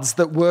 guards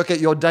that work at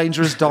your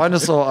dangerous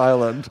dinosaur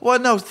island. Well,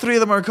 no, 3 of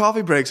them are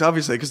coffee breaks,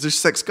 obviously, because there's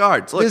 6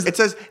 guards. Look, it's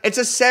a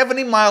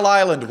 70-mile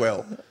island,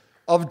 Will.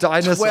 Of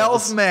dinosaurs.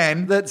 12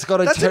 men. That's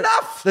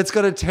enough. That's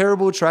got a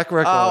terrible track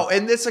record. Oh,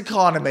 in this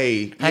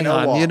economy, Hang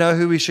on. what? You know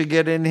who we should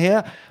get in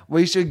here?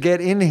 We should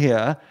get in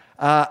here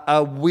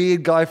a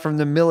weird guy from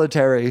the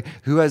military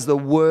who has the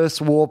worst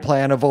war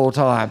plan of all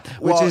time,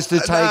 which is to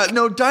take...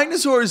 no,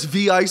 dinosaurs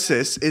v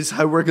ISIS is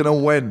how we're going to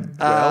win.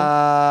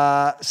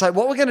 So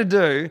what we're going to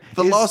do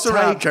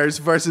Velociraptors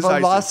versus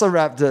ISIS.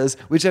 Velociraptors,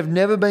 which have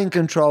never been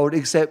controlled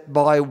except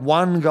by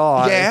one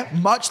guy. Yeah,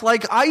 much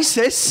like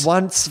ISIS.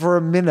 Once for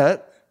a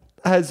minute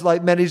has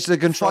managed to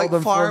control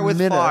them for a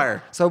minute.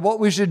 Fire. So what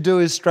we should do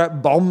is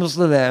strap bombs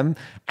to them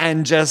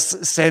and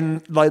just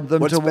send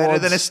them What's towards... better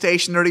than a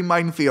stationary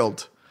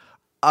minefield?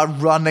 A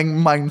running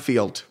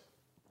minefield.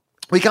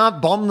 We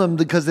can't bomb them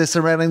because they're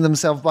surrounding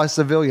themselves by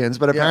civilians,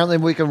 but apparently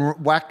we can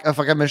whack a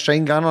fucking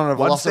machine gun on a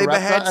velociraptor. Once they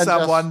behead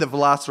someone, the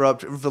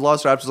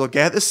velociraptors will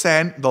get the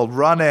scent, they'll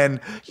run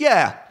in.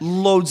 Yeah,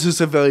 loads of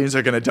civilians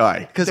are going to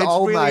die. Because it's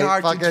old really mate,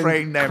 hard fucking to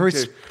train them.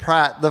 Chris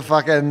Pratt, the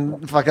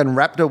fucking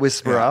raptor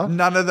whisperer.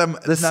 None of them.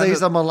 The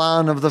Caesar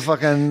Milan of the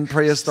fucking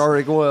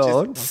prehistoric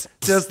world.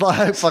 Just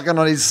fucking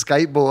on his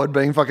skateboard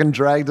being fucking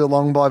dragged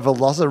along by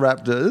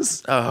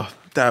velociraptors. Oh,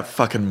 that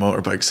fucking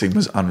motorbike scene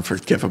was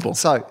unforgivable.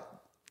 So...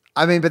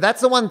 but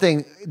that's the one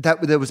thing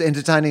that was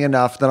entertaining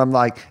enough that I'm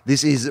like,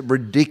 this is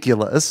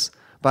ridiculous,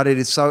 but it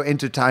is so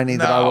entertaining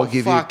that I will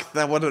give you. Fuck,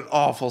 that what an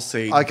awful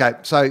scene. Okay,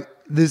 so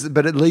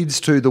but it leads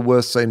to the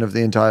worst scene of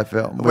the entire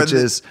film, which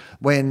is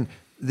when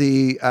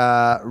the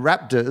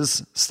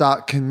raptors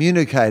start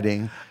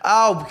communicating.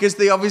 Oh, because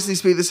they obviously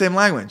speak the same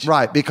language.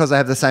 Right, because they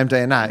have the same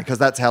DNA, because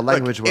that's how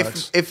language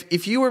works.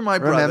 If you were my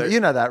brother... Remember, you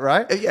know that,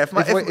 right? Yeah.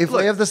 If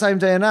we have the same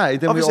DNA,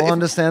 then we all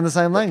understand the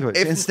same language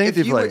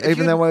instinctively,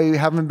 even though we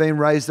haven't been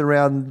raised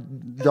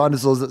around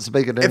dinosaurs that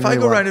speak it. If I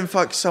go around and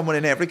fuck someone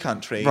in every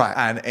country, right,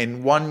 and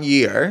in 1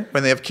 year,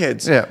 when they have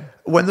kids... Yeah.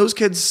 When those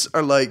kids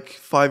are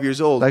 5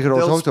 years old, they could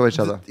all talk to each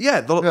other.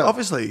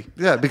 Obviously.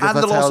 Yeah, because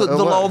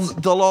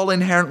they'll all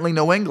inherently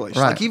know English.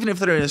 Right. Even if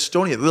they're in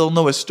Estonia, they'll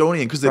know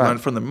Estonian because they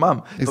learned from their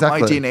mum.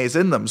 Exactly. But my DNA is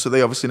in them, so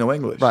they obviously know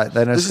English. Right,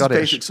 they know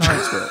Scottish. This is basic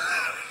science,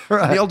 bro.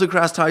 Right. Neil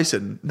deGrasse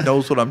Tyson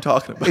knows what I'm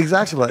talking about.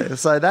 Exactly.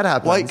 So that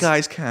happens. White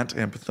guys can't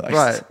empathize.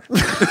 Right.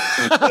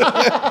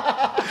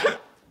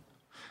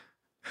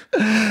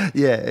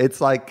 Yeah, it's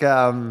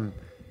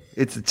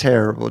it's a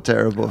terrible,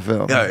 terrible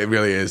film. Yeah, it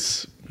really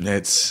is.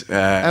 It's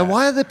and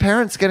why are the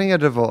parents getting a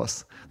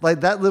divorce?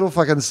 That little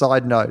fucking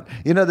side note.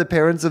 The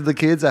parents of the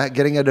kids are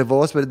getting a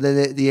divorce, but then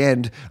at the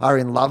end are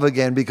in love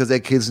again because their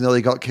kids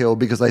nearly got killed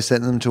because they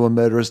sent them to a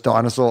murderous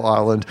dinosaur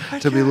island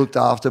to be looked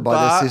after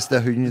by their sister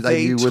who knew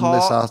they wouldn't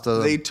look after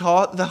them. They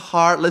taught the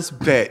heartless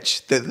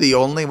bitch that the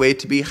only way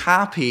to be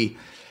happy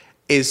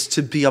is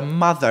to be a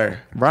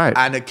mother, right?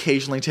 And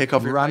occasionally take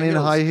off your run in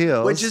high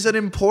heels, which is an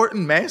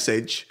important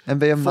message.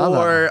 And be a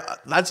mother.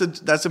 That's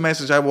a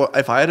message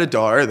if I had a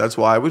daughter, that's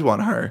why I would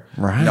want her,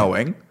 right?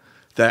 Knowing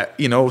that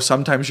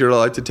sometimes you're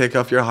allowed to take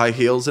off your high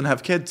heels and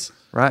have kids,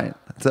 right?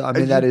 So,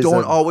 you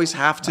don't always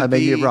have to.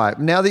 You're right.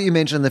 Now that you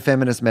mention the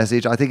feminist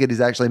message, I think it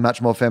is actually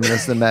much more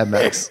feminist than Mad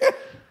Max.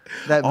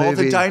 All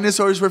the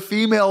dinosaurs were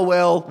female,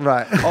 Will.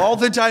 Right. All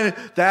the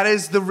that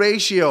is the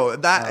ratio.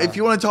 If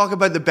you want to talk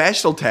about the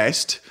Bechdel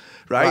test.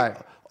 Right.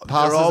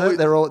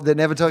 They're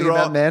never talking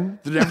about men.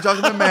 They're never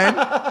talking about men.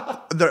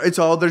 They're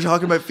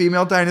talking about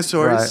female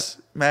dinosaurs.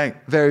 Right. Mate.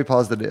 Very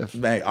positive.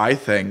 Mate, I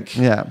think.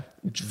 Yeah.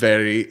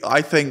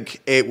 I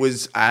think it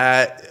was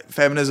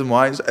feminism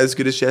wise as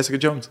good as Jessica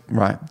Jones.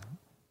 Right.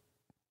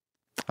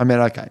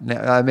 Okay.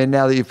 Now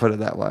that you put it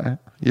that way,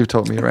 you've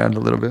talked me around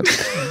a little bit.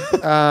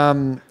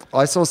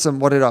 I saw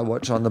what did I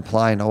watch on the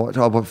plane?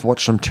 I've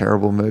watched some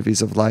terrible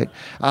movies of late.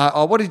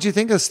 What did you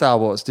think of Star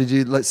Wars? Did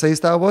you see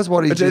Star Wars?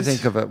 What did you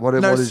think of it? What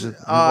did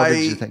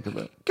you think of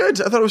it?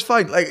 Good. I thought it was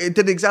fine. It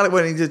did exactly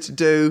what it needed to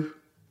do.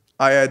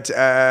 I had...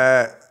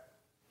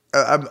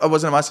 I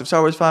wasn't a massive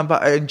Star Wars fan,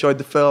 but I enjoyed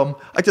the film.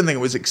 I didn't think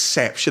it was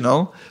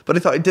exceptional, but I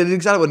thought it did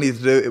exactly what it needed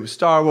to do. It was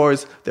Star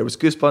Wars. There was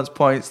Goosebumps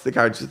points. The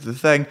characters did the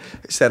thing.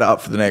 It set it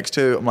up for the next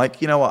two. I'm like,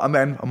 you know what? I'm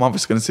in. I'm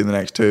obviously going to see the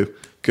next two.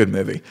 Good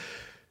movie.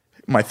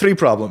 My 3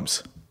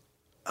 problems.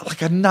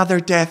 Another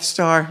Death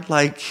Star.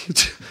 With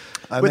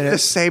the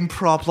same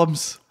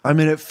problems.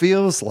 It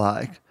feels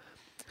like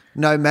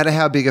no matter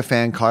how big a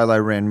fan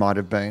Kylo Ren might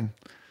have been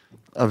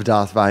of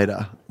Darth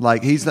Vader,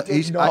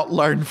 he's not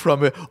learn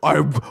from it. I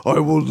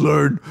will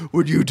learn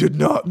what you did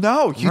not.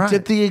 No, you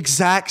did the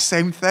exact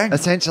same thing.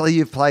 Essentially,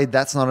 you've played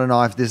That's Not a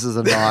Knife, This Is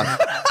a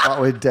Knife, but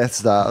with Death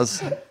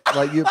Stars.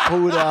 You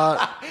pulled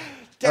out.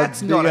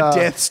 That's not a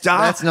Death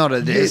Star. That's not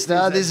a Death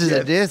Star. This is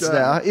a Death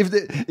Star.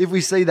 If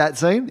we see that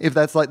scene, if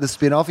that's the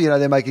spin-off,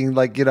 they're making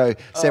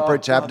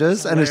separate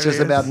chapters, and it's just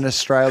about an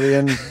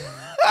Australian.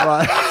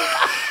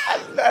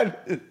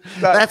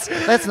 That's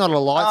not a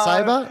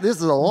lightsaber. This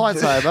is a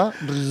lightsaber.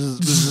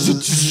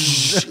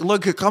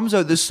 Look, it comes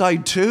out this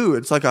side too.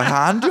 It's like a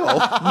handle.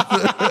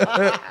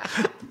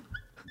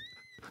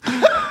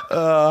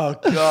 Oh,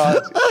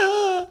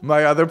 God.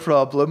 My other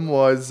problem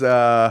was,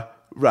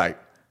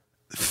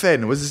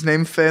 Finn. Was his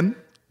name Finn?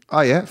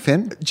 Oh, yeah,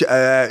 Finn.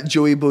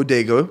 Joey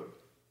Bodega.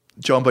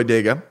 John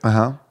Bodega.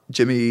 Uh-huh.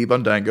 Jimmy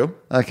Bundango.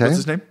 Okay. What's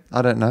his name?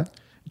 I don't know.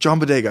 John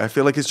Bodega. I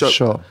feel like it's John.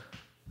 Sure.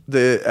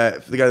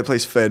 The guy that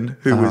plays Finn,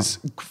 who was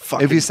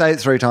fucking... If you say it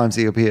 3 times,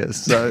 he appears.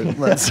 So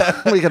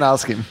we can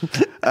ask him.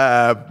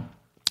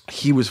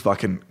 He was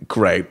fucking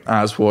great,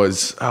 as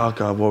was... Oh,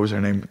 God, what was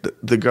her name?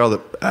 The girl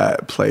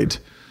that played...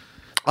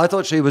 I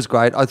thought she was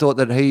great. I thought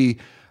that he...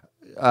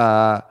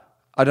 I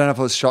don't know if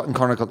it was shot in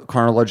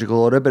chronological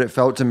order, but it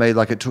felt to me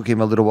like it took him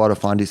a little while to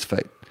find his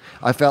feet.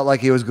 I felt like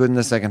he was good in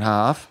the second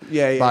half,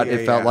 but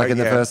it felt like in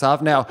the first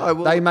half. Now,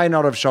 they may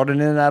not have shot it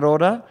in that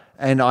order,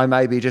 and I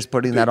may be just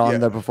putting that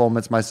on the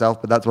performance myself,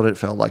 but that's what it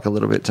felt like a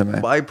little bit to me.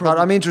 But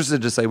I'm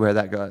interested to see where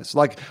that goes.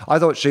 Like, I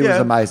thought she was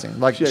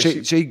amazing. Like,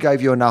 she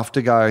gave you enough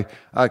to go,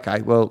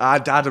 okay, well...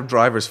 Adam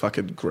Driver's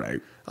fucking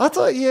great. I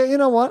thought, you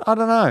know what? I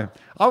don't know.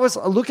 I was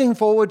looking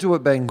forward to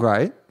it being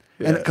great,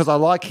 and because I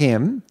like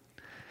him.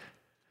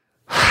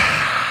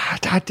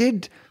 I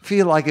did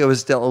feel like it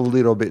was still a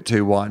little bit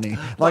too whiny.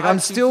 Like, I'm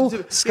still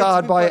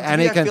scarred by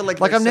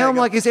Anakin. I'm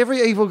like, is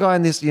every evil guy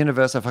in this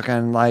universe a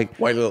fucking, like,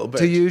 white little bitch?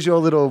 To use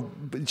your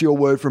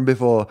word from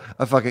before,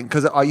 a fucking,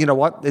 because you know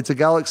what? It's a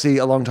galaxy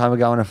a long time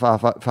ago and a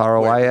far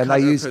away, and they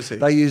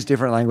used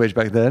different language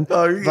back then.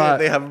 Oh, yeah, but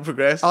they haven't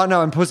progressed. Oh,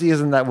 no, and pussy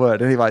isn't that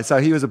word. Anyway, so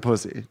he was a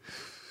pussy.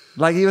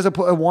 Like, he was a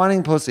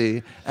whining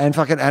pussy, and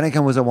fucking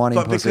Anakin was a whining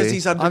pussy. But because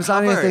he's undercover. I'm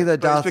starting to think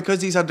that it's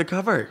because he's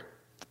undercover.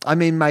 I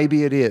mean,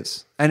 maybe it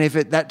is. And if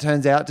that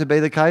turns out to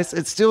be the case,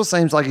 it still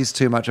seems like he's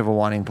too much of a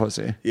whining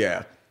pussy.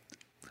 Yeah.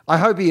 I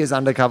hope he is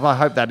undercover. I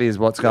hope that is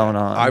what's going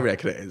on. I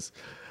reckon it is.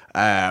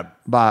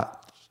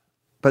 But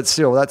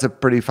still, that's a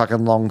pretty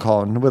fucking long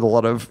con with a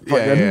lot of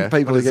fucking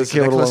people who get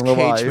killed along the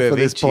way for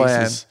this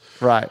plan.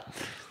 Right.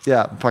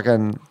 Yeah,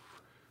 fucking...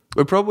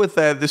 The problem with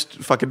this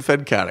fucking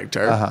Finn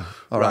character,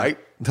 All right?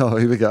 Oh,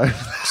 here we go.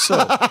 So...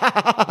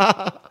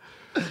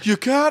 You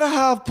gotta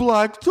have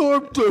black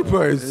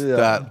stormtroopers. Yeah.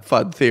 That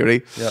fun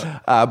theory.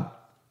 Yeah.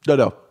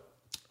 No.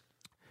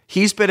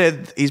 He's been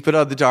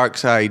on the dark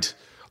side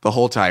the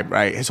whole time,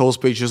 right? His whole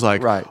speech is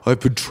like, right. I've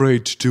been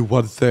trained to do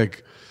one thing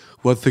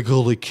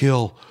only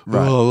kill.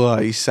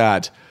 Right. He's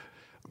sad.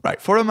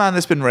 Right. For a man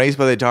that's been raised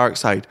by the dark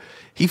side,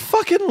 he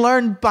fucking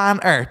learned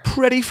banter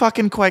pretty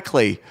fucking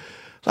quickly.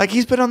 Like,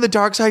 he's been on the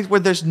dark side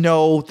where there's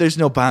no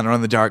banter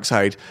on the dark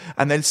side,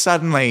 and then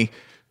suddenly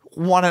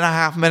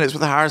 1.5 minutes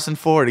with Harrison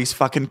Ford, he's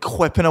fucking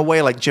quipping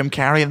away like Jim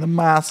Carrey in The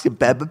Mask.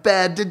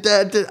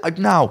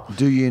 No.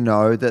 Do you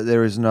know that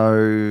there is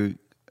no,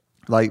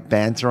 like,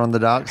 banter on the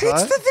dark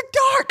side? It's the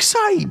dark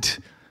side.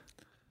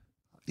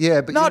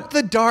 Yeah, but not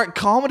the dark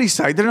comedy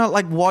side. They're not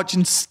like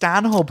watching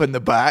Stanhope in the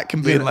back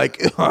and being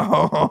like,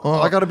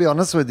 I got to be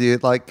honest with you.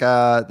 Like,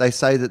 they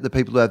say that the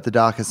people who have the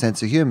darkest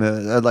sense of humor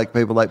are like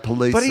people like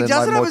police. But he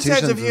doesn't have a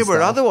sense of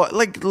humor. Otherwise,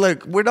 like,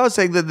 look, we're not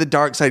saying that the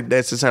dark side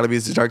necessarily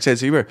means the dark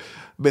sense of humor.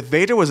 But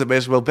Vader was a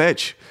miserable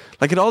bitch.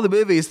 Like, in all the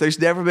movies, there's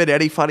never been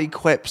any funny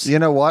quips. You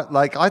know what?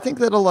 Like, I think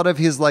that a lot of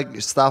his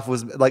like stuff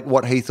was like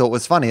what he thought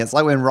was funny. It's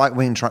like when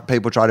right-wing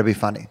people try to be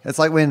funny. It's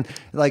like when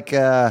like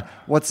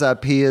what's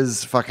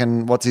Piers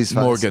fucking what's his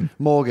face?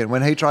 Morgan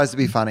when he tries to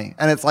be funny,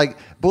 and it's like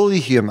bully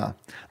humor.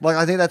 Like,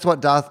 I think that's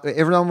what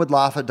everyone would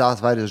laugh at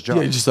Darth Vader's joke.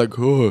 Yeah, just like,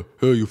 oh,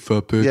 you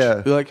fat bitch.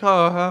 Yeah. You're like,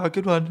 oh,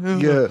 good one.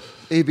 Yeah.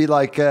 He'd be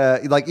like,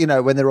 you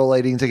know, when they're all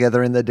eating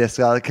together in the Death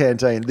Star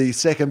canteen, the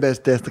second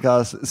best Death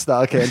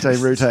Star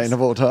canteen routine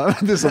of all time.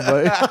 This will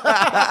be.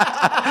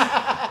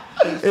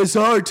 It's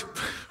hard.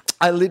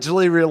 I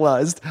literally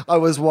realized I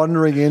was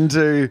wandering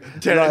into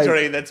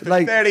territory that's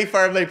been fairly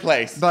firmly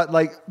placed. But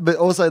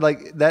also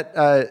like that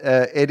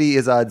Eddie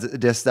Izzard's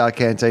Death Star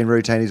canteen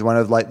routine is one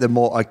of like the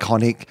more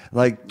iconic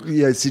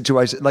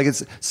situations. Like,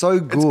 it's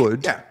so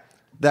good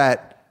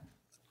that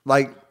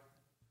like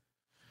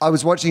I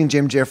was watching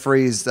Jim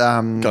Jeffries'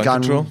 gun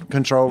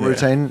control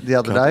routine the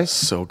other day.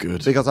 So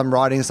good because I'm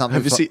writing something.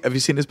 Have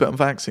you seen his bit on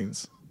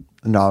vaccines?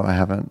 No, I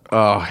haven't.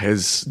 Oh,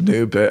 his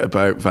new bit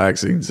about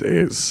vaccines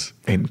is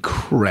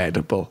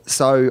incredible.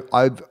 So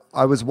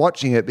I was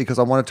watching it because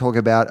I want to talk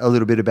about a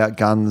little bit about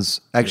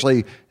guns,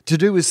 actually to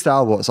do with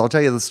Star Wars. I'll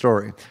tell you the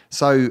story.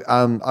 So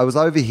I was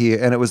over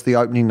here and it was the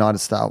opening night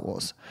of Star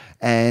Wars.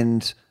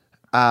 And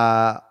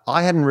I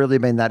hadn't really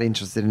been that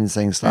interested in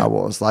seeing Star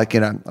Wars. Like, you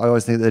know, I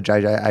always think that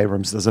J.J.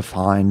 Abrams does a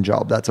fine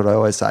job. That's what I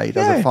always say. He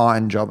does a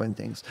fine job in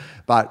things.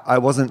 But I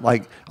wasn't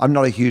like, I'm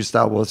not a huge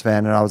Star Wars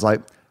fan. And I was like,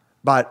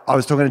 but I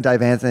was talking to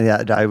Dave Anthony the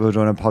other day. We were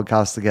doing a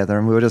podcast together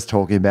and we were just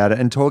talking about it.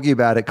 And talking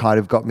about it kind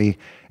of got me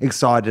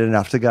excited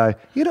enough to go,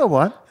 you know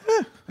what?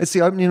 It's the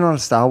opening night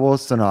of Star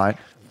Wars tonight.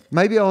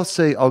 Maybe I'll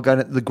go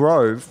to the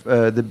Grove,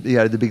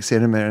 the big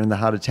cinema in the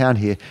heart of town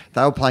here.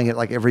 They were playing it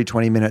like every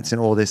 20 minutes in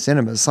all their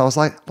cinemas. So I was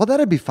like, well,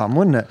 that'd be fun,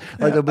 wouldn't it?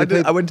 Like,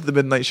 I went to the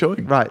midnight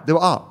showing. Right.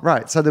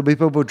 Right. So there'll be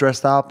people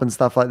dressed up and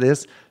stuff like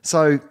this.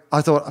 So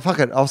I thought, fuck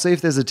it, I'll see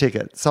if there's a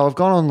ticket. So I've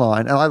gone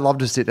online and I love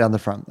to sit down the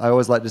front. I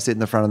always like to sit in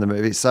the front of the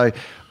movie. So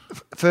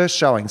First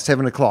showing,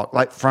 7:00,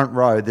 like front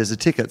row, there's a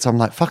ticket. So I'm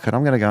like, fuck it,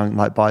 I'm going to go and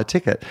like buy a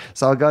ticket.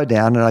 So I go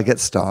down and I get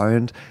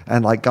stoned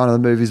and like go to the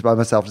movies by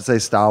myself to see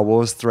Star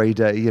Wars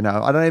 3D, you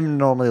know. I don't even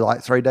normally like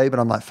 3D, but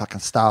I'm like fucking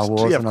Star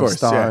Wars and I'm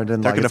stoned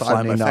and they're like it's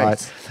opening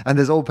night. And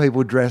there's all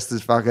people dressed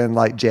as fucking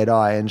like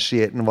Jedi and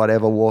shit and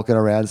whatever walking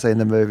around seeing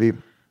the movie.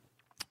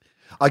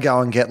 I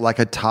go and get like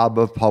a tub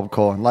of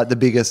popcorn, like the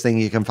biggest thing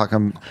you can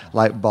fucking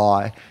like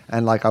buy.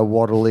 And like I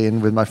waddle in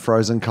with my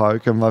frozen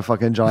Coke and my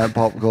fucking giant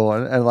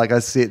popcorn. And like I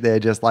sit there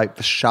just like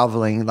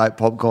shoveling like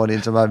popcorn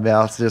into my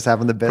mouth, just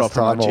having the best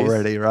time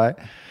already, right?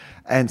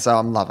 And so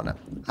I'm loving it,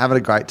 having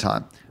a great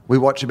time. We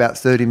watch about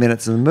 30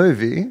 minutes of the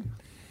movie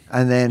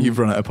and then... You've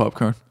run out of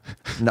popcorn.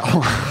 No,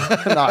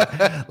 no.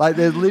 Like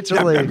there's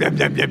literally,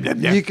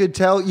 you could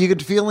tell, you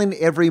could feel in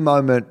every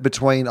moment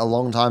between a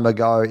long time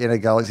ago in a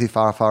galaxy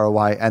far, far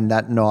away and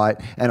that night,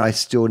 and I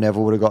still never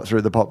would have got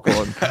through the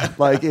popcorn.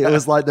 Like it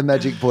was like the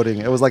magic pudding.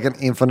 It was like an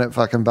infinite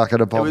fucking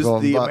bucket of popcorn. It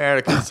was the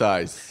American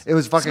size. It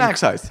was fucking snack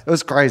size. It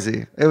was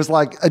crazy. It was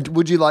like,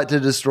 would you like to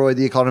destroy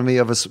the economy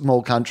of a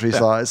small country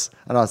size?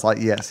 And I was like,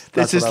 yes.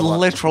 This is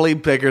literally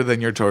bigger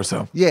than your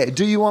torso. Yeah.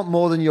 Do you want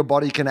more than your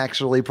body can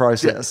actually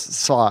process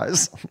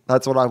size?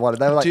 That's what I wanted.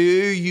 They were like, do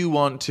you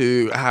want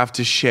to have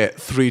to shit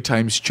 3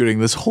 times during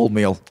this whole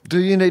meal? Do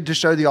you need to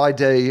show the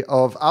ID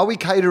of, are we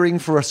catering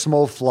for a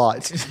small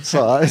flight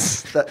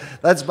size?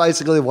 That's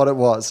basically what it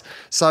was.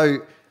 So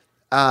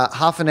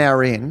half an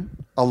hour in,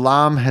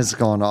 alarm has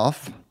gone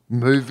off,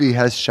 movie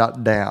has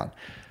shut down.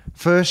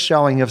 First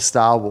showing of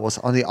Star Wars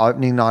on the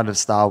opening night of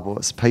Star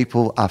Wars,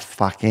 people are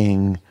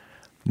fucking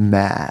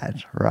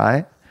mad,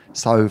 right?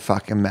 So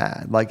fucking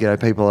mad. Like, you know,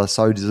 people are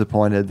so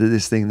disappointed that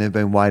this thing they've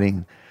been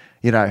waiting,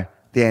 you know,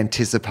 the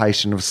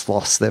anticipation of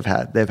Sloss they've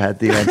had. They've had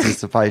the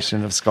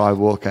anticipation of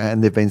Skywalker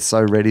and they've been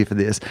so ready for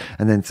this.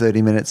 And then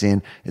 30 minutes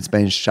in, it's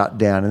been shut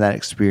down and that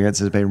experience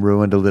has been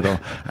ruined a little.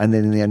 And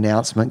then the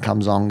announcement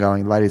comes on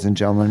going, ladies and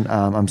gentlemen,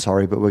 I'm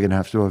sorry, but we're going to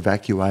have to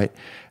evacuate.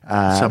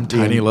 Some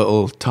tiny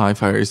little TIE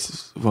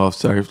fighters,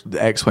 the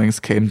X-Wings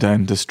came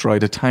down,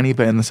 destroyed a tiny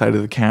bit in the side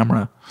of the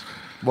camera.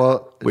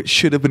 Well, which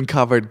should have been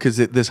covered because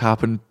this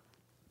happened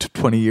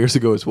 20 years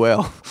ago as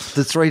well.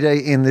 The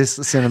 3D in this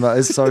cinema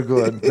is so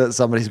good that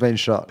somebody's been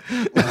shot.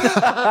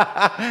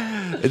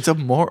 It's a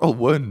mortal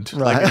wound.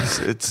 Right. Like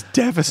it's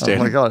devastating.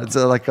 Oh my God. It's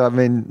like, I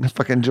mean,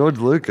 fucking George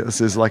Lucas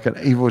is like an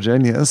evil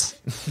genius.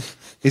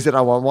 He said,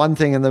 I want one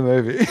thing in the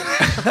movie.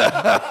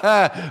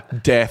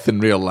 Death in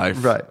real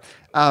life. Right.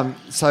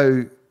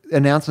 So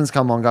announcements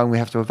come on going, we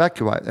have to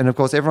evacuate. And of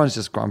course, everyone's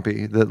just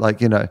grumpy that, like,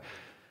 you know,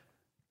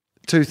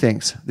 2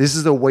 things. This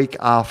is a week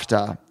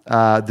after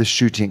the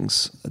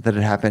shootings that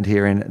had happened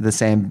here in the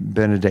San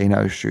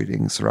Bernardino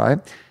shootings, right?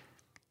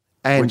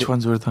 And which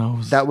ones were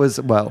those? That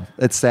was, well,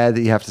 it's sad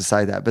that you have to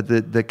say that, but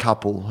the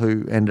couple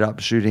who ended up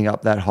shooting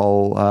up that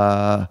whole,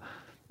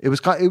 it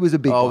was a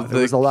big one. It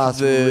was the last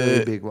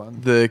really big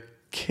one. The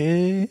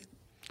kid?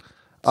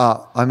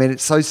 I mean,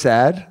 it's so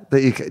sad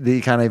that you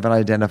can't even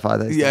identify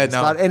these things.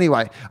 No. But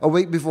anyway, a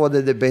week before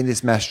there'd been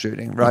this mass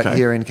shooting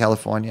here in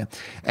California.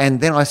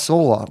 And then I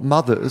saw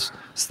mothers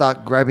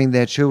start grabbing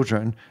their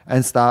children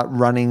and start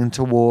running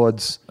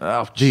towards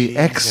the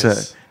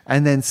exit.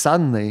 And then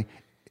suddenly,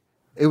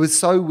 it was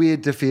so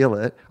weird to feel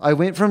it. I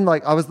went from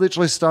I was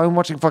literally stoned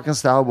watching fucking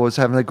Star Wars,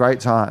 having a great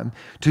time,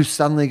 to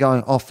suddenly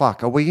going, oh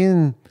fuck, are we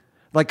in...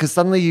 because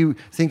suddenly you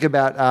think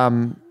about...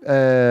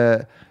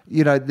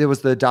 you know, there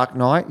was the Dark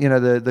Knight, you know,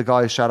 the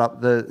guy who shut up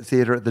the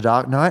theater at the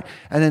Dark Knight.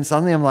 And then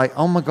suddenly I'm like,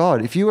 oh my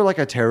God, if you were like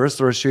a terrorist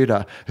or a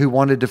shooter who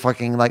wanted to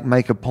fucking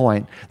make a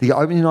point, the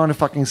opening night of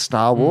fucking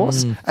Star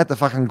Wars at the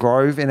fucking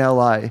Grove in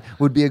LA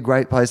would be a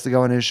great place to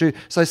go in and shoot.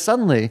 So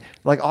suddenly,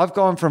 I've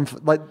gone from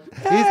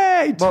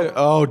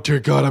oh dear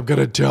God, I'm going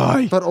to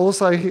die. But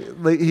also,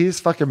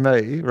 here's fucking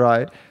me,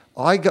 right?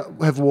 I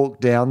have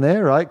walked down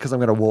there, right? Because I'm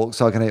going to walk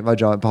so I can eat my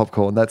giant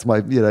popcorn. That's my,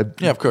 you know.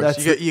 Yeah, of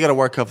course. You got to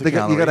work off the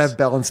calories. You got to have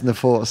balance in the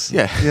force.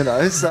 Yeah. You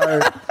know,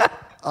 so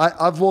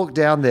I've walked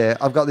down there.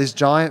 I've got this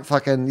giant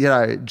fucking, you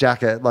know,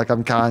 jacket like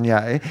I'm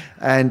Kanye.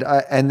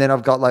 And then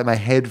I've got my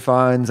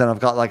headphones and I've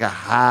got a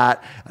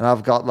hat and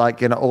I've got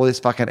you know, all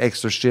this fucking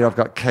extra shit. I've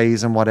got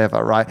keys and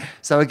whatever, right?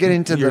 So I get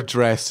into Your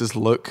dress is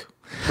Luke.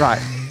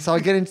 Right. So I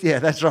get into, yeah,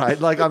 that's right.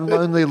 I'm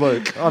Lonely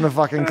Luke on a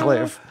fucking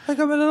cliff. I'm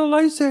a little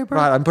lightsaber.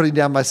 Right. I'm putting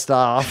down my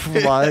staff.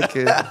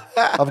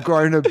 I've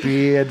grown a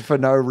beard for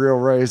no real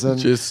reason.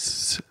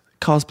 Just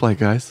cosplay,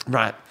 guys.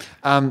 Right.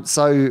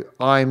 So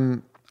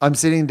I'm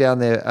sitting down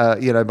there,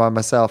 you know, by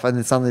myself, and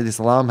then suddenly this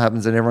alarm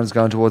happens and everyone's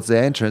going towards the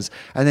entrance.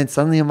 And then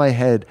suddenly in my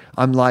head,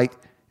 I'm like,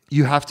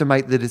 you have to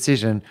make the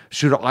decision.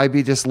 Should I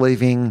be just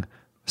leaving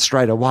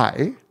straight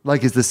away?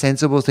 Is the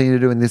sensible thing to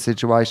do in this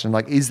situation?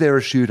 Is there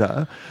a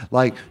shooter?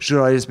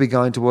 Should I just be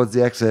going towards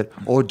the exit,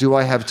 or do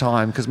I have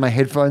time? Because my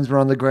headphones were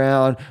on the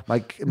ground,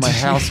 my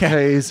house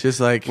keys just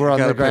were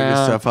on the ground. Put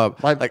your stuff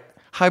up.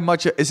 how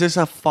much is this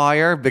a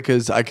fire?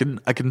 Because I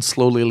can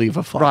slowly leave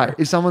a fire. Right.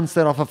 If someone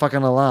set off a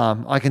fucking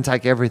alarm, I can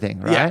take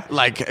everything, right? Yeah,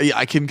 like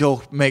I can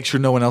go make sure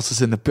no one else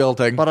is in the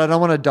building. But I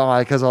don't want to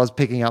die because I was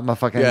picking up my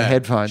fucking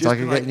headphones. Just I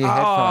could be get new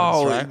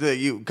headphones, right?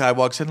 The guy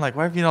walks in like,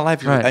 why have you not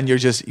left? Right. And you're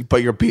just,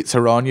 but your beats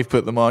are on. You've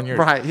put them on.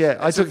 Right, yeah.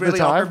 I It's took a really the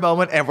time. awkward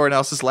moment. Everyone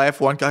else is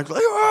left. One guy's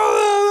like,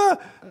 "Ah!"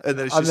 And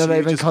then it's I'm just not you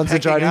even just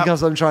concentrating picking up.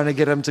 because I'm trying to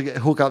get him to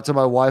hook up to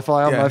my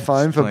Wi-Fi on Yeah, my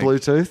phone just for like,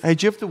 Bluetooth. Hey,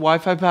 do you have the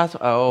Wi-Fi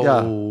password? Oh,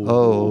 Yeah.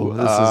 Oh,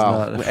 this is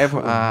not.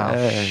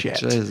 Yeah, shit.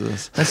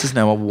 Jesus. This is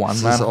now a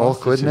one-man is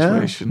awkward now.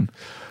 situation.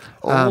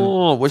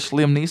 Wish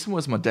Liam Neeson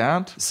was my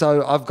dad.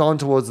 So I've gone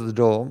towards the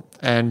door,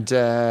 and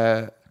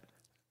the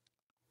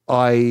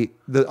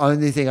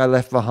only thing I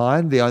left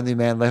behind, the only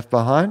man left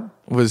behind,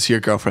 Was your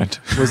girlfriend?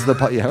 was the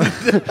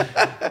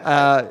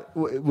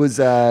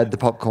the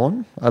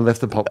popcorn. I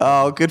left the popcorn.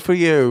 Oh, good for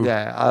you.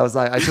 Yeah, I was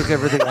like, I took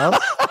everything else.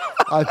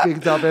 I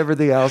picked up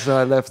everything else and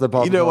I left the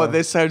popcorn. You know what?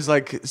 This sounds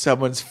like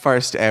someone's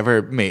first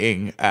ever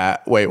meeting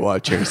at Weight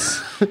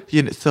Watchers.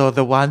 So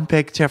the one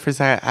picture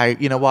was I,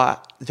 you know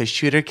what? The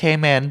shooter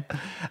came in,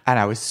 and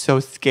I was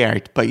so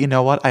scared. But you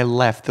know what? I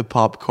left the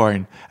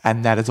popcorn,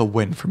 and that is a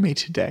win for me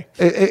today.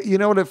 You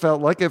know what it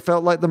felt like? It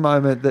felt like the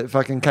moment that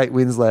fucking Kate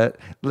Winslet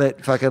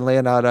let fucking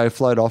Leonardo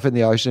float off in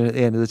the ocean at the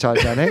end of the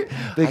Titanic.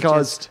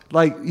 Because,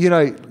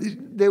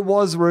 there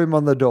was room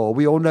on the door.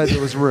 We all know there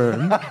was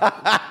room.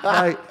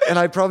 And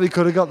I probably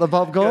could have got the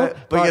popcorn. Yeah,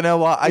 but you know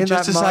what? I in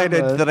just that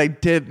decided moment- that I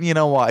did. You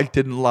know what? I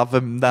didn't love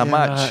him that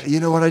much. You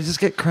know what? I just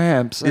get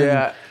cramps. and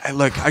Yeah,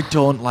 look, I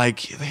don't like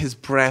his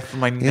breath in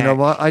my neck. You know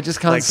what? I just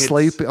can't Like, it's-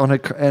 sleep on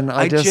and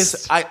I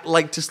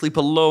like to sleep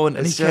alone,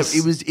 and It's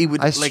he would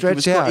I like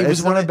stretch out. He was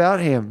It's not gonna- about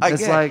him.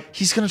 It's like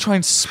he's gonna try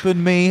and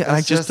spoon me, and I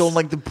It's just just- don't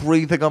like the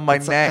breathing on my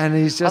neck. and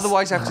he's just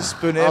otherwise I have to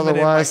spoon him.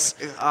 Otherwise,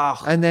 and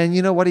and then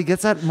you know what? He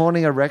gets that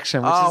morning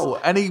erection. Which is,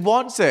 and he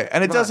wants it,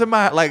 and it doesn't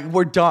matter. Like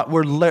we're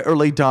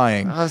literally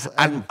dying,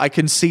 and I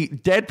can see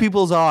dead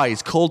people's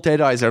eyes, cold dead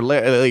eyes are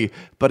literally.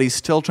 But he's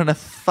still trying to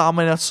thumb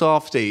in a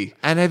softie.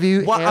 And have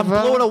you What? I'm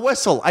ever- blowing a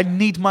whistle. I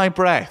need my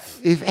breath.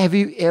 Have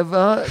you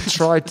ever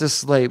tried to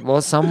sleep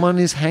while someone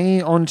is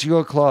hanging onto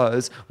your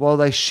clothes while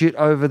they shit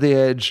over the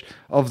edge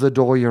of the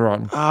door you're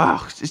on? I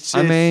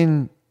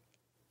mean,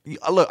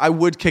 Look, I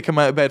would kick him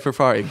out of bed for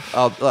farting.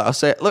 I'll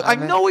say it. Look, I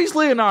know he's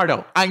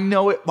Leonardo. I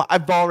know it, but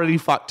I've already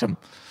fucked him.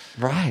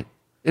 right.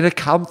 In a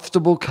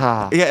comfortable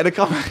car. Yeah,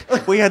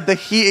 we had the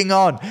heating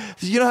on.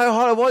 You know how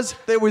hot it was?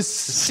 There was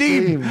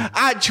steam. Steam.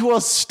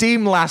 Actual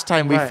steam last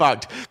time we Right.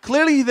 fucked.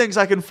 Clearly he thinks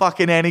I can fuck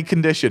in any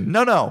condition.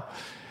 No.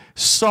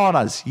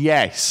 Saunas,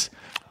 yes.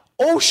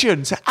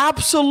 Oceans,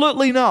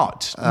 absolutely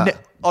not.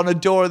 On a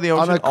door in the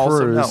ocean, On a also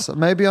cruise. no.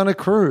 Maybe on a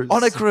cruise.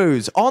 On a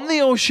cruise. On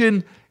the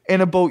ocean, in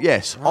a boat,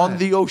 yes. On Right.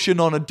 the ocean,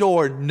 on a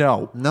door,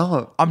 no.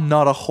 No. I'm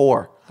not a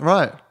whore.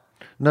 Right.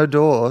 No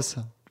doors.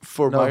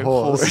 For No my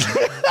horse.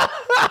 whore.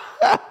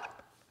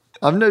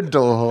 I'm no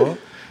door whore.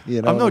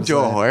 You know I'm no what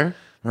door saying. whore.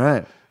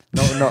 Right.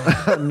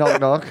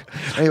 Knock, knock.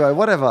 Anyway,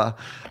 whatever.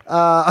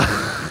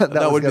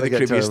 That would be the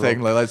creepiest terrible.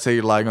 thing. Like, let's say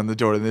you're lying on the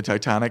door in the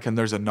Titanic and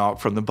there's a knock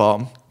from the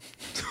bottom.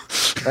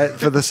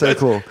 For the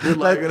sequel. You're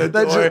lying on a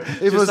door.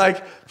 It was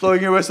like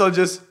blowing your whistle,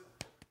 just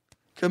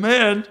come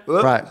in.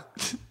 right.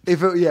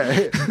 If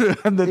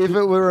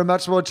it were a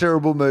much more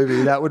terrible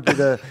movie, that would be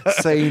the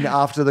scene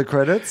after the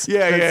credits.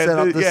 Yeah, that yeah. set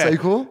up the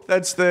sequel.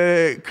 That's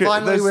the.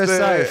 Finally, that's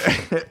we're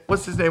safe.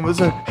 What's his name? Was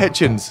it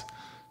Hitchens?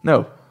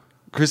 No.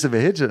 Christopher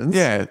Hitchens.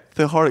 Yeah,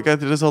 the horror guy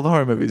that does all the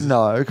horror movies.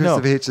 No,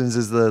 Christopher Hitchens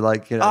is the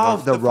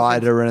the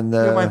writer and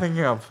the. Who am I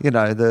thinking of?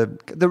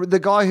 The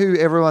guy who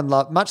everyone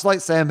loved, much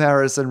like Sam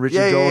Harris and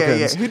Richard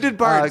Dawkins. Yeah. Who did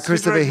Birds? Who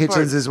Christopher directed Hitchens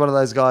Birds? is one of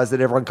those guys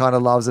that everyone kind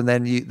of loves, and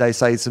then they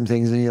say some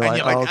things, and you're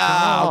like, oh,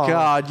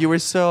 God, you were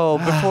so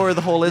before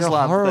the whole you're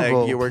Islam horrible,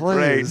 thing. You were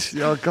please.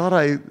 great. Oh God,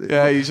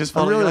 Yeah, you just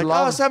I follow. really Like,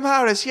 love. Sam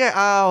Harris. Yeah.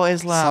 Oh,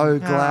 Islam. So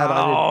glad I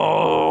did.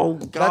 Oh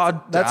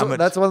God, damn it.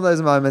 That's one of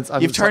those moments.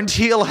 You've turned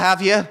heel,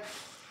 have you?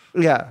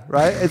 Yeah,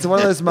 right? It's one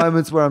of those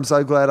moments where I'm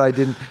so glad I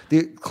didn't.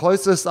 The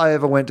closest I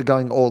ever went to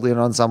going all in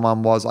on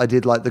someone was I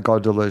did like The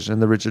God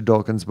Delusion, the Richard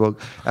Dawkins book,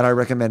 and I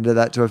recommended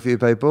that to a few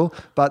people.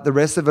 But the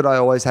rest of it I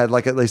always had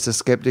like at least a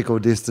skeptical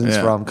distance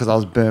from because I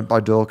was burnt by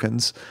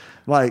Dawkins.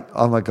 Like,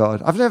 oh my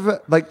God. I've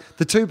never, like,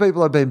 the two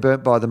people I've been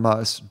burnt by the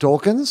most,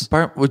 Dawkins.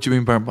 Burnt? What do you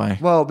mean burnt by?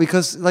 Well,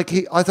 because like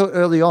I thought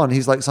early on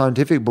his like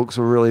scientific books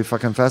were really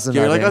fucking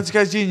fascinating. You're like, oh, this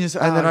guy's genius.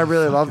 And then I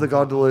really loved The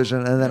God Delusion.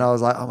 And then I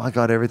was like, oh my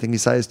God, everything you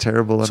say is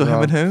terrible. And So him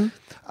wrong. and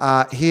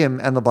who?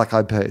 Him and the Black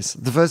Eyed Peas.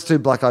 The first two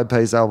Black Eyed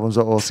Peas albums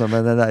are awesome.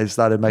 And then they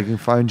started making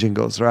phone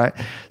jingles, right?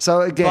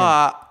 So again,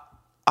 But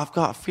I've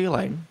got a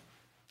feeling.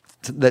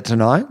 that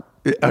tonight,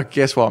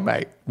 Guess what,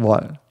 mate?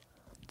 what?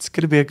 It's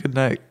going to be a good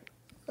night.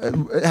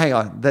 Hang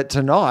on. That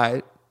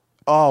tonight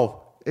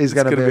Oh. is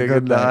going to be a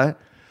good night.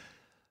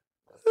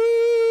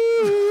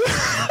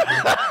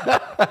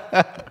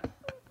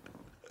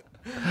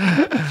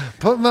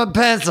 Put my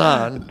pants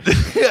on.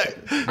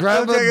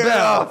 Grab a Take it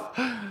belt.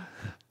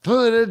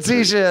 Put a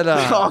t-shirt on.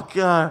 Oh,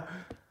 God.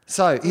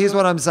 So here's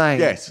what I'm saying.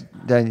 Yes.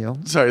 Daniel.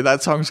 Sorry,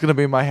 that song's going to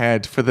be in my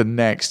head for the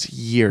next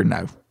year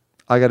now.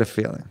 I got a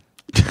feeling.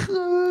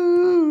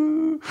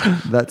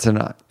 That's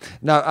tonight.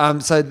 No,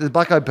 so the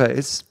Black Eyed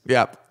Peas.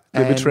 Yep.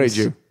 They betrayed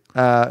you. Who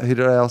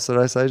else did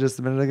I say just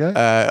a minute ago?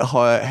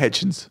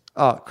 Hitchens.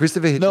 Oh,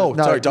 Christopher Hitchens. No,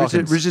 sorry,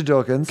 Dawkins. Richard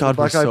Dawkins. God,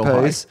 Black we're Eyed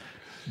so Peas.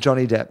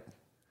 Johnny Depp.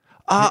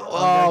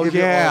 Oh, give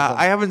you all yeah. of them.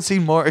 I haven't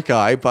seen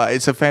Mordecai, but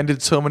it's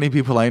offended so many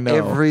people I know.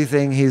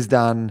 Everything he's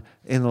done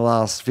in the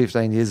last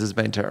 15 years has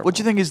been terrible. What do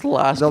you think his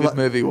last good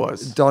movie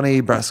was?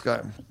 Donnie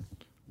Brasco.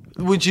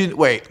 Would you...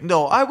 Wait,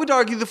 no. I would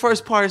argue the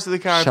first Pirates of the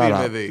Shut Caribbean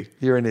up. movie.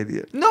 You're an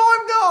idiot. No,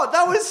 I'm not.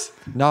 That was...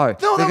 No, that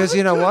because was a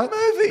you know good what?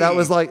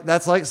 movie.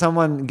 That's like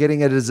someone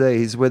getting a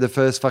disease where the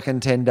first fucking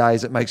 10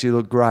 days it makes you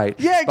look great.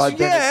 Yeah, but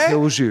then it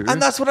kills you.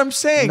 And that's what I'm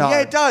saying. No.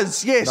 Yeah, it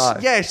does. Yes,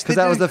 yes. Because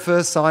that was the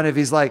first sign of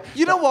his like...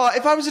 You know what?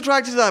 If I was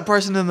attracted to that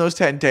person in those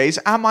 10 days,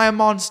 am I a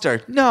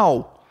monster?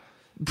 No.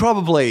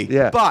 Probably.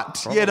 Yeah.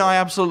 But, yeah, no, I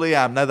absolutely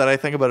am, now that I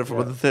think about it for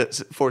more than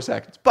 4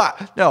 seconds.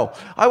 But, no,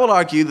 I will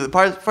argue that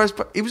the first...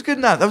 He was good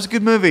in that. That was a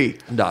good movie.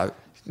 No.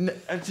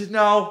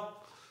 No.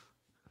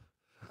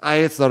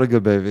 It's not a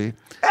good movie.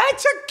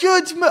 It's a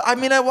good movie. I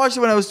mean, I watched it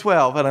when I was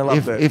 12 and I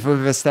loved it. If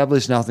we've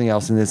established nothing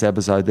else in this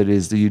episode, that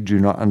is that you do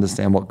not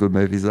understand what good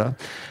movies are.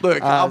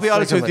 Look, I'll be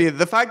honest with secondly- you.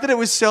 The fact that it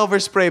was silver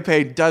spray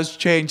paint does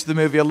change the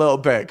movie a little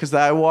bit because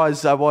I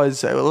was a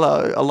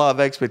lot of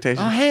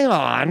expectations. Oh, hang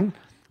on.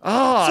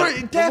 Oh, Sorry,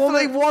 it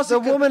definitely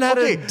wasn't. The woman had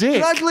a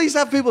dick. Can I please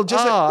have people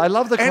just? I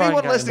love the crying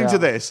anyone game listening now. to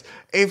this,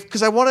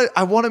 because I want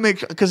to make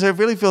because I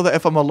really feel that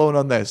if I'm alone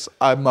on this,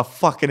 I'm a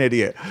fucking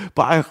idiot.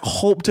 But I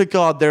hope to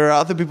God there are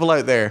other people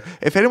out there.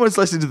 If anyone's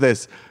listening to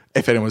this,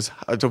 I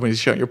don't mean to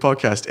shut your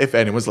podcast. If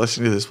anyone's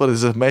listening to this, what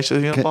is a mesh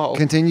in a bottle?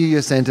 Continue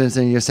your sentence,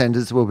 and your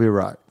sentence will be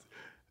right.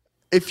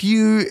 If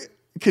you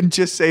can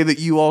just say that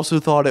you also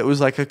thought it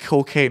was like a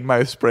cocaine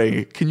mouth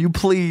spray, can you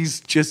please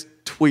just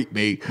tweet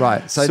me?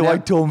 Right. So now- I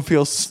don't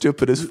feel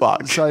stupid as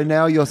fuck. So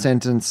now your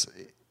sentence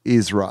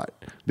is right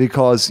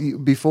because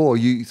before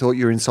you thought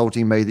you were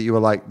insulting me that you were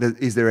like,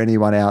 is there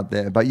anyone out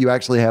there? But you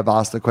actually have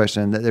asked the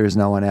question that there is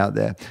no one out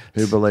there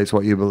who believes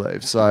what you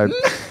believe. So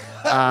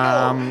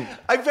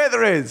I bet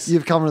there is.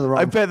 you've come to the wrong.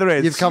 I bet there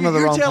is. You've come to the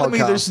wrong You're telling me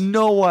podcast. there's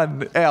no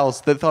one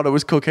else that thought it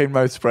was cocaine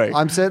mouth spray.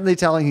 I'm certainly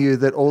telling you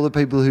that all the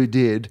people who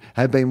did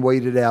have been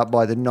weeded out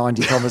by the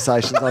 90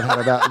 conversations I've had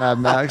about Mad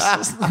Max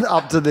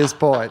up to this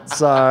point.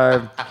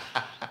 So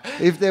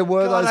if there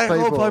were God, those people...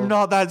 I hope I'm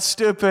not that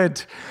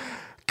stupid.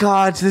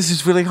 God, this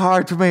is really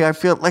hard for me. I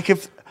feel like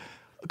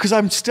because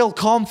I'm still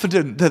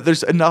confident that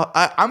there's enough.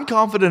 I'm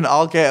confident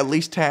I'll get at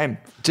least 10.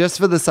 Just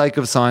for the sake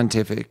of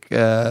scientific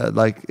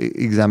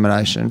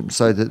examination,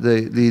 so that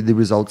the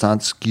results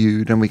aren't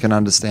skewed and we can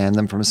understand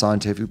them from a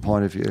scientific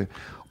point of view.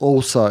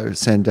 Also,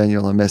 send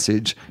Daniel a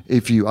message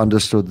if you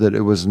understood that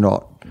it was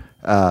not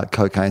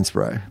cocaine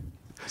spray,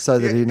 so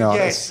that he knows.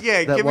 Yes,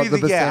 yeah, that give what me the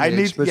the yeah. I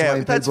percentage need yeah.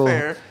 between That's people.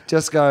 fair.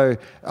 Just go.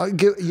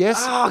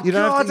 Yes, Oh you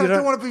don't God, have to. I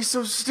don't want to be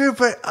so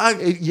stupid.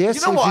 Yes, you know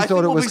if what? you I thought think it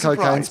we'll was be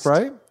cocaine surprised.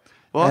 spray.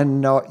 What?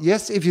 And no,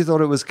 yes, if you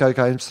thought it was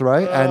cocaine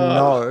spray, and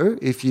no,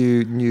 if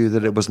you knew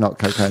that it was not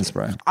cocaine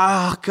spray.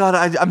 Oh God,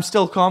 I'm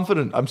still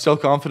confident.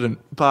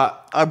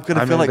 But I'm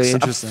gonna feel like be I'm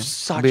interesting.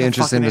 such Be a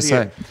interesting fucking to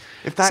idiot. say.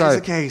 If that is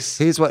the case,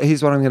 here's what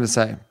I'm going to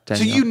say. so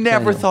Daniel. you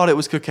never Daniel. thought it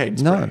was cocaine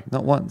spray? No,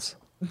 not once.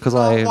 Because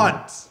Not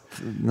once.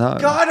 No.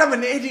 God, I'm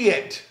an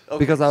idiot. Okay,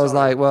 Because I was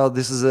sorry. like, well,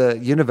 this is a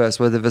universe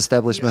where they've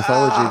established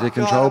mythology to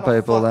control God, I'm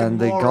a people, fucking and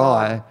the moron.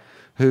 guy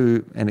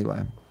who,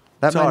 anyway,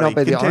 that Sorry, may not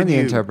be the only continue.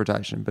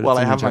 interpretation, but Well, it's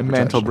I an have my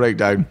mental interpretation.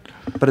 breakdown.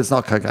 But it's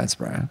not cocaine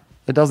spray.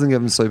 It doesn't give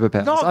them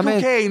superpowers. Not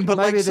cocaine, but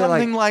like maybe they're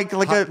something like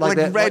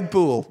they're- Red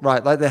Bull.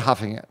 Right, like they're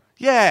huffing it.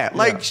 Yeah,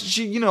 like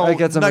Yeah. It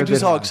gets them a bit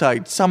nitrous high.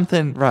 oxide,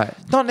 something. Right.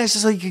 Not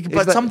necessarily,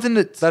 but something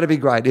that. That'd be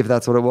great if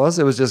that's what it was.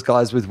 It was just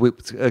guys with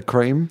whipped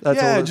cream. That's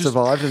Yeah, all that just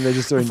survived, and they're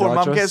just doing Before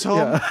nitrous. mum gets home,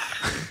 Yeah.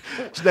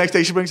 next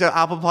day she brings out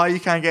apple pie. You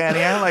can't get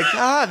any. I'm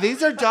like,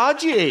 these are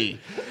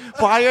dodgy.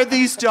 Why are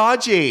these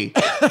dodgy?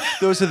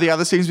 Those are the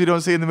other scenes we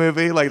don't see in the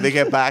movie. Like they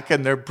get back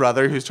and their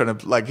brother, who's trying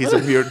to he's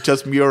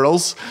just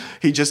murals.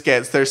 He just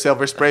gets their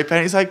silver spray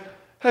paint. He's like,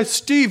 hey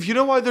Steve, you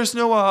know why there's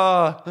no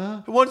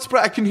one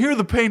spray? I can hear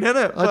the paint in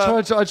it.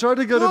 I tried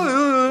to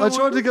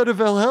go to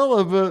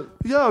Valhalla, but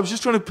Yeah, I was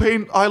just trying to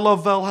paint "I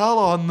love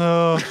Valhalla" on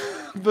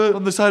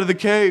the side of the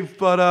cave,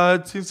 but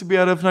it seems to be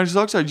out of nitrous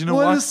oxide. You know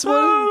Why why? does-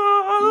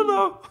 I don't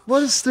know. why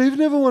does Steve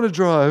never want to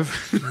drive?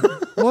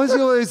 Why is he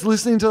always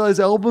listening to those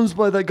albums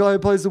by that guy who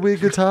plays the weird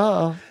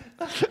guitar?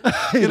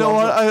 You know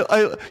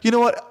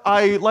what?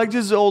 I liked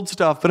his old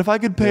stuff, but if I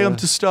could pay him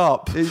to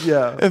stop,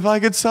 Yeah. if I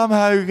could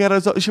somehow get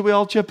us, should we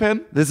all chip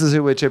in? This is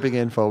who we're chipping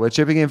in for. We're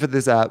chipping in for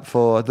this app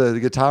for the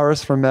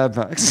guitarist from Mad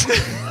Max.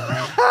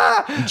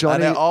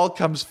 And it all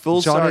comes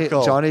full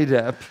circle. Johnny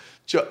Depp.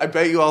 I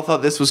bet you all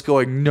thought this was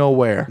going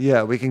nowhere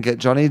Yeah, we can get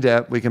Johnny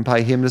Depp. We can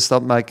pay him to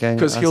stop making.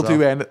 because he'll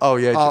do it. any. Oh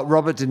yeah.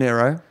 Robert De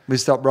Niro. We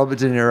stopped Robert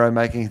De Niro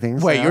making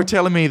things. Wait, now. you're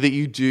telling me that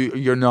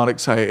you're not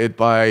excited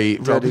by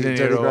Robert De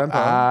Dirty Niro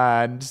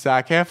Grandpa. and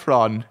Zac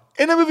Efron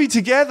In a movie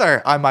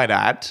together, I might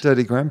add.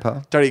 Dirty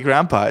Grandpa. Dirty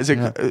Grandpa. Is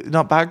it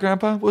not Bad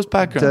Grandpa? What's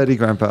Bad Grandpa? Dirty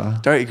Grandpa.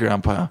 Dirty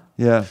Grandpa.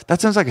 Yeah.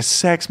 That sounds like a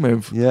sex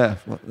move. Yeah.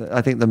 Well,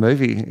 I think the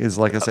movie is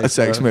like a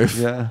sex move.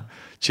 Yeah.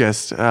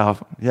 Just,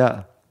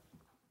 yeah.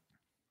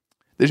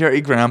 The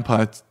Dirty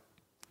Grandpa.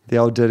 The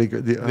old dirty,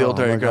 the old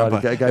dirty grandpa.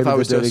 If I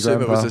was to assume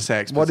grandpa. It was a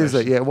sex What position.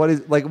 is it? Yeah.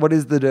 What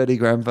is the dirty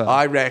grandpa?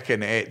 I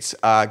reckon it's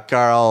a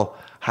girl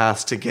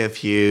has to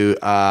give you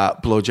a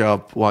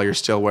blowjob while you're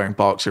still wearing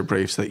boxer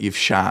briefs that you've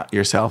shat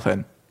yourself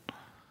in.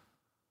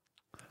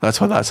 That's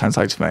what that sounds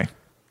like to me.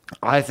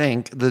 I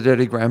think the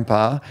dirty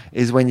grandpa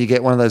is when you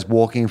get one of those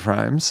walking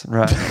frames,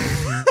 right?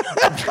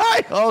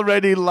 I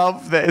already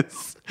love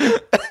this.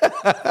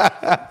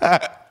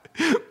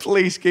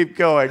 Please keep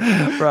going.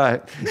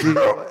 Right.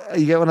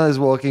 You get one of those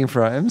walking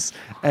frames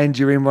and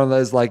you're in one of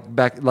those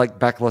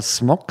backless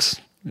smocks.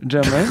 Do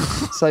you know what I mean?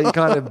 So you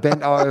kind of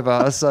bent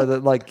over so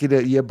that like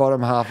your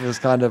bottom half is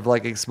kind of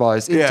like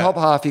exposed. In top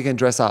half you can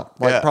dress up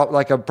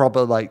like a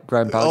proper like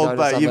grandpa. Oh,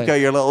 but you've got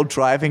your little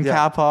driving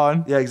cap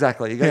on. Yeah,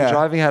 exactly. You got your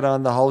driving hat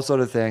on, the whole sort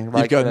of thing.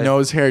 Like, you've got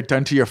nose hair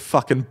down to your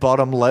fucking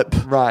bottom lip.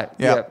 Right.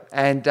 Yeah.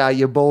 And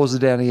your balls are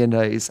down to your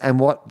knees. And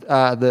what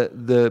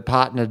the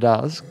partner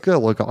does,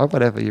 girl or guy,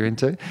 whatever you're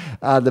into,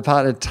 the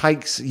partner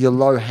takes your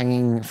low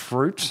hanging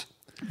fruit.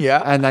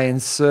 Yeah. And they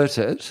insert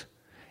it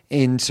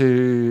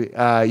into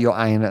your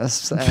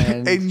anus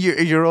and in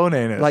your own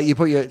anus. Like you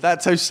put your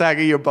that's how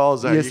saggy your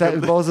balls are. Your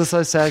balls are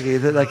so saggy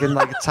that they can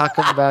like tuck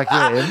them back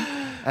in.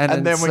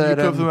 And then when you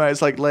put them out,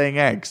 it's like laying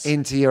eggs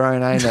into your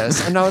own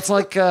anus. And no, it's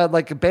like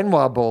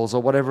Benoit balls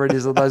or whatever it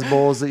is, or those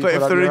balls that you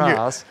put up your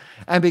ass.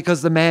 And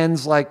because the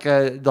man's like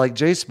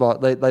G-spot,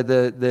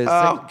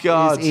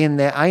 the is in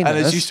their anus. And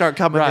as you start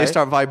coming, they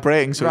start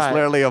vibrating. So it's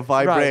literally a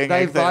vibrating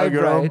egg of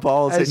your own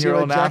balls in your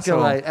own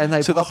asshole.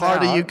 And so the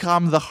harder you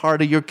come, the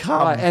harder you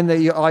come. Right. And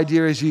the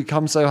idea is you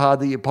come so hard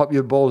that you pop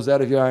your balls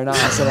out of your own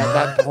ass. And at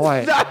that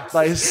point,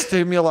 they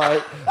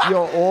stimulate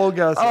your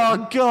orgasm.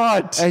 Oh,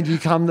 God. And you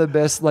come the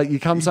best, like you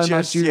come so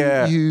much you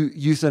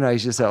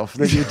euthanize yourself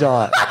that you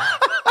die.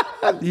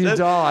 You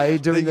die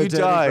doing the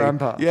dirty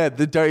grandpa. Yeah,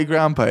 the dirty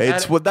grandpa.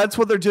 That's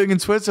what they're doing in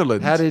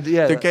Switzerland.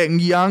 They're getting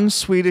young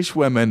Swedish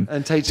women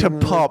and to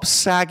pop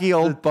saggy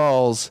old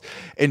balls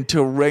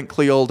into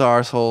wrinkly old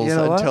arseholes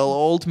until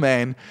old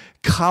men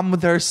come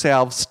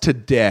themselves to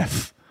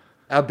death.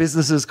 Our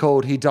business is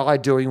called He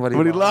Died Doing What He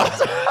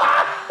Loved.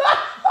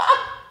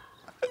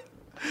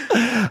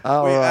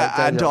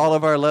 And all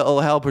of our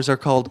little helpers are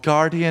called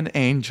guardian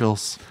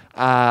angels.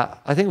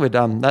 I think we're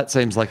done. That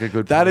seems like a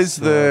good That place.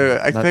 is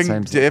I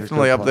think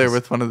definitely up there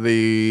with one of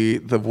the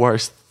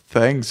worst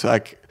things.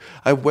 Like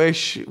I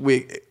wish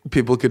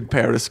people could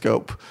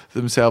periscope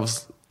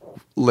themselves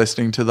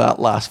listening to that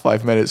last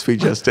 5 minutes we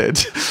just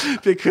did.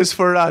 Because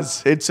for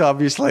us, it's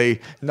obviously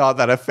not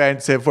that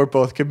offensive. We're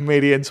both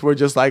comedians. We're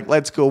just like,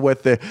 let's go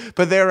with it.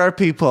 But there are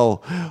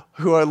people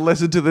who are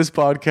listening to this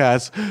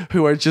podcast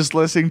who are just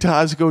listening to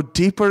us go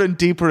deeper and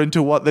deeper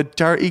into what the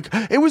dirty...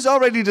 It was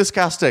already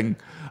disgusting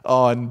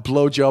on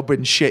blowjob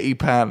and shitty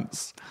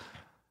pants.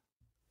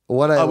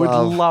 What I would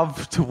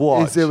love to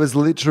watch. It was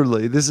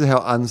literally, this is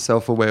how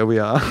unself-aware we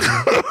are.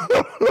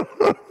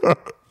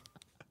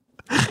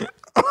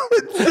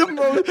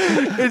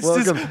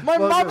 My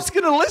mom's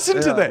going to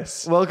listen to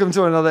this. Welcome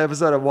to another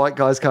episode of White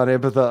Guys Can't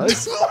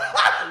Empathise.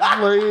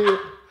 We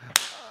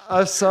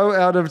are so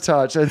out of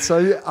touch and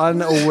so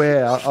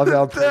unaware of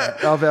our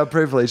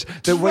privilege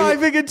that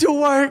driving into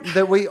work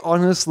that we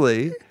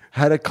honestly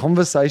had a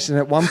conversation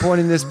at one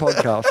point in this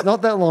podcast,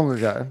 not that long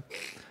ago,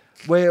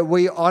 where I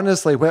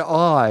was like,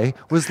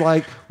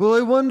 well,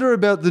 I wonder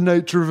about the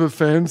nature of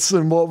offense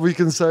and what we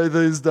can say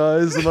these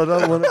days, and I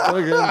don't want to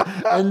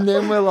fucking... And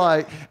then we're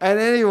like, and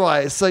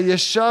anyway, so you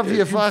shove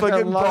your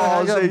fucking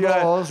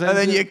balls and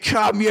then you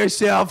come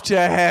yourself to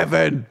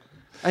heaven.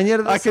 And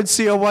yet I can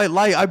see a white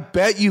light. I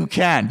bet you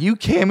can. You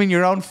came in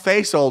your own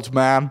face, old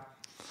man.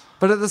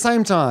 But at the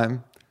same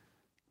time,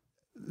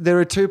 there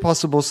are two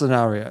possible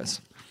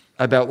scenarios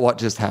about what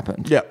just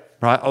happened. Yeah.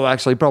 Right? Oh,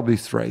 actually, probably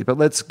three, but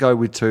let's go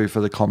with two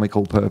for the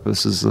comical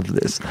purposes of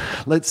this.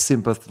 Let's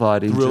simplify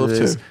it into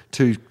this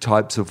two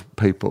types of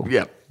people.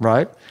 Yeah.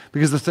 Right?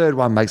 Because the third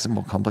one makes it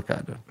more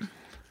complicated.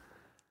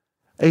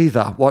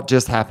 Either what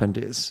just happened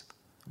is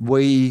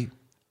we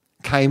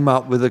came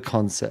up with a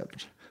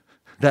concept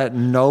that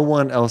no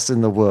one else in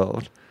the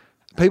world...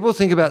 People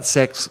think about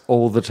sex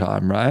all the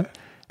time, right?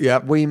 Yeah.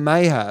 We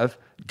may have...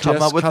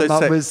 come up with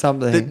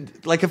something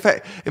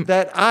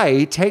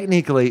that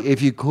technically,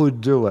 if you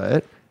could do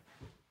it,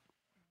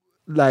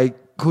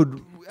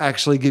 could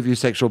actually give you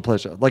sexual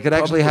pleasure. Like it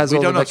actually has. We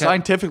don't know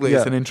scientifically.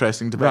 It's an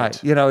interesting debate,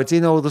 right? You know, it's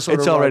in all the sort of.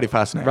 It's already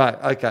fascinating, right?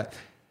 Okay,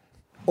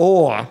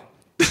 or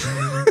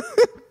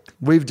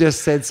we've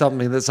just said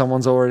something that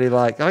someone's already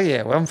like, oh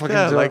yeah, well I'm fucking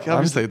doing like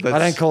obviously. I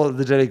don't call it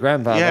the dirty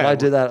grandpa, but I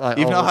do that like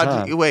you've all not the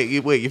had time. Wait,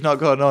 you've not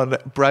gone on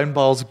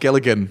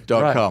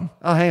brownballsgilligan.com. Right.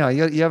 Oh, hang on,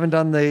 you haven't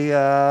done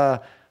the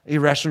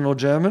irrational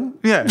German?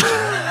 Yeah,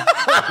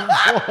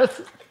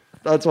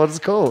 that's what it's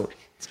called.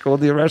 It's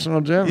called the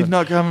irrational German. You've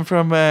not come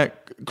from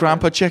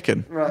Grandpa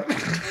Chicken, right?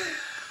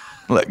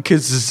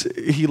 Because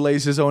he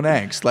lays his own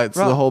eggs. That's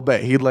the whole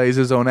bit. He lays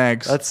his own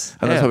eggs. That's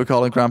how we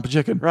call him Grandpa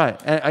Chicken. Right.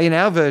 And in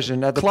our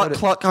version... Cluck,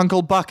 cluck,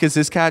 Uncle Buck is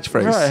his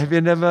catchphrase. Right. Have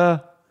you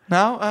never...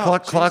 No? Oh,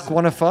 cluck, cluck,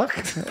 wanna fuck?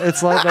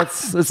 It's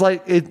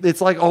like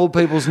it's like old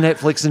people's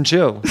Netflix and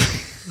chill.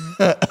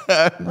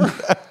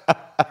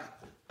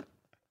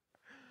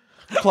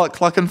 Cluck,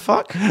 cluck, and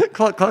fuck?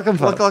 Cluck, cluck, and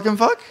fuck. Cluck, cluck, and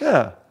fuck?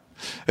 Yeah.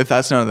 If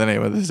that's not the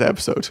name of this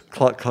episode.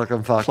 Cluck, cluck,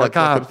 and fuck. Cluck,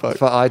 cluck, and fuck.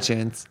 For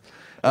iTunes.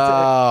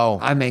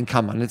 I mean,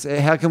 come on! It's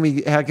how can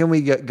we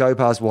go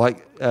past white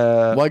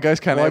guys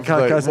can't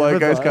empathize? White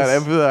guys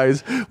can't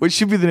empathize, which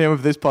should be the name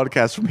of this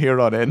podcast from here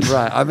on in.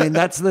 Right. I mean,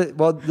 that's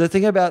the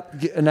thing about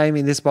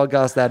naming this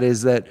podcast. That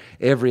is that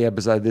every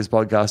episode of this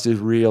podcast has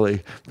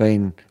really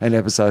been an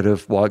episode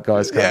of white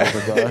guys can't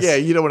empathize. Yeah,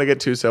 you don't want to get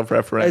too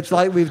self-referential. It's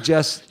like we've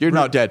just you're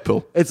not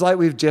Deadpool. It's like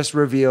we've just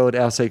revealed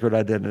our secret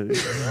identity,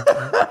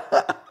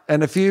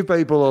 and a few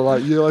people are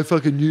like, "Yeah, I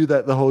fucking knew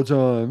that the whole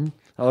time.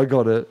 I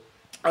got it."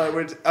 I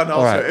would, and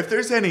also, if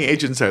there's any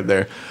agents out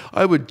there,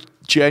 I would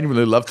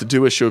genuinely love to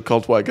do a show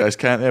called White Guys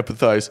Can't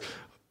Empathize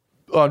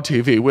on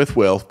TV with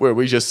Will, where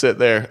we just sit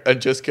there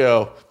and just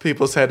go,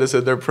 people's head is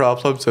in their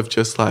problems of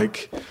just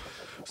like,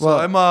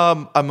 I'm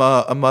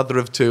a mother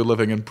of two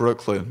living in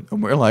Brooklyn,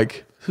 and we're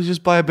like, so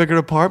just buy a bigger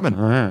apartment,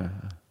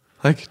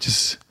 like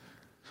just.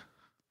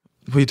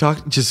 We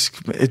talk. Just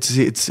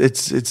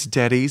it's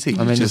dead easy.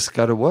 I mean, just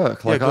go to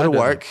work. Like go to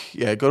work.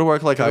 Yeah, go to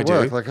work like I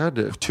do. Like I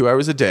do. 2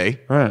 hours a day.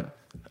 Right.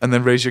 And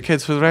then raise your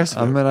kids for the rest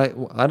of it. I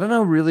mean, I don't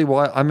know really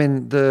why. I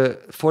mean, the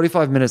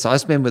 45 minutes I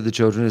spend with the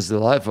children is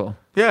delightful.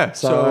 Yeah.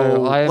 So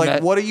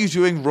what are you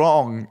doing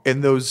wrong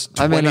in those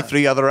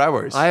 23 other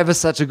hours? I have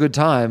such a good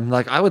time.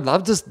 Like, I would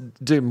love to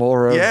do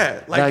more of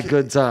that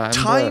good time.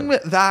 Time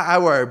that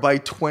hour by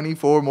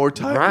 24 more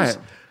times. Right.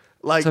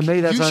 Like, to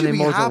me, that's only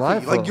more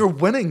delightful. Like, you're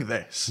winning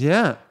this.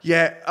 Yeah.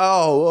 Yeah.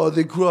 Oh,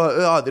 they cry.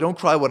 Oh, they don't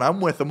cry when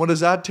I'm with them. What does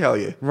that tell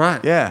you?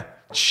 Right. Yeah.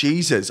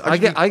 Jesus. I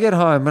get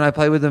home and I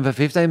play with them for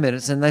 15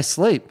 minutes and they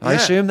sleep. Yeah. I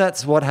assume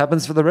that's what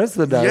happens for the rest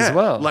of the day as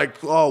well.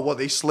 Like,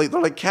 they sleep. They're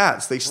like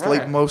cats. They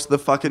sleep most of the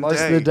fucking day.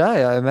 Most of the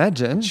day, I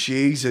imagine.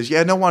 Jesus.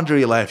 Yeah, no wonder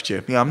he left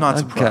you. Yeah, I'm not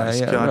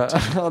surprised. Yeah,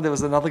 right. Oh, there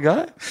was another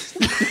guy?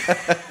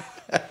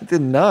 I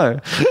didn't know.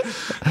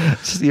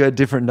 Just you had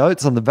different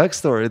notes on the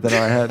backstory than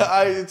I had.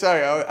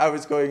 I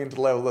was going into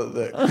the level of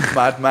the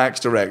Mad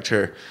Max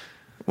director.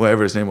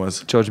 Whatever his name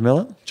was. George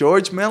Miller?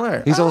 George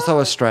Miller. He's also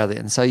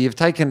Australian. So you've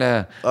taken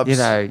I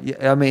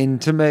mean,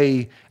 to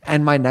me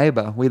and my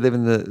neighbour, we live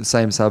in the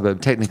same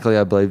suburb. Technically,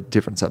 I believe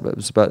different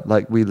suburbs, but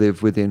like we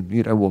live within,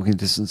 walking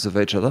distance of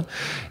each other.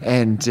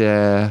 And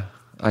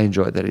I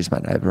enjoyed that he's my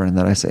neighbour and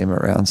that I see him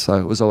around. So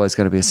it was always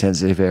going to be a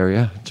sensitive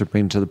area to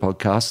bring to the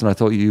podcast. And I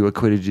thought you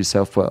acquitted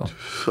yourself well.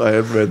 I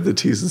have read the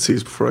T's and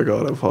C's before I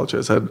got. I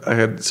apologize. I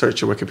had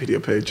searched your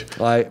Wikipedia page.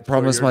 I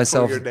promised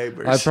myself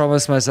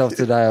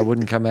today I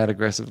wouldn't come out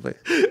aggressively.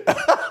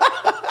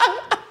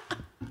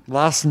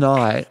 Last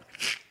night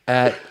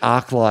at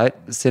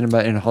ArcLight Cinema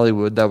in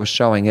Hollywood, they were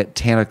showing at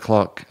 10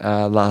 o'clock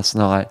last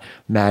night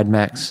Mad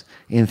Max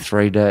in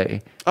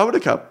 3D. I would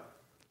have come.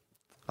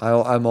 I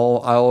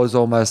was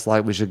almost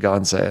like we should go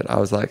and see it.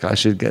 I was like, I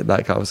should get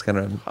like I was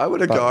gonna. I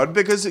would have gone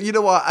because you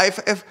know what?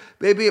 If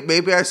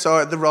maybe I saw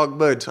it in the wrong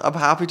mood. I'm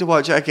happy to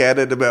watch it again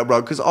in a bit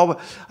wrong because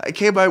I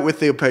came out with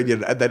the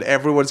opinion and then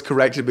everyone's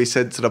corrected me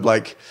since, and I'm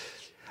like,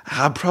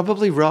 I'm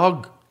probably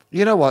wrong.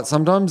 You know what?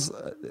 Sometimes,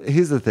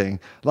 here's the thing,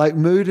 like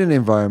mood and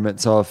environment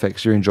so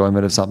affects your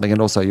enjoyment of something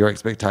and also your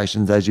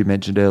expectations, as you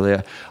mentioned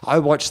earlier. I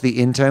watched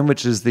The Intern,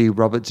 which is the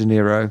Robert De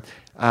Niro,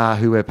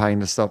 who we're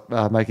paying to stop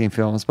making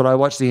films, but I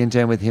watched The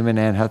Intern with him and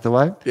Anne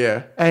Hathaway.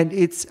 Yeah. And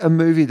it's a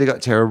movie that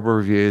got terrible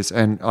reviews,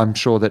 and I'm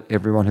sure that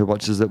everyone who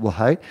watches it will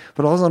hate,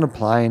 but I was on a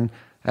plane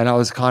and I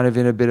was kind of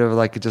in a bit of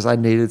like, I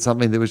needed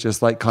something that was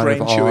just like kind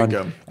brain of chewing on.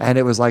 Gum. And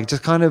it was like,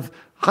 just kind of,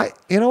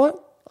 you know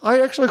what?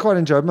 I actually quite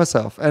enjoyed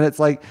myself. And it's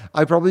like,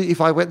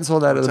 if I went and saw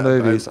that at the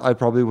movies, I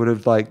probably would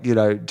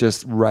have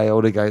just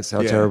railed against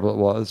how terrible it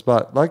was.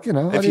 But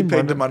if you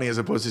paid the money as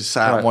opposed to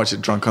sat and watch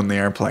it drunk on the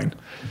airplane.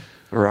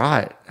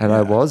 Right. And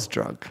I was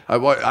drunk. I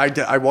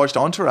watched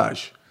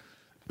Entourage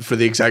for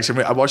the exact same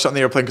reason. I watched it on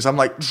the airplane because I'm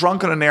like,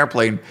 drunk on an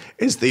airplane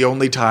is the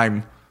only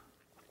time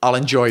I'll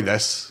enjoy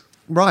this.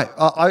 Right.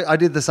 I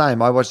did the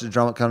same. I watched it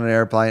drunk on an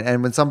airplane,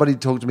 and when somebody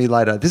talked to me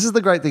later, this is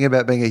the great thing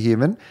about being a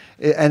human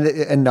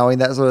and knowing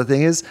that sort of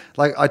thing is,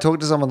 like, I talked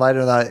to someone later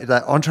and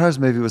that Entourage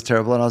movie was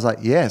terrible, and I was like,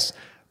 yes.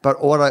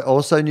 But what I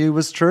also knew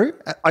was true,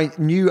 I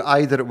knew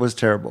A, that it was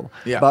terrible.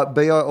 Yeah. But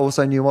B, I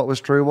also knew what was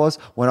true was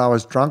when I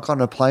was drunk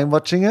on a plane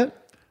watching it,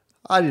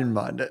 I didn't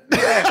mind it.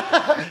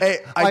 Hey,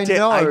 I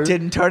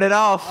didn't turn it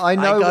off. I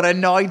know. I got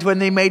annoyed when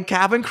they made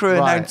cabin crew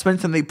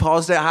announcements and they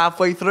paused it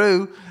halfway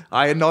through.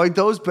 I annoyed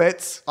those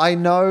bits. I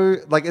know,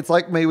 like, it's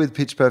like me with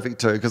Pitch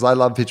Perfect 2, because I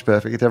love Pitch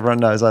Perfect. Everyone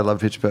knows I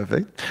love Pitch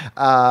Perfect.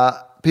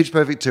 Pitch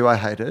Perfect 2 I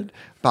hated,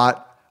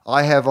 but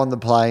I have on the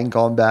plane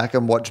gone back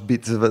and watched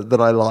bits of it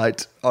that I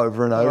liked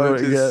over and over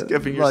again.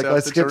 Skipping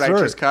yourself the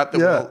director's cut,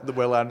 the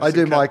Will Anderson I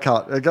do cut. my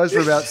cut. It goes for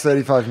about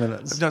 35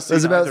 minutes. I've not seen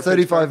There's about either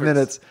 35 Pitch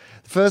minutes.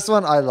 The first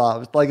one I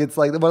loved. Like, it's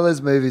like one of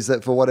those movies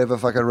that for whatever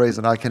fucking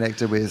reason I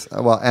connected with.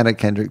 Well, Anna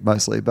Kendrick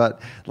mostly,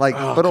 but like,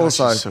 but God,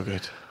 also she's so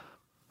good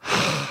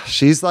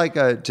she's like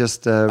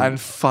and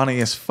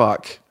funny as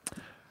fuck.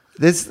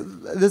 There's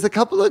a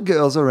couple of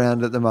girls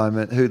around at the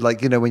moment who,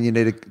 like, you know, when you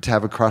need to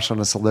have a crush on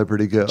a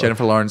celebrity girl.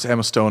 Jennifer Lawrence,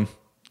 Emma Stone,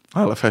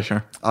 Isla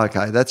Fisher.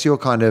 Okay, that's your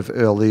kind of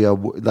earlier,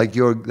 like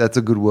that's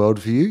a good world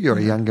for you. You're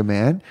a younger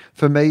man.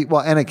 For me,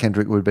 well, Anna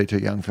Kendrick would be too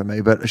young for me,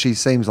 but she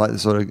seems like the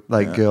sort of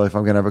like girl, if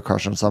I'm going to have a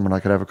crush on someone,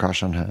 I could have a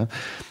crush on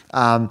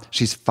her.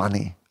 She's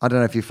funny. I don't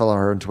know if you follow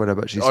her on Twitter,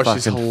 but she's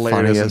fucking hilarious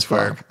funny as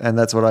fuck. And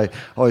that's what I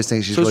always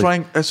think she's So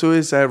really...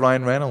 is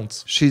Ryan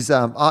Reynolds. She's,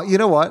 you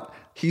know what?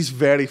 He's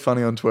very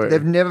funny on Twitter.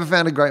 They've never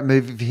found a great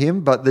movie for him,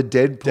 but the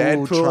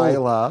Deadpool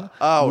trailer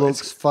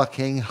looks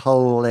fucking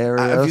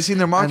hilarious. Have you seen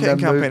their marketing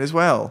campaign as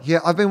well? Yeah,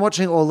 I've been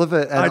watching all of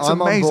it, and It's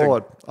I'm amazing. on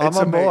board. I'm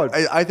on board.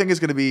 I think it's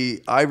going to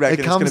be. I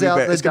reckon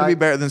it's going to be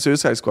better than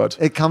Suicide Squad.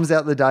 It comes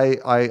out the day.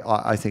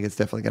 I think it's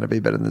definitely going to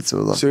be better than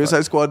Suicide Squad.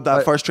 Suicide Squad.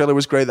 That first trailer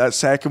was great. That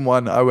second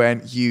one, I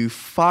went, you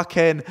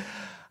fucking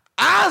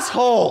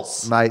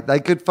assholes, mate. They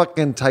could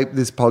fucking tape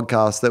this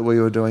podcast that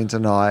we were doing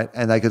tonight,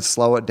 and they could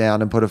slow it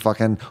down and put a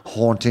fucking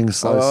haunting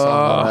slow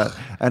song on it,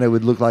 and it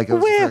would look like it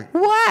was.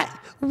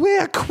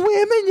 We're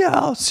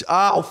criminals.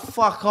 Oh,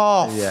 fuck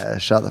off. Yeah,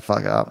 shut the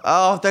fuck up.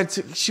 Oh,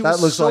 she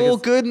was so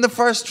good in the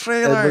first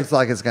trailer. It looks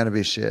like it's going to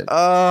be shit.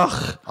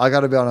 Ugh. I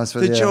got to be honest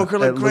with you. The Joker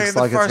looked great in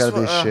the first one. It looks like it's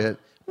going to be shit.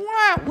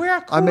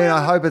 I mean,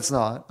 I hope it's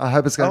not. I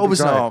hope it's going to be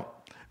great. I hope it's not.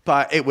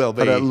 But it will be.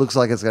 But it looks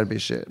like it's going to be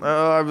shit.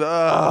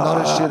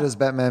 Not as shit as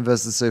Batman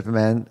vs.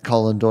 Superman,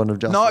 Dawn of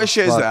Justice. Not as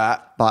shit as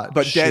that.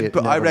 But shit,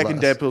 I reckon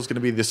Deadpool's going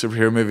to be the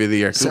superhero movie of the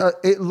year. So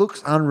it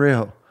looks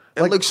unreal.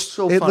 It looks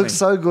so funny. It looks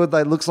so good.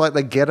 It looks like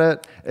they get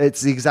it.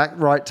 It's the exact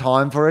right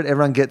time for it.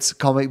 Everyone gets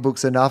comic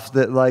books enough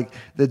that, like,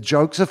 the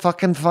jokes are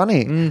fucking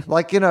funny.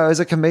 Like, you know,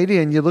 as a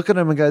comedian, you look at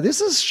him and go, this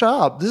is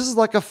sharp. This is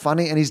like a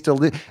funny, and he's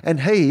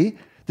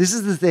this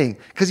is the thing,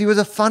 because he was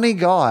a funny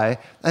guy,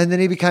 and then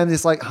he became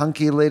this like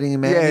hunky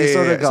leading man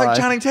sort of guy. It's like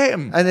Channing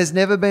Tatum. And there's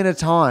never been a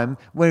time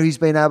where he's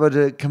been able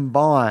to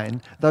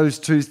combine those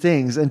two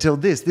things until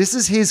this. This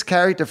is his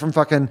character from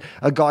fucking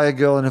A Guy, a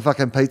Girl in a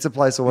fucking pizza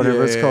place or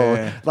whatever it's called.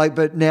 Like,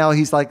 but now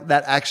he's like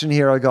that action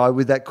hero guy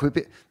with that quip.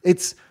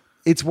 It's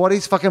what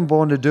he's fucking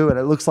born to do, and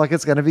it looks like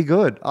it's going to be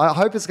good. I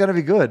hope it's going to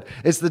be good.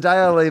 It's the day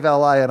I leave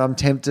LA, and I'm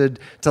tempted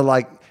to,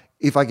 like,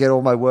 if I get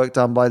all my work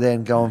done by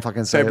then, go and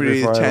fucking see February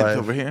it before 10th I leave.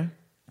 over here.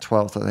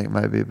 12th, I think,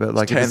 maybe, but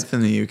like 10th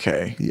in the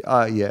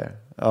UK. Yeah.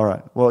 All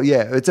right. Well,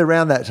 yeah, it's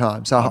around that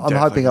time, so I'm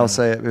hoping I'll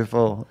see it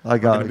before I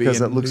go because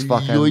it looks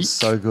fucking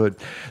so good.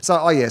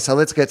 So, so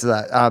let's get to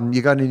that.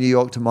 You're going to New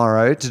York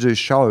tomorrow to do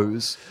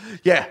shows.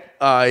 Yeah.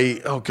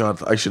 I've got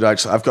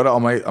it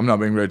on my, I'm not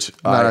being rude.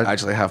 I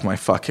actually have my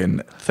fucking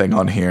thing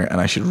on here,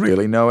 and I should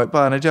really know it,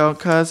 but I don't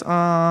because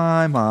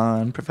I'm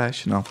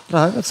unprofessional.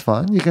 No, that's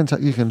fine. You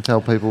can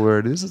tell people where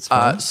it is. It's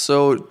fine.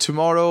 So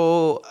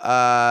tomorrow,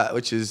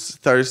 which is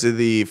Thursday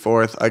the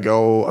 4th, I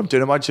go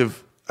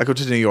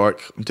to New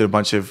York. I'm doing a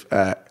bunch of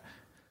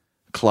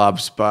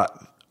clubs, but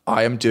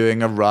I am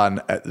doing a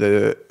run at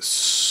the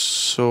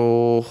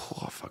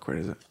where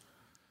is it?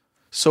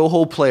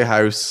 Soho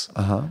Playhouse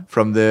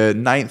from the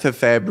 9th of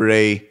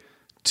February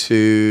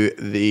to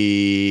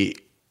the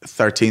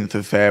 13th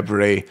of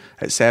February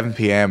at 7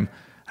 p.m.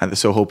 at the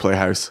Soho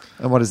Playhouse.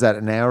 And what is that,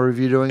 an hour of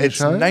you doing a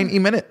show? It's 90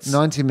 minutes.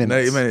 90 minutes.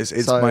 90 minutes.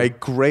 It's my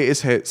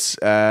greatest hits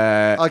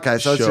show.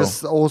 It's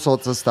just all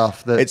sorts of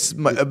stuff that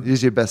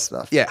is your best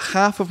stuff. Yeah,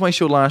 half of my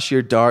show last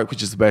year, Dark,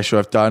 which is the best show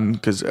I've done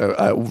because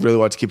I really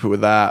want to keep it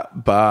with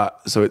that.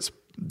 But so it's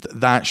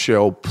that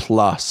show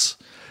plus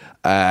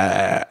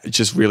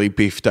just really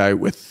beefed out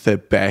with the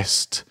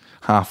best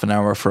half an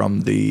hour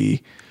from the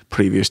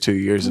previous 2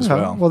 years as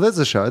well. Well, there's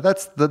a show.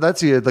 That's as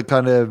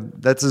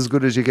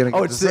good as you're going to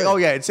get.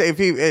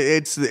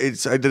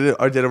 I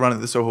did a run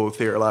at the Soho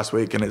Theatre last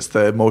week, and it's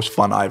the most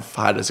fun I've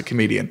had as a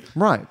comedian.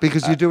 Right,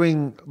 because you're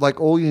doing like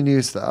all your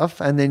new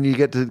stuff, and then you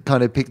get to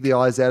kind of pick the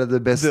eyes out of the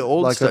best, the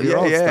old stuff, of your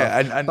old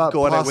stuff. and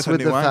go at it with a new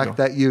the angle. fact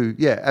that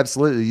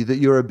absolutely, that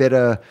you're a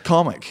better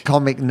comic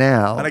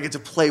now, and I get to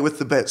play with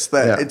the bits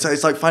that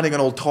it's like finding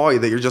an old toy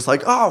that you're just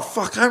like, oh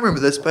fuck, I remember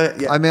this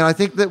bit. Yeah. I mean, I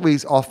think that we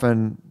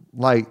often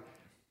like.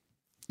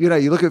 You know,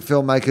 you look at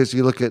filmmakers,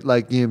 you look at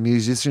like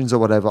musicians or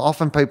whatever.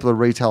 Often people are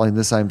retelling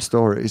the same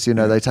stories. You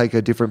know, they take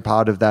a different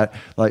part of that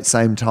like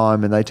same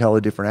time and they tell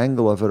a different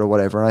angle of it or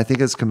whatever. And I think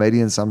as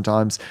comedians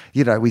sometimes,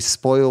 you know, we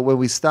spoil when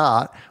we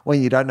start.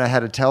 When you don't know how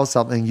to tell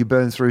something, you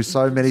burn through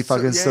so many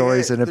fucking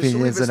stories and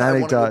opinions and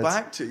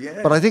anecdotes.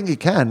 But I think you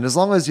can, as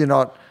long as you're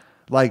not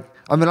like,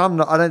 I mean,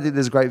 I don't think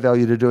there's great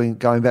value to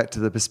going back to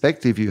the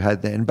perspective you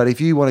had then. But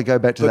if you want to go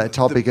back to that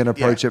topic and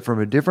approach it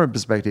from a different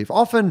perspective,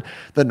 often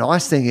the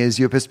nice thing is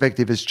your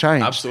perspective has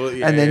changed.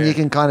 Absolutely. And then you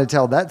can kind of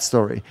tell that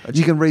story.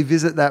 You can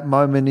revisit that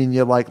moment in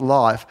your like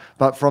life,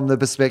 but from the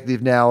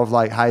perspective now of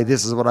like, hey,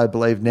 this is what I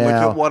believe now.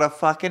 Look at what a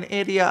fucking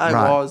idiot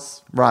I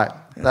was. Right.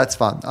 Yeah. That's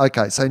fun.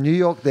 Okay. So New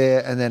York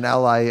there and then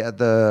LA at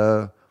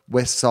the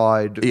West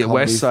Side. Yeah,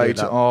 West Side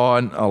Theatre.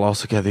 on. I'll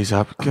also get these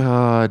up.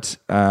 God.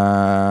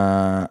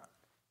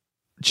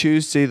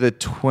 Tuesday the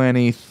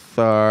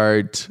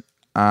 23rd.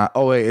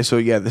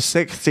 The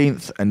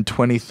 16th and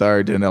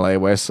 23rd in LA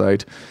West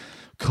Side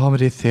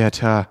Comedy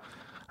Theatre.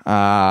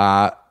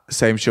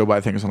 Same show, but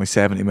I think it's only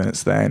 70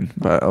 minutes then.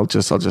 But I'll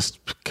just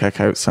kick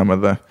out some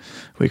of the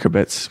weaker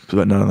bits,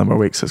 but none of them are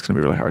weak, so it's going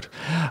to be really hard.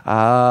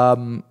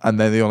 And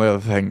then the only other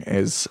thing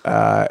is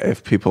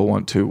if people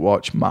want to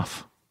watch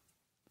Muff.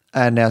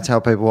 And now tell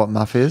people what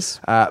Muff is.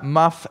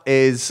 Muff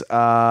is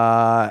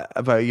about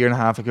a year and a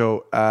half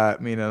ago,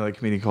 me and another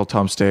comedian called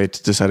Tom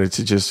State decided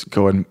to just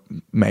go and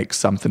make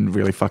something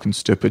really fucking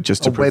stupid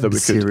just to prove that we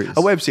could.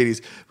 A web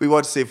series. We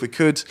wanted to see if we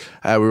could.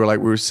 We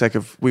were sick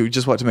of, we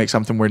just wanted to make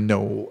something where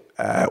no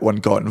one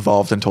got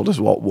involved and told us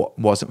what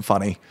wasn't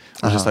funny.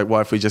 It was just like, what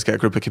if we just get a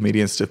group of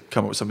comedians to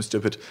come up with something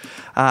stupid?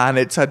 And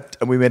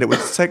we made it with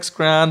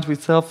 $6,000. We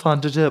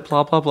self-funded it,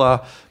 blah, blah,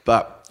 blah.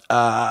 But,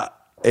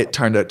 it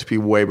turned out to be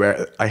way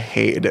better. I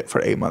hated it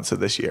for 8 months of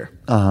this year.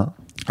 And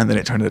then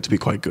it turned out to be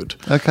quite good.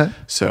 Okay.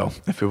 So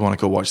if we want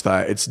to go watch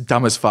that, it's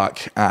dumb as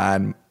fuck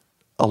and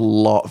a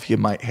lot of you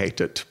might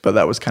hate it, but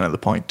that was kind of the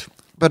point.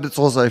 But it's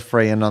also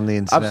free and on the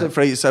internet. Absolutely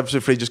free. It's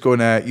absolutely free. Just go on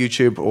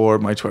YouTube or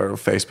my Twitter or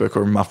Facebook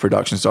or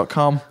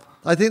muffproductions.com.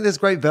 I think there's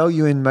great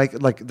value in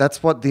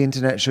that's what the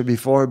internet should be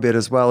for a bit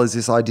as well, is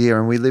this idea.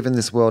 And we live in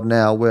this world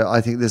now where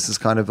I think this is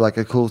kind of like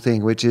a cool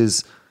thing, which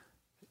is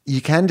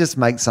you can just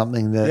make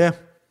something that... Yeah.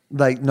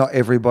 Like not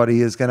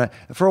everybody is going to,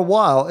 for a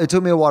while, it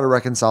took me a while to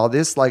reconcile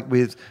this. Like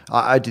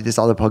I did this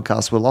other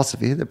podcast,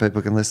 Philosophy, that people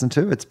can listen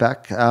to. It's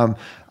back,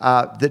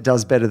 that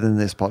does better than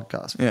this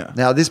podcast. Yeah.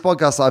 Now this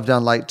podcast I've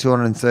done like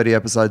 230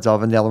 episodes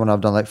of, and the other one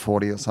I've done like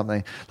 40 or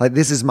something. Like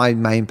this is my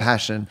main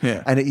passion.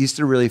 Yeah. And it used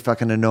to really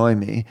fucking annoy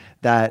me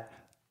that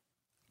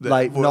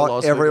like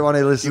not everyone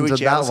who listens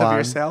to that one. Of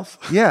yourself?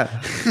 Yeah.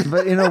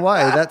 But in a way,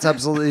 that's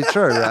absolutely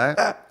true,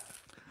 right?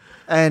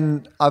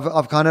 And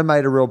I've kind of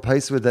made a real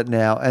peace with it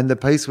now. And the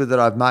peace with it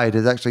I've made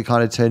has actually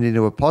kind of turned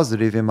into a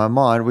positive in my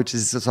mind, which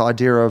is this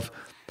idea of,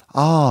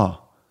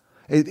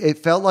 it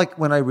felt like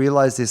when I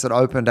realized this, it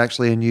opened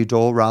actually a new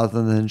door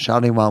rather than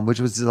shutting one, which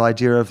was this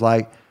idea of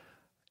like,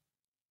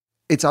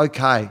 it's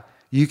okay.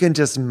 You can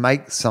just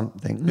make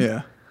something.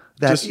 Yeah.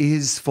 That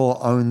is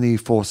only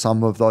for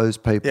some of those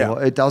people. Yeah.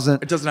 It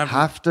doesn't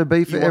have to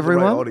be for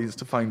everyone. The right audience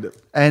to find it.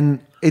 And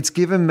it's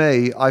given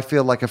me, I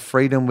feel like a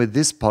freedom with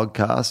this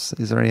podcast.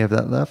 Is there any of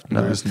that left?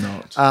 No, there's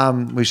not.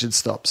 We should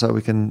stop so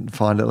we can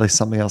find at least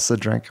something else to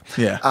drink.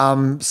 Yeah.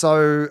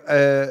 So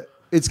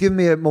it's given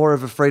me more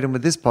of a freedom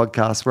with this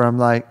podcast where I'm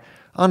like,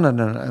 oh,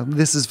 no.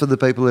 This is for the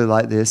people who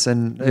like this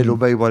and it'll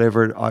be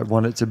whatever I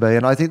want it to be.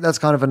 And I think that's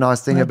kind of a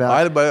nice thing about...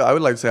 I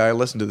would like to say I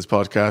listen to this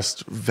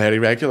podcast very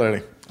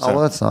regularly. So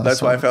that's nice.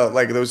 That's why I felt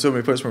like there was so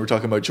many points when we were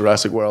talking about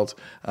Jurassic World.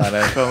 And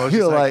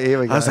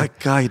I was like,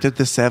 God, you did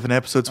the 7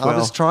 episodes well. I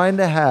was trying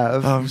to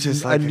have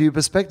a new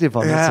perspective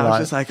on this tonight. I was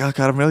just like, oh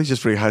God, I'm really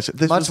just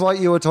rehashing. Much like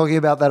you were talking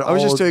about that I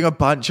was just doing a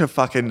bunch of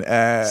fucking...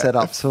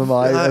 setups for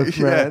my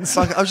rants.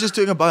 I was just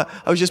being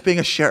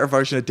a shitter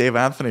version of Dave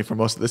Anthony for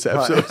most of this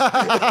episode.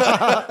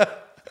 Right.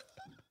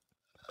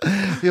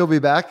 He'll be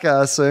back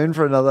soon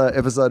for another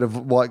episode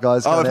of White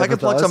Guys. If I could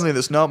plug something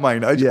that's not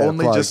mine, I'd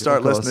only just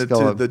start listening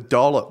to The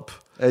Dollop.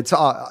 It's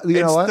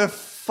the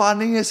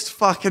funniest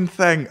fucking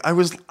thing.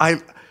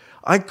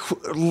 I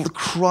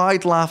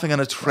cried laughing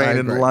on a train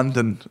in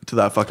London to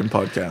that fucking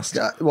podcast.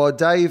 Yeah, well,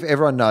 Dave,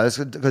 everyone knows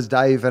because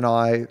Dave and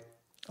I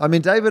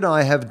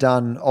have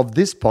done of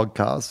this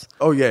podcast.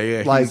 Oh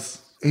yeah. Like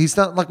he's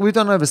done, like we've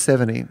done over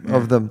 70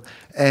 of them,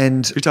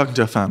 and you're talking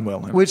to a fan,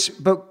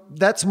 but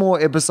that's more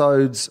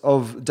episodes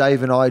of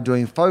Dave and I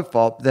doing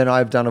FOFOP than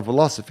I've done of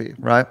Philosophy,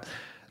 right?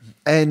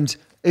 And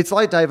it's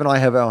like Dave and I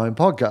have our own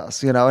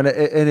podcast, and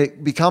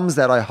it becomes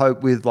that, I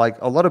hope, with like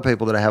a lot of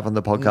people that I have on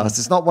the podcast.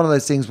 It's not one of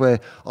those things where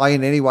I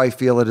in any way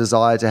feel a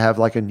desire to have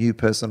like a new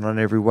person on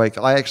every week.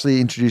 I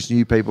actually introduce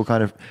new people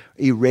kind of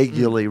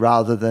irregularly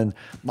rather than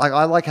like,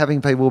 I like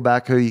having people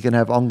back who you can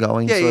have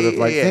ongoing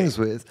things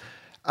with.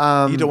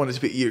 You don't want it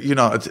to be, you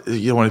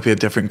don't want to be a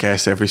different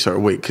guest every sort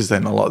of week because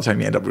then a lot of the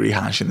time you end up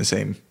rehashing the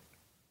same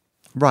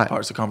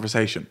parts of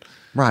conversation.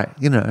 Right,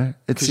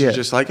 it's you're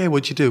just like, hey,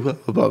 what'd you do? Blah,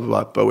 blah, blah,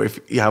 blah. But if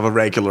you have a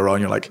regular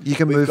on, you're like, you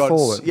can move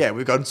forward. Yeah,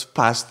 we've gone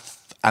past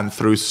and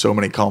through so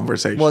many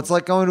conversations. Well, it's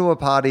like going to a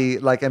party,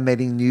 like, and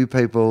meeting new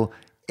people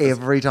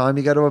every time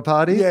you go to a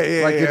party.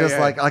 You're just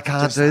like, I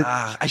can't do.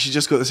 I should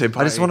just go to the same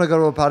party. I just want to go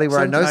to a party where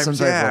sometimes, I know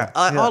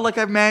some people. Like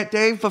I've met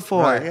Dave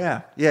before. Right.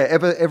 Yeah.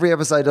 Every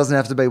episode doesn't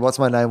have to be, what's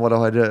my name? What do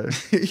I do?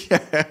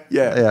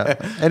 Yeah.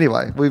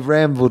 Anyway, we've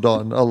rambled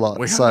on a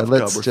lot, so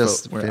let's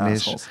just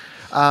finish.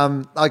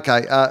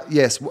 Okay.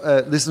 Yes.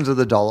 Listen to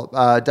the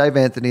dollop. Dave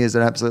Anthony is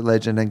an absolute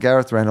legend, and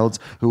Gareth Reynolds,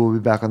 who will be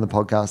back on the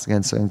podcast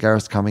again soon.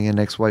 Gareth's coming in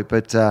next week,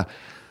 but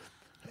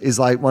is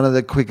like one of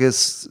the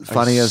quickest,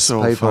 funniest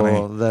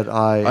people that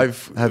I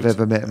have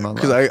ever met in my life.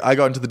 Because I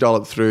got into the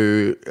dollop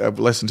through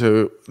listened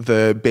to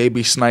the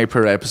Baby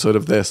Sniper episode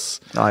of this.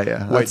 Oh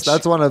yeah,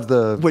 that's one of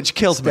the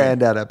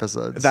standout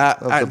episodes of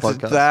the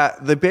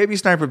podcast. The Baby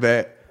Sniper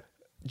bit.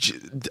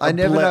 I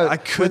never know. I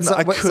couldn't.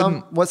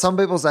 What some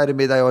people say to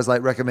me, they always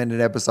like recommend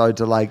an episode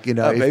to if people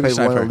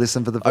want to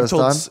listen for the first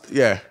time.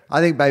 Yeah,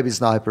 I think Baby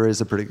Sniper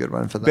is a pretty good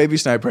one for that. Baby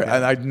Sniper,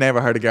 and I'd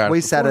never heard of Gareth. We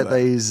sat at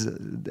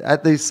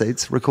these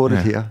seats,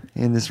 recorded here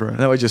in this room.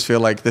 Now I just feel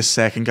like the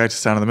second guy to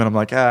stand in the middle. I'm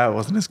like, it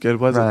wasn't as good,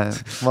 was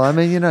it? Well, I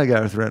mean,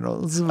 Gareth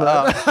Reynolds. So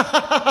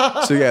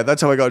yeah,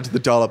 that's how I got into the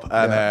dollop,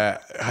 and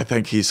I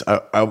think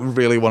I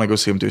really want to go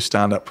see him do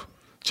stand up.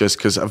 Just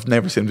because I've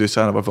never seen him do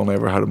stand-up. I've only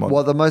ever heard him on.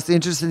 Well, the most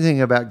interesting thing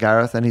about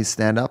Gareth and his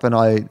stand-up, and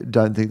I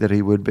don't think that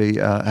he would be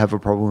have a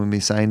problem with me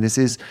saying this,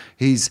 is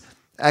he's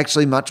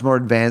actually much more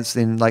advanced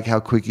in like how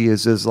quick he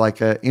is as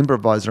like an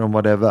improviser and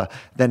whatever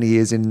than he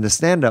is in the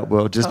stand-up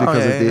world, just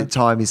because of the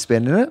time he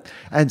spent in it.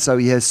 And so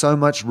he has so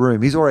much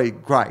room. He's already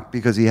great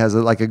because he has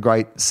a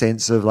great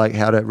sense of like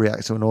how to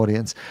react to an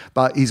audience.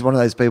 But he's one of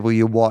those people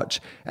you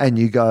watch and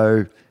you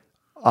go,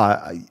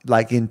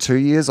 like in 2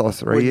 years or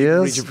 3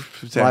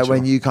 years, like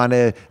when you kind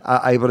of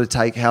are able to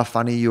take how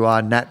funny you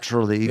are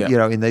naturally,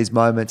 in these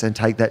moments and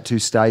take that to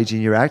stage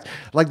in your act.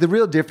 Like the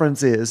real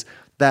difference is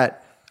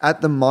that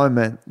at the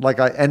moment,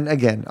 and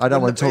again, I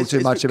don't want to talk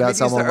too much about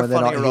someone when they're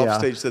not here. Off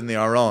stage than they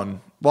are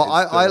on. Well,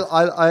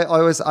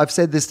 I've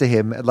said this to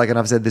him, and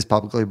I've said this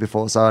publicly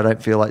before, so I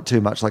don't feel like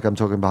too much like I'm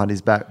talking behind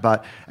his back.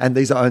 And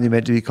these are only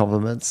meant to be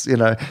compliments,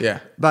 Yeah.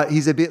 But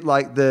he's a bit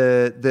like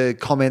the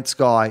comments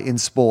guy in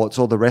sports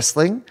or the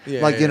wrestling,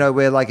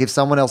 where like if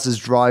someone else is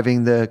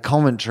driving the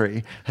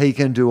commentary, he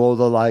can do all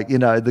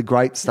the the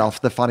great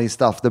stuff, the funny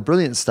stuff, the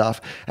brilliant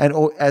stuff. And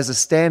as a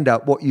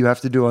stand-up, what you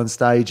have to do on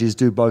stage is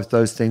do both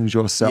those things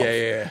yourself.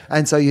 Yeah.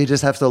 And so you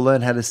just have to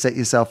learn how to set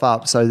yourself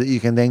up so that you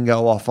can then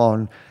go off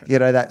on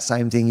that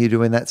same thing you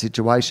do in that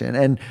situation.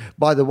 And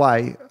by the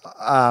way,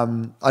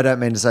 I don't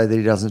mean to say that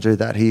he doesn't do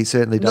that. He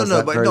certainly does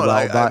that very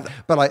well.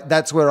 But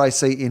that's where I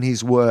see in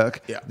his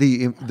work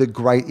the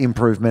great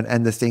improvement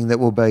and the thing that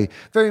will be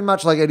very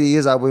much like Eddie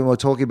Izzard when we're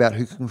talking about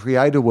who can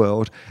create a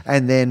world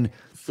and then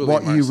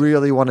what you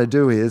really want to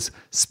do is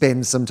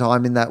spend some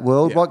time in that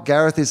world. What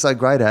Gareth is so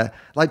great at,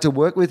 like to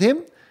work with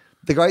him,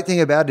 the great thing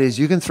about it is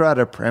you can throw out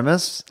a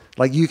premise,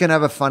 like you can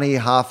have a funny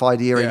half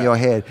idea in your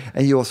head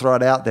and you'll throw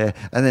it out there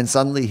and then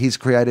suddenly he's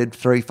created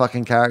 3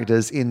 fucking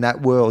characters in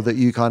that world that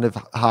you kind of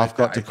half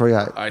got to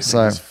create. I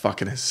think it's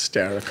fucking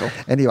hysterical.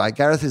 Anyway,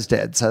 Gareth is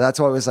dead, so that's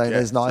why we're saying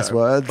those nice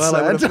words. Well,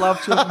 I would have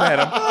loved to have met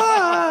him.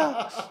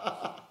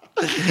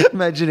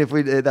 Imagine if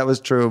that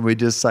was true and we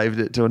just saved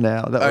it till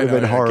now. That would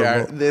have been horrible.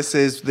 Gareth,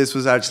 this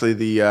was actually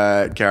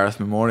the Gareth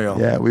Memorial.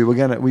 Yeah,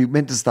 we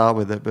meant to start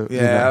with it, but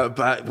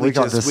but we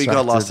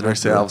got lost in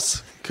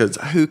ourselves because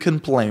who can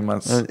blame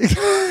us?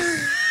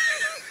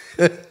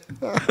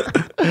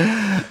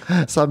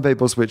 Some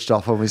people switched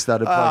off when we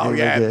started plugging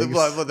the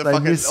gigs. They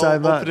missed so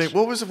much.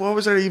 What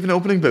was our even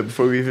opening bit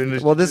before we even?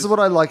 Well, this is what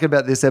I like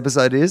about this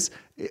episode is,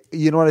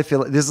 what I feel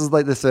like? This is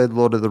like the third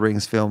Lord of the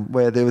Rings film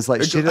where there was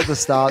like shit at the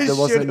start that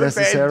wasn't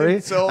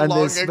necessary, and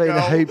there's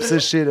been heaps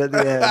of shit at the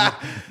end.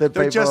 That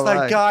They're just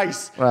like,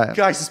 guys,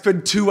 it's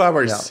been 2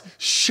 hours. Yeah.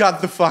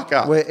 Shut the fuck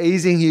up. We're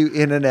easing you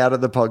in and out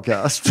of the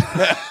podcast.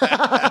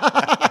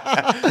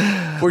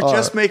 We're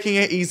just making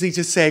it easy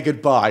to say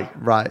goodbye.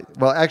 Right.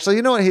 Well, actually,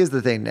 you know what? Here's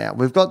the thing now.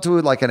 We've got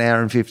to like an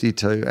hour and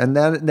 52, and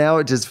now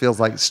it just feels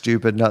like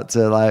stupid not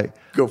to like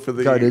go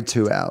to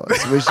 2 hours.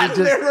 We should just...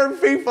 There are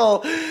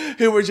people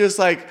who were just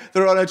like,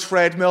 they're on a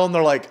treadmill and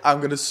they're like, I'm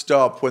going to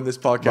stop when this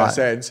podcast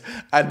ends.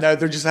 And now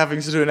they're just having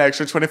to do an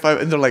extra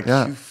 25, and they're like,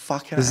 you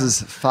fucking This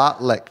is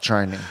fartlek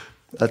training.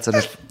 That's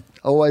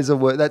always a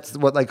word. That's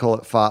what they call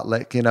it,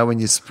 fartlek. When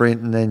you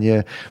sprint and then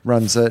you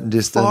run certain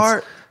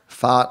distance.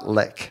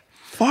 Fartlek.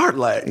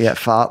 Fartlek? Yeah,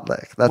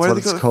 fartlek. That's what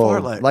it's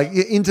called. Like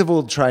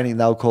interval training,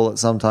 they'll call it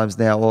sometimes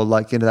now, or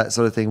like that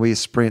sort of thing where you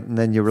sprint and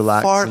then you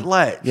relax.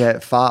 Fartlek? Yeah,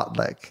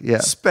 fartlek. Yeah.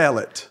 Spell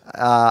it.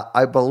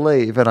 I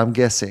believe, and I'm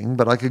guessing,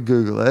 but I could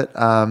Google it.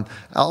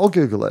 I'll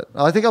Google it.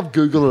 I think I've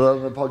Googled it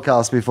on the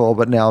podcast before,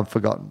 but now I've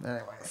forgotten.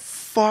 Anyway.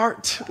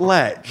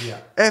 Fartlek.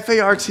 Yeah.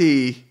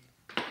 F-A-R-T...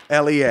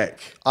 L-E-K.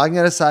 I'm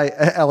going to say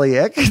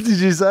L-E-K. Did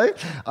you say?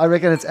 I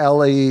reckon it's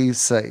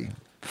L-E-C.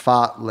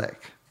 Fartlek.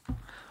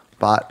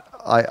 But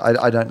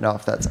I don't know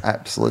if that's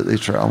absolutely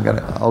true.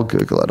 I'll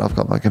Google it. I've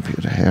got my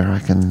computer here. I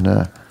can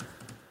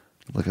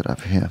look it up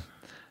here.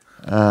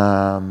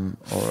 All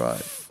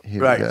right.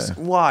 Here we go.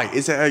 Why?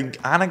 Is it an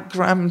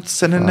anagram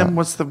synonym?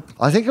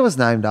 I think it was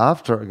named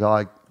after a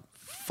guy.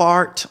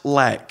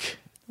 Fartlek.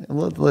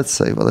 Let's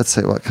see. Well, let's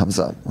see what comes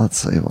up. Let's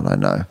see what I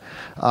know.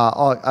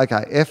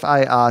 Okay.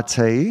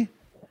 F-A-R-T-L-E-K.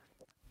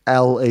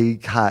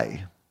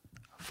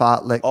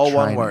 Fartlek. All training.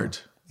 one word.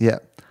 Yeah.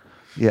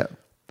 Yeah.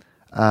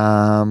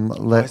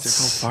 Why is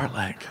it called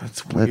fartlek?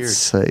 That's weird. Let's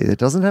see. It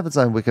doesn't have its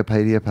own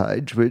Wikipedia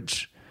page,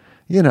 which,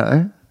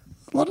 not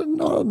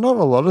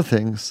a lot of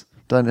things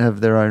don't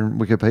have their own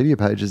Wikipedia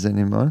pages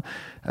anymore.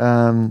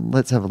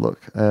 Let's have a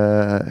look.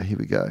 Here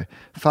we go.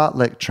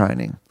 Fartlek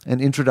training. An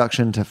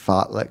introduction to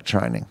fartlek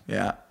training.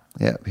 Yeah.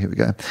 Yeah, here we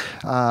go.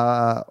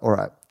 All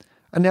right.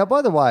 And now,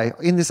 by the way,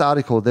 in this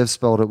article, they've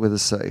spelled it with a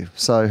C.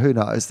 So who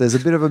knows? There's a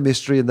bit of a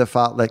mystery in the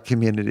fartlek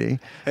community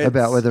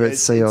about whether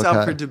it's C or K. It's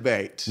up for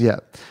debate. Yeah.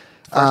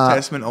 First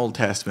Testament, Old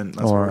Testament.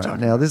 That's what we're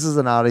talking now, this is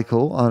an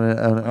article on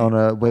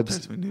a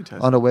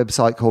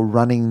website called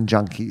Running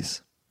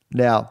Junkies.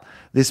 Now,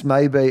 this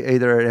may be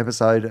either an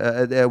episode,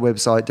 a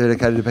website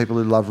dedicated to people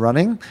who love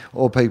running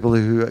or people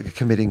who are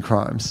committing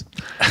crimes.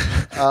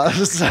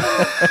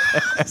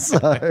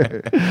 So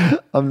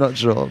I'm not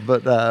sure,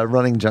 but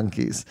Running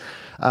Junkies.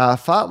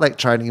 Fartlek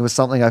training was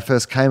something I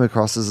first came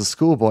across as a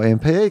schoolboy in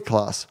PE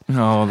class.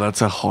 Oh,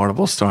 that's a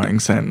horrible starting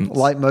sentence.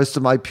 Like most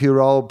of my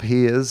puerile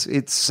peers,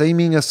 its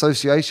seeming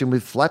association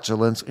with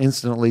flatulence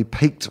instantly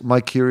piqued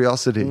my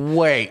curiosity.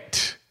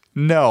 Wait,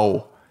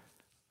 no.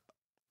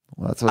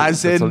 Well, that's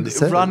as in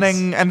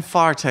running and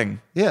farting.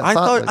 Yeah, I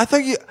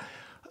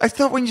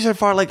thought when you said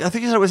fartlek, I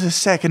think you said it was a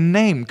second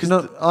name.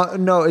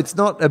 No, it's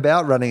not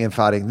about running and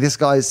farting. This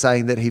guy is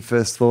saying that he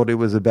first thought it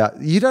was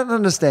about. You don't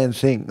understand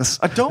things.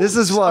 I don't. This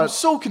is what I'm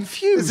so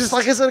confused.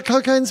 Is it a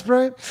cocaine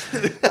spray?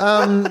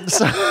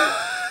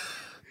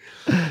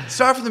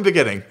 Start from the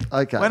beginning.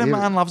 Okay. When a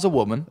man loves a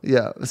woman.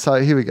 Yeah. So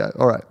here we go.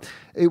 All right.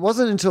 It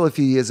wasn't until a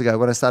few years ago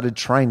when I started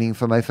training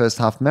for my first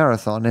half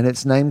marathon and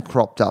its name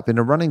cropped up in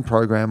a running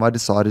program I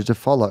decided to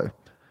follow.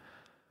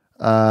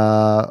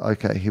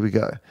 Okay, here we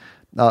go.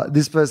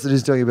 This person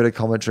is doing a bit of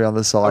commentary on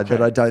the side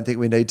that I don't think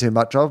we need too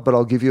much of, but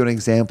I'll give you an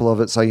example of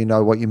it so you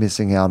know what you're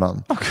missing out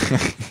on.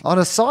 Okay. On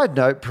a side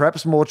note,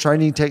 perhaps more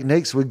training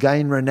techniques would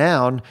gain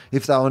renown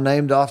if they were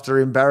named after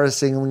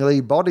embarrassingly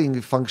body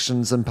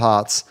functions and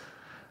parts.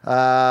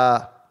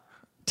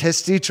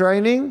 Testy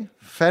training,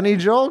 fanny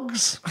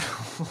jogs.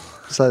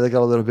 So they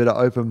got a little bit of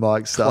open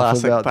mic stuff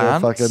classic about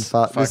bands. their fucking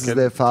fart. This is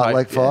their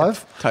fartlek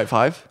 5. Type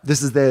 5.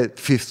 This is their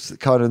 5th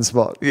Conan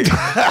spot.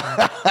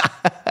 Yeah.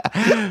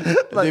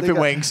 They've been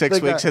waiting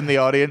 6 weeks in the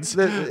audience.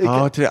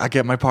 Today I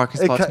get my parking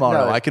spot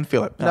tomorrow. I can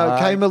feel it. No, it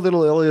came a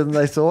little earlier than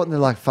they thought, and they're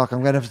like, fuck,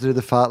 I'm going to have to do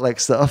the fartlek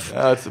stuff.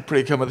 It's a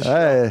pretty come of the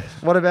show. Hey,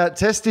 what about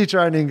testy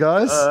training,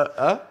 guys?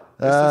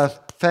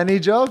 Fanny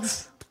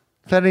jogs?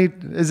 Fanny,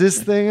 is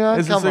this thing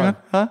on? Come on.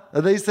 Huh?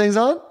 Are these things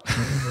on?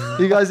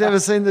 You guys ever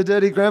seen The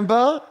Dirty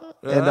Grandpa?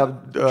 End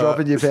up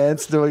dropping your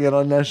pants doing it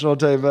on national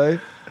TV.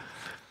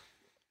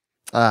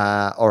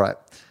 All right.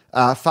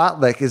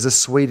 Fartlek is a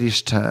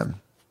Swedish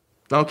term.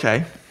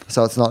 Okay.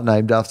 So it's not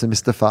named after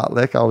Mr.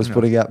 Fartlek. I was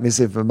putting out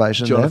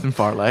misinformation Jonathan there.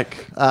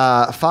 Fartlek.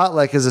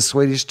 Fartlek is a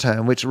Swedish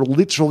term which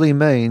literally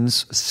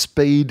means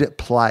speed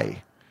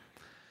play.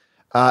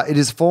 It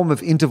is a form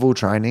of interval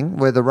training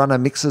where the runner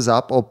mixes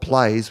up or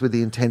plays with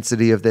the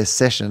intensity of their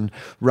session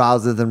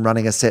rather than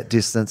running a set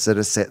distance at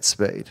a set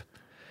speed.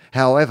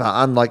 However,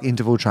 unlike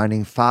interval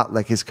training,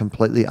 fartlek is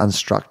completely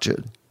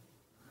unstructured.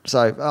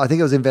 So I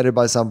think it was invented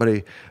by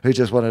somebody who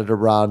just wanted to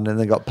run and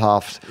then got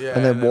puffed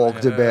and then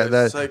walked about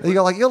that. Like, you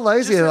go like, you're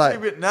lazy. You're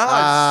like,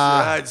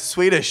 it's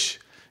Swedish.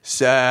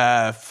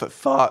 Fartlek.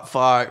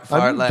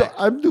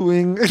 I'm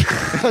doing.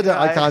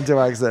 I can't do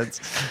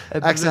accents.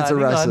 Accents are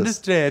racist. On the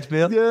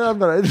treadmill. Yeah,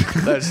 but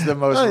that's the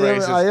most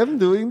racist. I am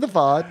doing the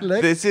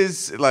fartlek. This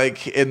is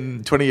like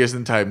in 20 years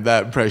in time.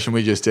 That impression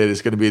we just did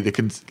is going to be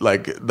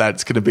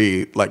that's going to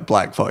be like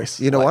black voice.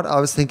 You know what? I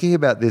was thinking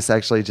about this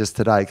actually just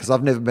today because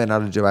I've never been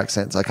able to do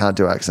accents. I can't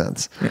do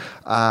accents.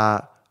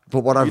 But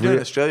what I've do an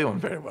Australian one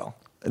very well.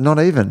 Not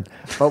even.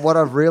 But what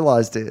I've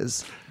realized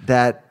is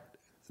that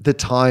the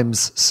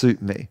times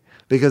suit me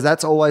because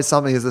that's always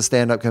something as a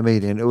stand-up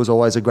comedian. It was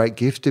always a great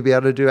gift to be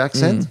able to do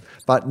accents.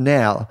 But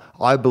now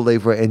I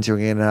believe we're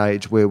entering an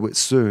age where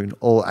soon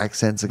all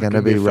accents are going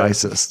to be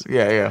racist.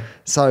 Yeah.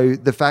 So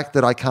the fact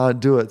that I can't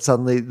do it,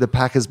 suddenly the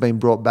pack has been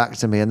brought back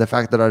to me, and the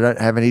fact that I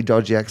don't have any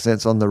dodgy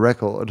accents on the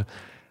record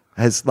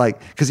has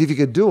because if you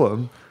could do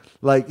them,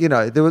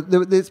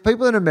 there's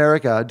people in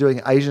America doing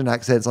Asian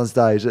accents on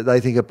stage that they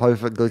think are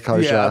perfectly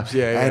kosher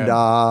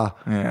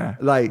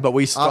but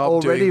we stopped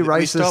already doing,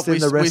 racist in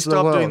the rest of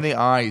the world. We stopped doing the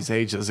eyes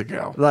ages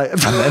ago.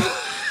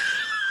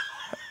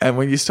 And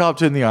when you stop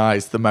doing the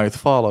eyes, the mouth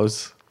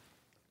follows.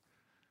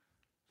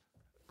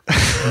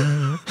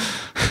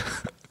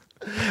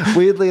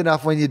 Weirdly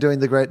enough, when you're doing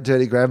the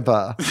Dirty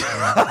Grandpa,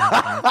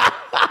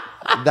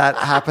 that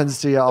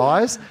happens to your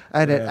eyes,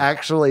 and it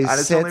actually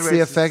sets the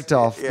effect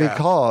off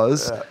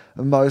because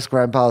most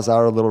grandpas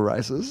are a little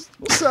racist.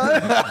 So,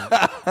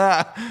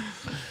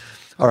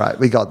 all right,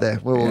 we got there.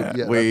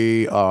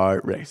 We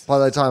are racist. By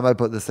the time I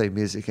put the theme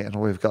music in,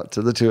 we've got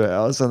to the 2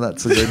 hours, and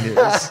that's the good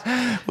news.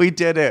 We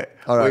did it.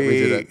 All right, we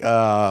did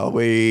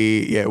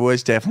it. It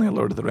was definitely a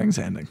Lord of the Rings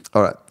ending.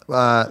 All right.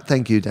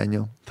 Thank you,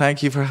 Daniel.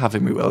 Thank you for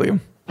having me,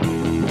 William.